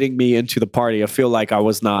inviting me into the party. I feel like I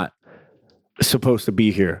was not supposed to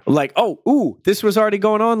be here. Like, this was already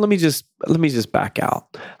going on. Let me just back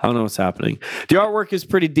out. I don't know what's happening. The artwork is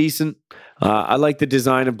pretty decent. I like the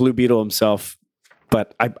design of Blue Beetle himself.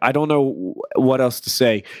 But I don't know what else to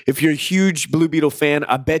say. If you're a huge Blue Beetle fan,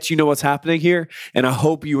 I bet you know what's happening here. And I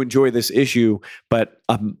hope you enjoy this issue. But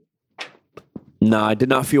I did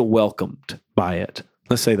not feel welcomed by it.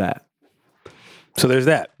 Let's say that. So there's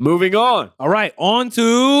that. Moving on. All right, on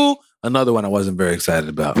to another one I wasn't very excited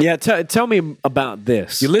about. Yeah, tell me about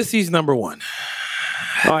this. Ulysses number 1.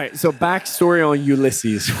 All right, so backstory on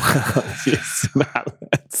Ulysses.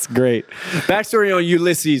 That's great. Backstory on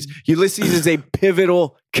Ulysses. Ulysses is a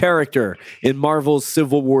pivotal character in Marvel's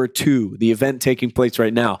Civil War II, the event taking place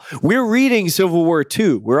right now. We're reading Civil War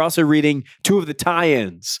II. We're also reading 2 of the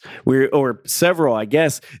tie-ins, or several, I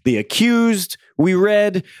guess. The Accused, we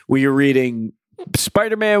read. We are reading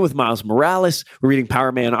Spider-Man with Miles Morales. We're reading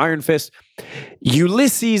Power Man, Iron Fist.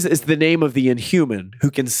 Ulysses is the name of the Inhuman who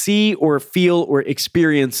can see or feel or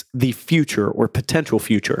experience the future or potential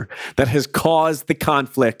future that has caused the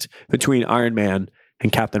conflict between Iron Man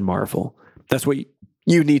and Captain Marvel. That's what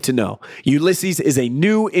you need to know. Ulysses is a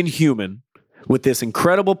new Inhuman with this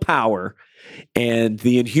incredible power, and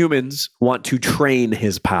the Inhumans want to train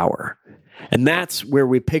his power. And that's where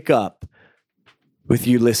we pick up with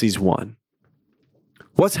Ulysses 1.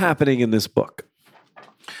 What's happening in this book?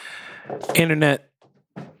 Internet,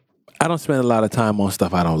 I don't spend a lot of time on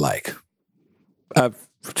stuff I don't like. I've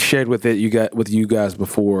shared with you guys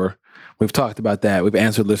before. We've talked about that. We've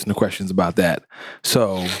answered listener questions about that.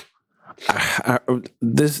 So I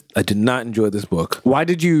did not enjoy this book. Why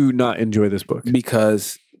did you not enjoy this book?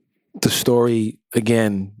 Because the story,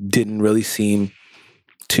 again, didn't really seem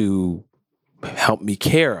to help me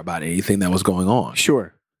care about anything that was going on.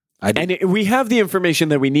 Sure. We have the information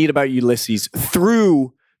that we need about Ulysses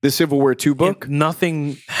through the Civil War II book. And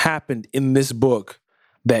nothing happened in this book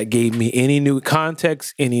that gave me any new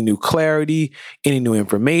context, any new clarity, any new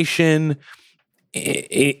information.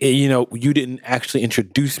 You didn't actually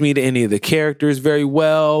introduce me to any of the characters very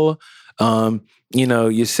well.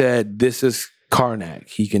 You said, this is Karnak.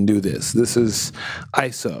 He can do this. This is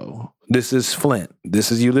Iso. This is Flint.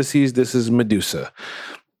 This is Ulysses. This is Medusa.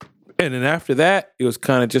 And then after that, it was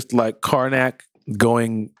kind of just like Karnak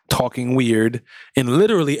talking weird, and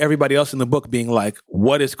literally everybody else in the book being like,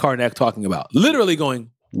 what is Karnak talking about? Literally going,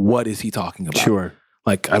 what is he talking about? Sure.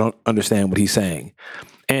 Like, I don't understand what he's saying.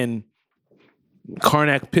 And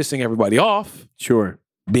Karnak pissing everybody off. Sure.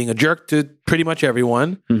 Being a jerk to pretty much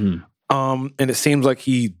everyone. Mm-hmm. And it seems like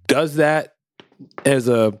he does that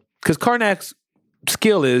because Karnak's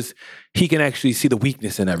skill is he can actually see the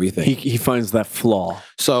weakness in everything. He finds that flaw.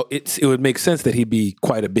 So it would make sense that he'd be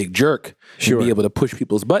quite a big jerk. Sure. And be able to push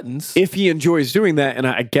people's buttons. If he enjoys doing that, and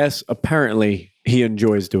I guess apparently he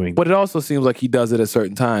enjoys doing that. But it also seems like he does it at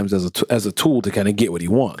certain times as a tool to kind of get what he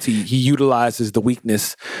wants. He utilizes the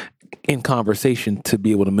weakness in conversation to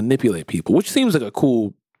be able to manipulate people, which seems like a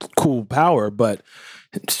cool power, but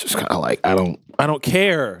it's just kind of like, I don't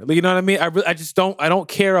care. You know what I mean? I don't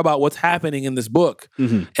care about what's happening in this book.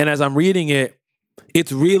 Mm-hmm. And as I'm reading it,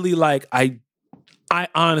 it's really like, I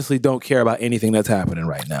honestly don't care about anything that's happening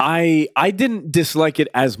right now. I didn't dislike it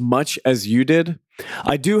as much as you did.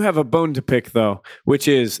 I do have a bone to pick, though, which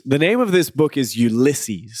is the name of this book is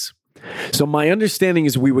Ulysses. So my understanding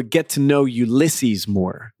is we would get to know Ulysses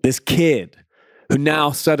more, this kid who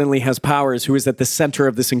now suddenly has powers, who is at the center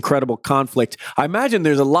of this incredible conflict. I imagine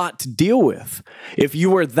there's a lot to deal with. If you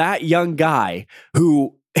were that young guy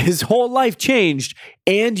who his whole life changed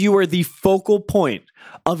and you are the focal point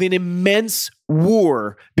of an immense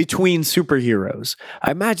war between superheroes,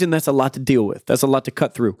 I imagine that's a lot to deal with. That's a lot to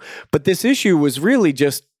cut through. But this issue was really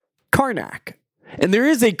just Karnak. And there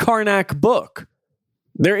is a Karnak book.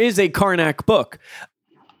 There is a Karnak book.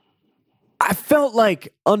 I felt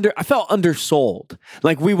undersold.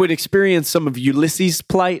 Like we would experience some of Ulysses'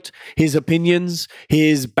 plight, his opinions,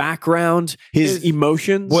 his background, his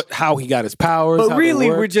emotions, how he got his powers. But really,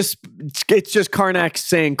 it's just Karnak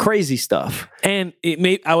saying crazy stuff. And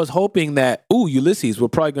I was hoping that, Ulysses, we're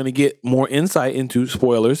probably going to get more insight into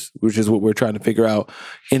spoilers, which is what we're trying to figure out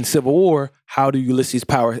in Civil War. How do Ulysses'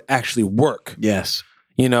 powers actually work? Yes.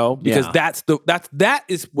 Because that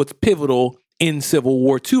is what's pivotal in Civil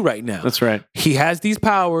War II right now. That's right. He has these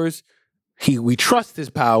powers. We trust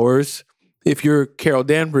his powers if you're Carol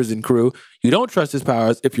Danvers and crew. You don't trust his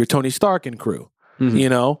powers if you're Tony Stark and crew.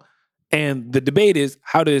 Mm-hmm. And the debate is,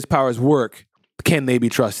 how do his powers work? Can they be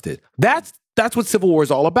trusted? That's what Civil War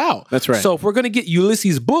is all about. That's right. So if we're going to get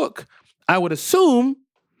Ulysses' book, I would assume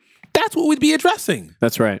that's what we'd be addressing.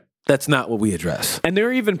 That's right. That's not what we address. And there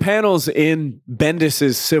are even panels in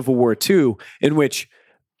Bendis' Civil War II in which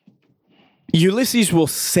Ulysses will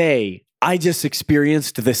say, I just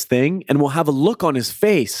experienced this thing, and we'll have a look on his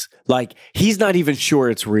face like he's not even sure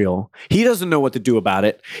it's real. He doesn't know what to do about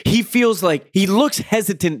it. He feels like he looks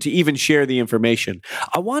hesitant to even share the information.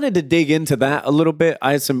 I wanted to dig into that a little bit.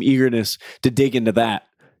 I had some eagerness to dig into that.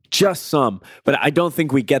 Just some, but I don't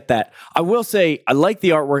think we get that. I will say, I like the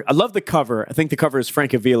artwork. I love the cover. I think the cover is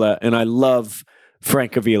Frank Avila, and I love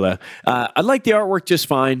Frank Avila. I like the artwork just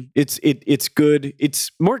fine. It's good.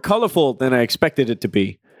 It's more colorful than I expected it to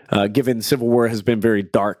be, given Civil War has been very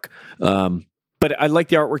dark. But I like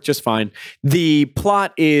the artwork just fine. The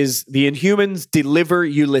plot is the Inhumans deliver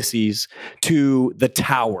Ulysses to the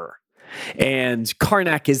tower. And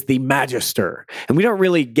Karnak is the magister. And we don't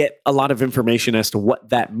really get a lot of information as to what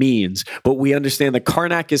that means, but we understand that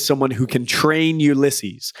Karnak is someone who can train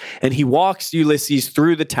Ulysses. And he walks Ulysses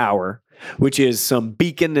through the tower, which is some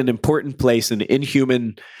beacon and important place in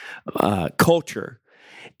inhuman culture.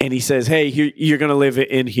 And he says, hey, you're going to live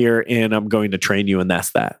in here and I'm going to train you. And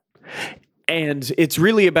that's that. And it's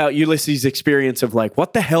really about Ulysses' experience of like,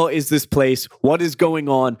 what the hell is this place? What is going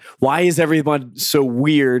on? Why is everyone so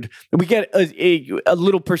weird? And we get a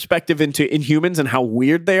little perspective into Inhumans and how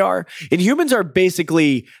weird they are. Inhumans are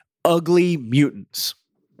basically ugly mutants.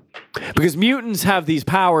 Because mutants have these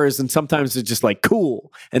powers and sometimes they're just like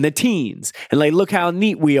cool and the teens and like, look how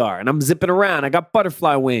neat we are. And I'm zipping around. I got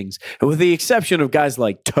butterfly wings. And with the exception of guys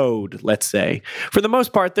like Toad, let's say, for the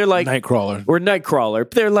most part, they're like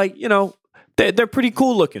Nightcrawler. They're like, you know, they're pretty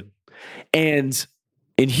cool looking. And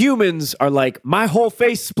Inhumans are like, my whole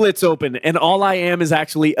face splits open and all I am is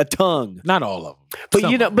actually a tongue. Not all of them.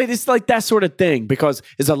 But you know, but it's like that sort of thing because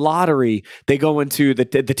it's a lottery. They go into the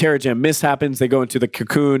Terrigen Mist happens. They go into the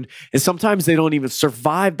cocoon, and sometimes they don't even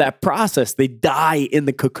survive that process. They die in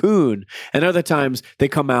the cocoon, and other times they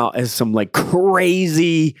come out as some like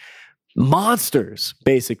crazy monsters,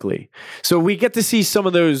 basically. So we get to see some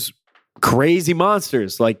of those crazy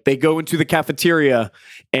monsters. Like they go into the cafeteria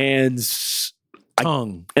and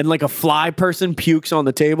like a fly person pukes on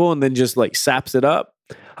the table and then just like saps it up.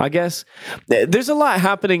 I guess there's a lot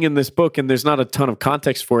happening in this book and there's not a ton of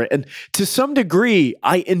context for it. And to some degree,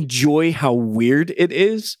 I enjoy how weird it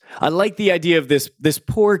is. I like the idea of this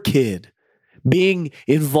poor kid being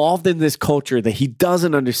involved in this culture that he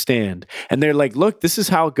doesn't understand. And they're like, look, this is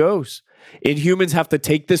how it goes. Inhumans have to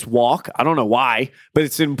take this walk. I don't know why, but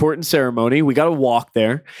it's an important ceremony. We got to walk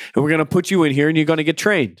there and we're going to put you in here and you're going to get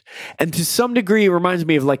trained. And to some degree, it reminds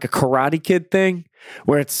me of like a Karate Kid thing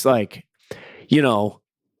where it's like, you know,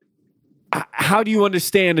 how do you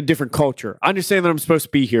understand a different culture? I understand that I'm supposed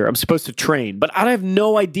to be here. I'm supposed to train, but I have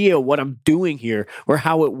no idea what I'm doing here or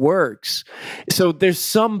how it works. So there's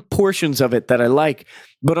some portions of it that I like,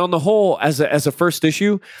 but on the whole, as a first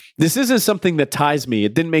issue, this isn't something that ties me.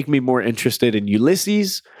 It didn't make me more interested in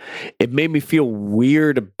Ulysses. It made me feel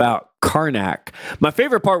weird about Karnak. My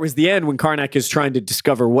favorite part was the end when Karnak is trying to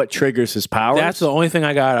discover what triggers his powers. That's the only thing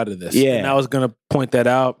I got out of this. Yeah. And I was going to point that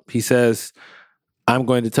out. He says, I'm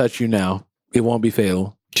going to touch you now. It won't be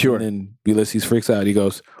fatal. Sure. And then Ulysses freaks out. He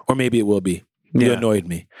goes, or maybe it will be. You annoyed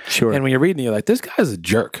me. Sure. And when you're reading, you're like, this guy's a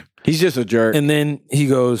jerk. He's just a jerk. And then he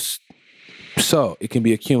goes, so it can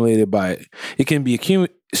be accumulated by, it can be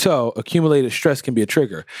accumulated stress can be a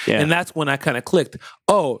trigger. Yeah. And that's when I kind of clicked.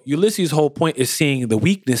 Oh, Ulysses' whole point is seeing the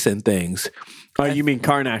weakness in things. Oh, you mean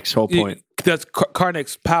Karnak's whole point? That's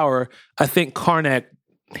Karnak's power. I think Karnak,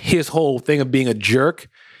 his whole thing of being a jerk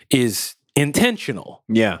is intentional.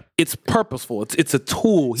 Yeah. It's purposeful. It's a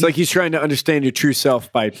tool. It's like he's trying to understand your true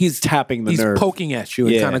self by tapping the nerve. He's poking at you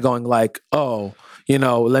and kind of going like, oh, you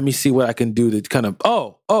know, let me see what I can do to kind of,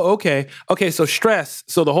 okay. Okay, so stress.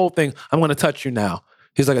 So the whole thing, I'm going to touch you now.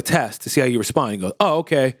 He's like a test to see how you respond. He goes, oh,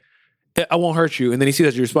 okay. I won't hurt you. And then he sees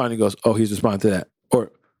that you respond and he goes, oh, he's responding to that.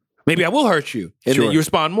 Or maybe I will hurt you. And then you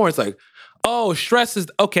respond more. It's like, oh, stress is,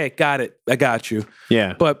 okay, got it. I got you.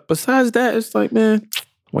 Yeah. But besides that, it's like, man,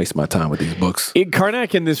 waste my time with these books.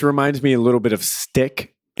 Karnak in this reminds me a little bit of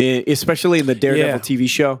Stick, especially in the Daredevil TV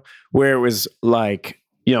show, where it was like,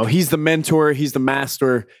 you know, he's the mentor, he's the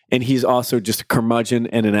master, and he's also just a curmudgeon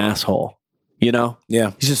and an asshole. You know?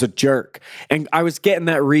 Yeah. He's just a jerk. And I was getting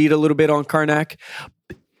that read a little bit on Karnak.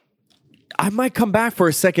 I might come back for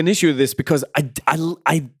a second issue of this because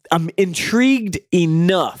I'm intrigued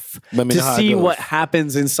enough to see what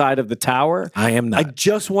happens inside of the tower. I am not. I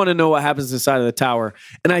just want to know what happens inside of the tower.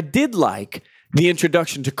 And I did like the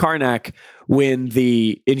introduction to Karnak when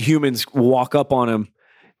the Inhumans walk up on him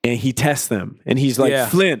and he tests them. And he's like,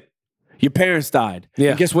 Flint, your parents died.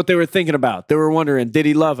 Yeah. And guess what they were thinking about? They were wondering, did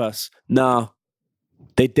he love us? No,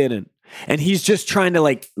 they didn't. And he's just trying to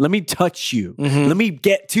like, let me touch you. Mm-hmm. Let me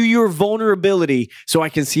get to your vulnerability so I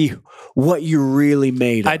can see what you're really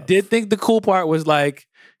made of. I did think the cool part was like,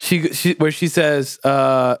 where she says,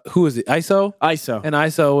 who is it? ISO? ISO. And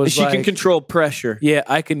ISO was she can control pressure. Yeah,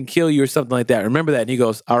 I can kill you or something like that. Remember that? And he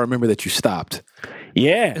goes, I remember that you stopped.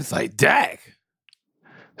 Yeah. It's like, dang.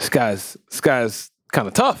 This guy's kind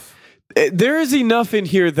of tough. There is enough in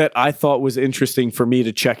here that I thought was interesting for me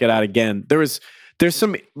to check it out again. There's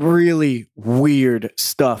some really weird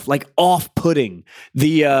stuff, like off-putting.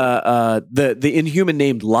 The Inhuman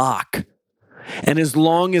named Locke. And as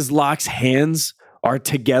long as Locke's hands are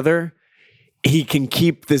together, he can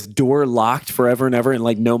keep this door locked forever and ever and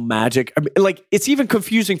like no magic. I mean, like it's even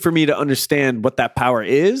confusing for me to understand what that power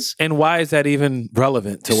is. And why is that even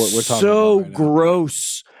relevant to what we're talking So about right now?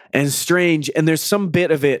 gross and strange. And there's some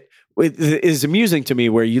bit of it is amusing to me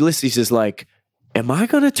where Ulysses is like, am I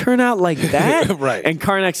going to turn out like that? Right. And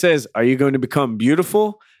Karnak says, are you going to become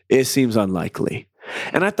beautiful? It seems unlikely.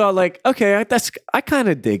 And I thought like, okay, I kind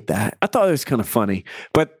of dig that. I thought it was kind of funny,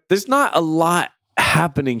 but there's not a lot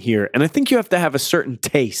happening here. And I think you have to have a certain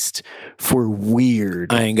taste for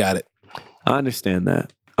weird. I ain't got it. I understand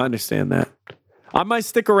that. I might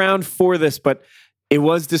stick around for this, but it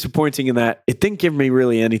was disappointing in that it didn't give me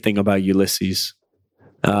really anything about Ulysses.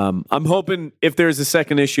 I'm hoping if there's a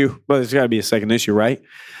second issue, well, there's got to be a second issue, right?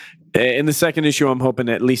 In the second issue, I'm hoping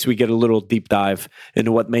at least we get a little deep dive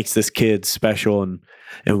into what makes this kid special and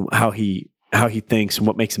how he thinks and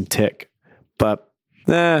what makes him tick. But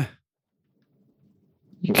kind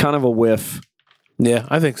of a whiff. Yeah,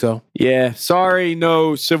 I think so. Yeah, sorry,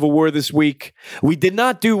 no Civil War this week. We did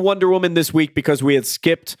not do Wonder Woman this week because we had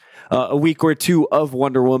skipped a week or two of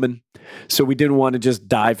Wonder Woman. So we didn't want to just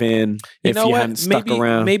dive in if you hadn't stuck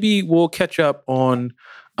around. Maybe we'll catch up on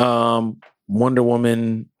Wonder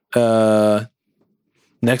Woman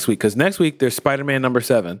next week. Because next week there's Spider-Man number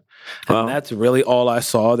 7. And that's really all I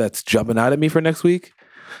saw that's jumping out at me for next week.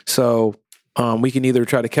 So we can either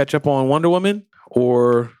try to catch up on Wonder Woman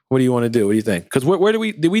or what do you want to do? What do you think? Because where did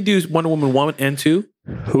we do Wonder Woman 1 and 2?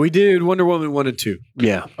 We did Wonder Woman 1 and 2.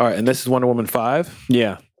 Yeah. All right. And this is Wonder Woman 5?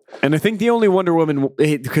 Yeah. And I think the only Wonder Woman,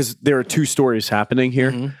 because there are 2 stories happening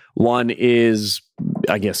here. Mm-hmm. One is,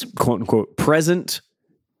 I guess, quote unquote, present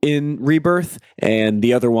in Rebirth. And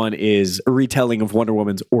the other one is a retelling of Wonder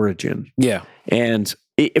Woman's origin. Yeah. And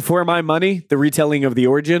for my money, the retelling of the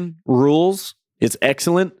origin rules. It's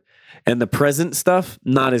excellent. And the present stuff,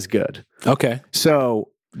 not as good. Okay. So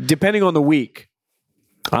depending on the week,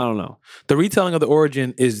 I don't know. The retelling of the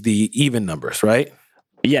origin is the even numbers, right?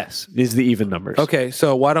 Yes, is the even numbers. Okay,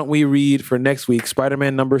 so why don't we read for next week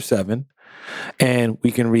Spider-Man number 7, and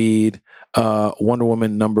we can read Wonder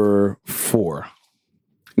Woman number 4.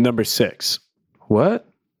 Number 6. What?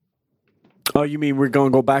 Oh, you mean we're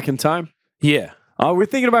going to go back in time? Yeah. Oh, we're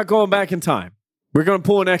thinking about going back in time. We're going to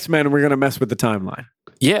pull an X-Men and we're going to mess with the timeline.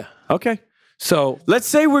 Yeah. Okay. So let's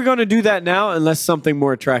say we're going to do that now unless something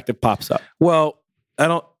more attractive pops up. Well, I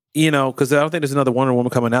don't, because I don't think there's another Wonder Woman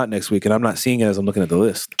coming out next week, and I'm not seeing it as I'm looking at the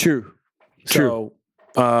list. True. So,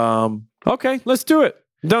 okay, let's do it.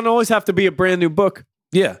 Don't always have to be a brand new book.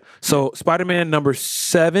 Yeah. So Spider-Man number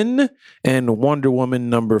 7 and Wonder Woman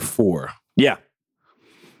number 4. Yeah.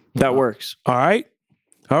 That works. All right.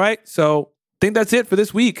 So I think that's it for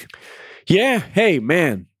this week. Yeah. Hey,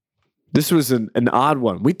 man. This was an odd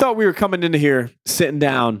one. We thought we were coming into here, sitting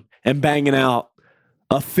down and banging out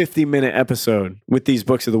a 50-minute episode with these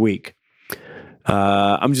books of the week.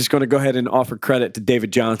 I'm just going to go ahead and offer credit to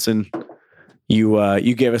David Johnson.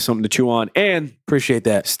 You gave us something to chew on, and appreciate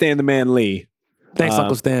that. Stan the Man Lee. Thanks,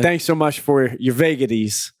 Uncle Stan. Thanks so much for your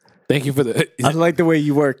vagaries. Thank you for the. I like the way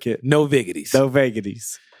you work it. No vagaries. No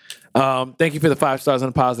vagaries. Thank you for the 5 stars and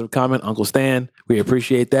a positive comment, Uncle Stan. We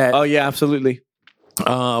appreciate that. Oh yeah, absolutely.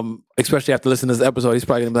 Especially after listening to this episode, he's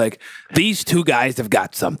probably gonna be like, "These 2 guys have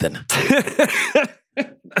got something."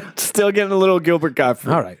 Still getting a little Gilbert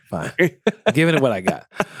Gottfried. All right, fine. Giving it what I got.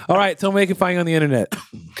 All right, tell me where you can find you on the internet.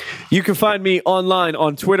 You can find me online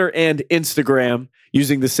on Twitter and Instagram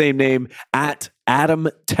using the same name at Adam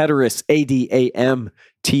Teterus, AdamTeterus.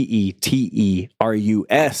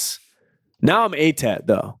 Now I'm ATET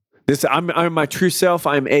though. I'm my true self.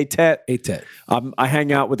 I'm ATET. ATET. I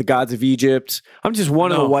hang out with the gods of Egypt. I'm just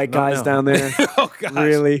one of the white guys down there. Oh gosh.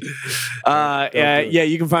 Really? Yeah.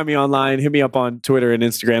 You can find me online. Hit me up on Twitter and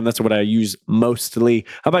Instagram. That's what I use mostly.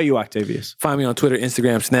 How about you, Octavius? Find me on Twitter,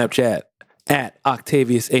 Instagram, Snapchat at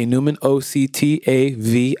Octavius A. Newman, OCTAVIUS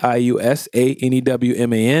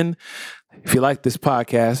ANEWMAN. If you like this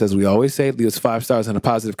podcast, as we always say, leave us 5 stars and a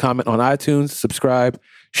positive comment on iTunes. Subscribe,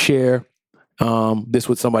 share this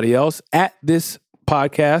with somebody else at this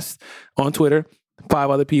podcast on Twitter. 5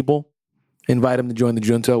 other people. Invite them to join the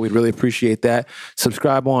Junto. We'd really appreciate that.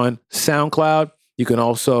 Subscribe on SoundCloud. You can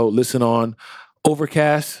also listen on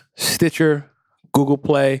Overcast, Stitcher, Google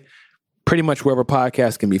Play, pretty much wherever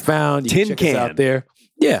podcasts can be found. You can check us out there.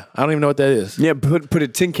 Yeah, I don't even know what that is. Yeah, put a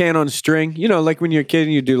tin can on a string. You know, like when you're a kid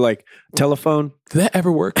and you do like telephone. Did that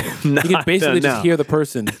ever work? You can basically just hear the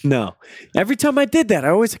person. No. Every time I did that, I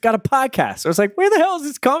always got a podcast. I was like, where the hell is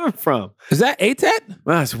this coming from? Is that ATAT?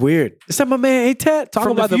 Wow, that's weird. Is that my man ATAT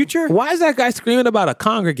Talking about the future? Why is that guy screaming about a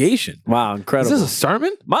congregation? Wow, Is incredible. this a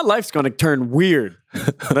sermon? My life's going to turn weird.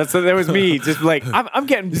 That was me. Just like, I'm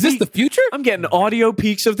getting... Is this the future? I'm getting audio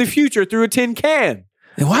peaks of the future through a tin can.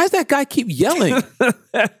 And why does that guy keep yelling?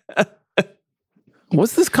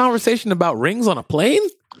 What's this conversation about rings on a plane?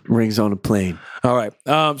 Rings on a plane. All right.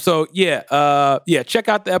 So check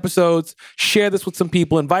out the episodes. Share this with some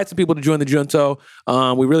people. Invite some people to join the Junto.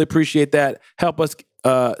 We really appreciate that. Help us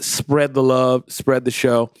spread the love, spread the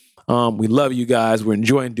show. We love you guys. We're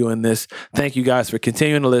enjoying doing this. Thank you guys for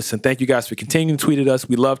continuing to listen. Thank you guys for continuing to tweet at us.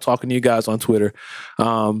 We love talking to you guys on Twitter.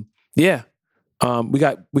 We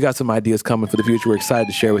got some ideas coming for the future. We're excited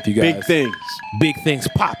to share with you guys. Big things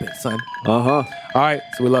popping, son. Uh-huh. All right.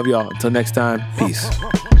 So we love y'all. Until next time. Peace.